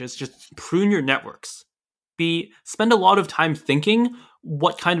my age is just prune your networks. Be spend a lot of time thinking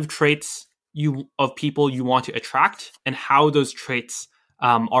what kind of traits you of people you want to attract and how those traits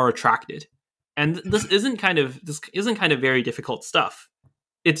are attracted. And this isn't kind of very difficult stuff.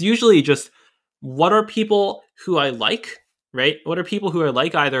 It's usually just what are people who I like, right? What are people who I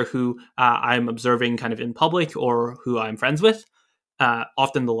like, either who I'm observing kind of in public or who I'm friends with,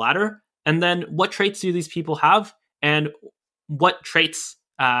 often the latter. And then what traits do these people have, and what traits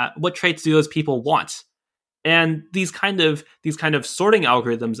do those people want? And these kind of sorting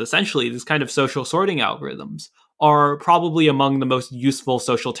algorithms, essentially, these kind of social sorting algorithms, are probably among the most useful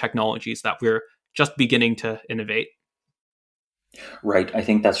social technologies that we're just beginning to innovate. Right, I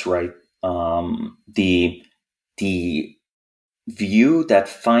think that's right. The view that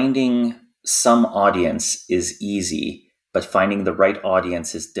finding some audience is easy, but finding the right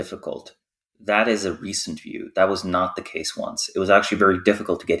audience is difficult. That is a recent view. That was not the case once. It was actually very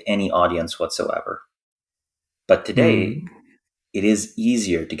difficult to get any audience whatsoever. But today, Hmm. it is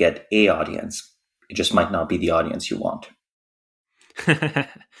easier to get a audience. It just might not be the audience you want.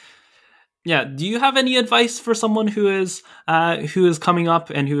 Yeah. Do you have any advice for someone who is coming up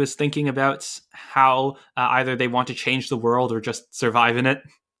and who is thinking about how either they want to change the world or just survive in it?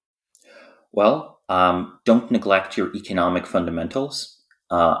 Well, don't neglect your economic fundamentals.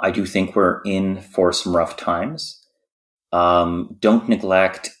 I do think we're in for some rough times. Don't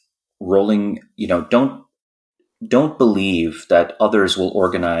neglect rolling. Don't believe that others will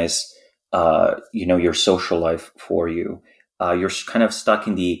organize, your social life for you. You're kind of stuck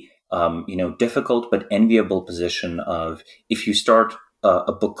in the, difficult but enviable position of if you start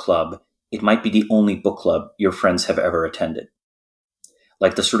a book club it might be the only book club your friends have ever attended.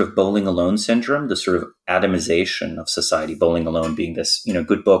 Like the sort of bowling alone syndrome, the sort of atomization of society, bowling alone being this,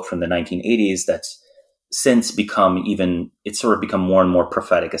 good book from the 1980s that's since it's sort of become more and more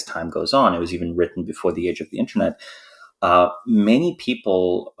prophetic as time goes on. It was even written before the age of the internet. Many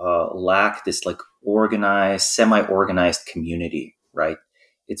people lack this like organized, semi-organized community, right?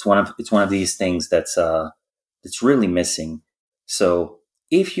 It's one of these things that's really missing. So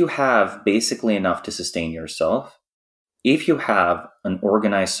if you have basically enough to sustain yourself, if you have an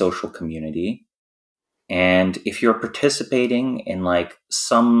organized social community, and if you're participating in like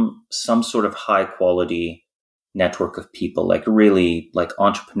some sort of high quality network of people, like really like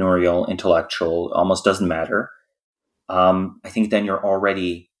entrepreneurial, intellectual, almost doesn't matter. I think then you're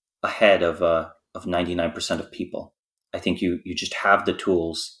already ahead of 99% of people. I think you just have the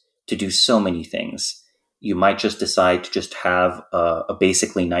tools to do so many things. You might just decide to just have a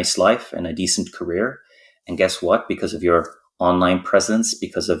basically nice life and a decent career. And guess what? Because of your online presence,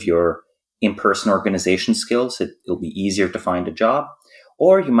 because of your in-person organization skills, it'll be easier to find a job.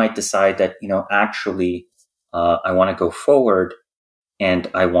 Or you might decide that, actually, I want to go forward and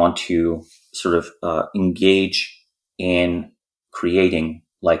I want to sort of engage in creating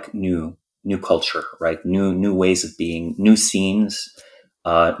like new culture, right? New ways of being, new scenes,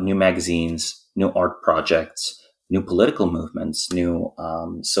 new magazines, new art projects, new political movements, new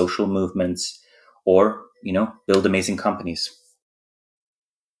social movements, or build amazing companies.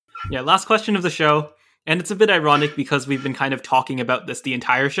 Yeah, last question of the show, and it's a bit ironic because we've been kind of talking about this the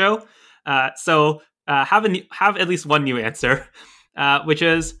entire show. So have at least one new answer, which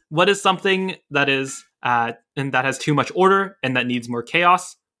is, what is something that is and that has too much order and that needs more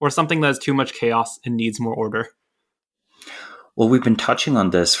chaos, or something that has too much chaos and needs more order? Well, we've been touching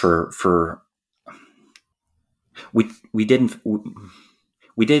on this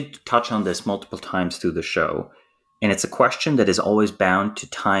we did touch on this multiple times through the show, and it's a question that is always bound to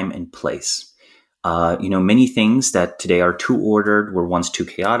time and place. Many things that today are too ordered were once too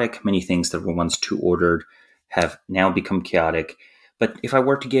chaotic. Many things that were once too ordered have now become chaotic. But if I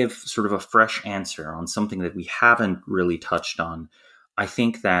were to give sort of a fresh answer on something that we haven't really touched on, I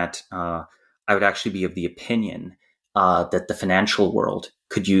think that I would actually be of the opinion that the financial world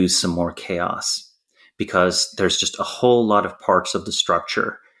could use some more chaos, because there's just a whole lot of parts of the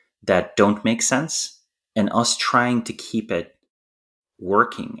structure that don't make sense, and us trying to keep it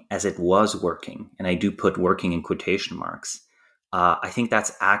working as it was working, and I do put working in quotation marks, I think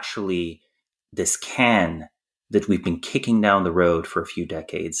that's actually this can that we've been kicking down the road for a few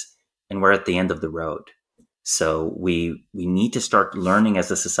decades, and we're at the end of the road. So we need to start learning as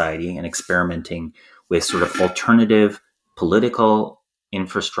a society and experimenting with sort of alternative political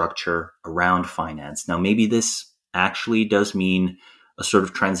infrastructure around finance. Now, maybe this actually does mean a sort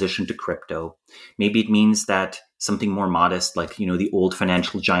of transition to crypto. Maybe it means that something more modest, like, the old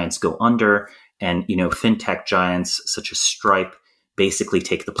financial giants go under, and, fintech giants such as Stripe basically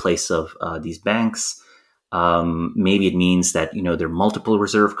take the place of these banks. Maybe it means that, there are multiple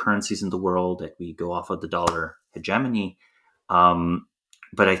reserve currencies in the world, that we go off of the dollar hegemony.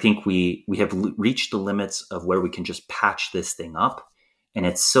 But I think we have reached the limits of where we can just patch this thing up. And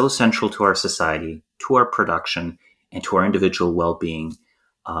it's so central to our society, to our production, and to our individual well-being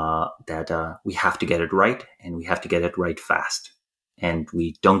that we have to get it right, and we have to get it right fast. And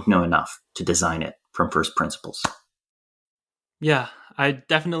we don't know enough to design it from first principles. Yeah, I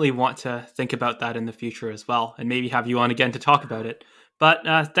definitely want to think about that in the future as well, and maybe have you on again to talk about it.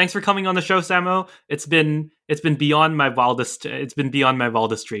 But thanks for coming on the show, Samo. It's been beyond my wildest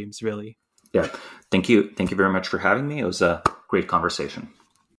dreams, really. Yeah, thank you very much for having me. It was a great conversation.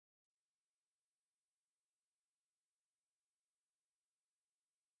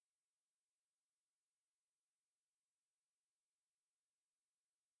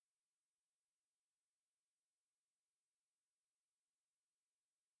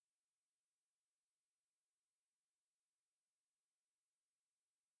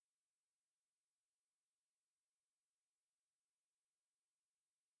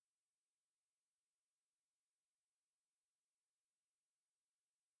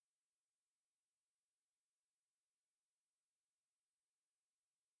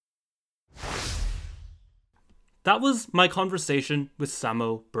 That was my conversation with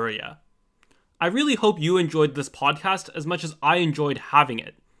Samo Burja. I really hope you enjoyed this podcast as much as I enjoyed having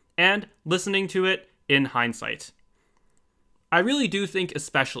it, and listening to it in hindsight. I really do think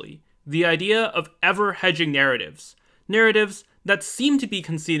especially the idea of ever hedging narratives that seem to be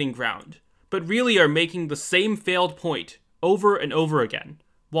conceding ground, but really are making the same failed point over and over again,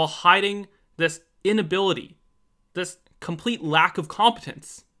 while hiding this inability, this complete lack of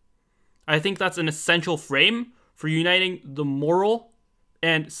competence. I think that's an essential frame for uniting the moral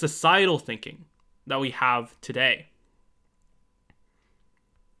and societal thinking that we have today.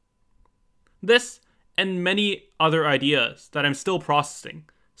 This and many other ideas that I'm still processing,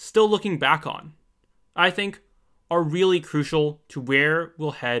 still looking back on, I think are really crucial to where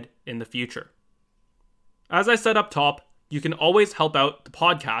we'll head in the future. As I said up top, you can always help out the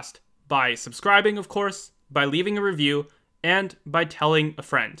podcast by subscribing, of course, by leaving a review, and by telling a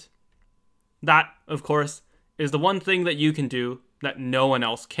friend. That, of course, is the one thing that you can do that no one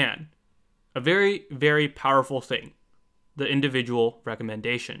else can. A very, very powerful thing. The individual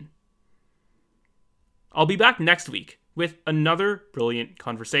recommendation. I'll be back next week with another brilliant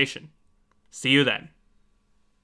conversation. See you then.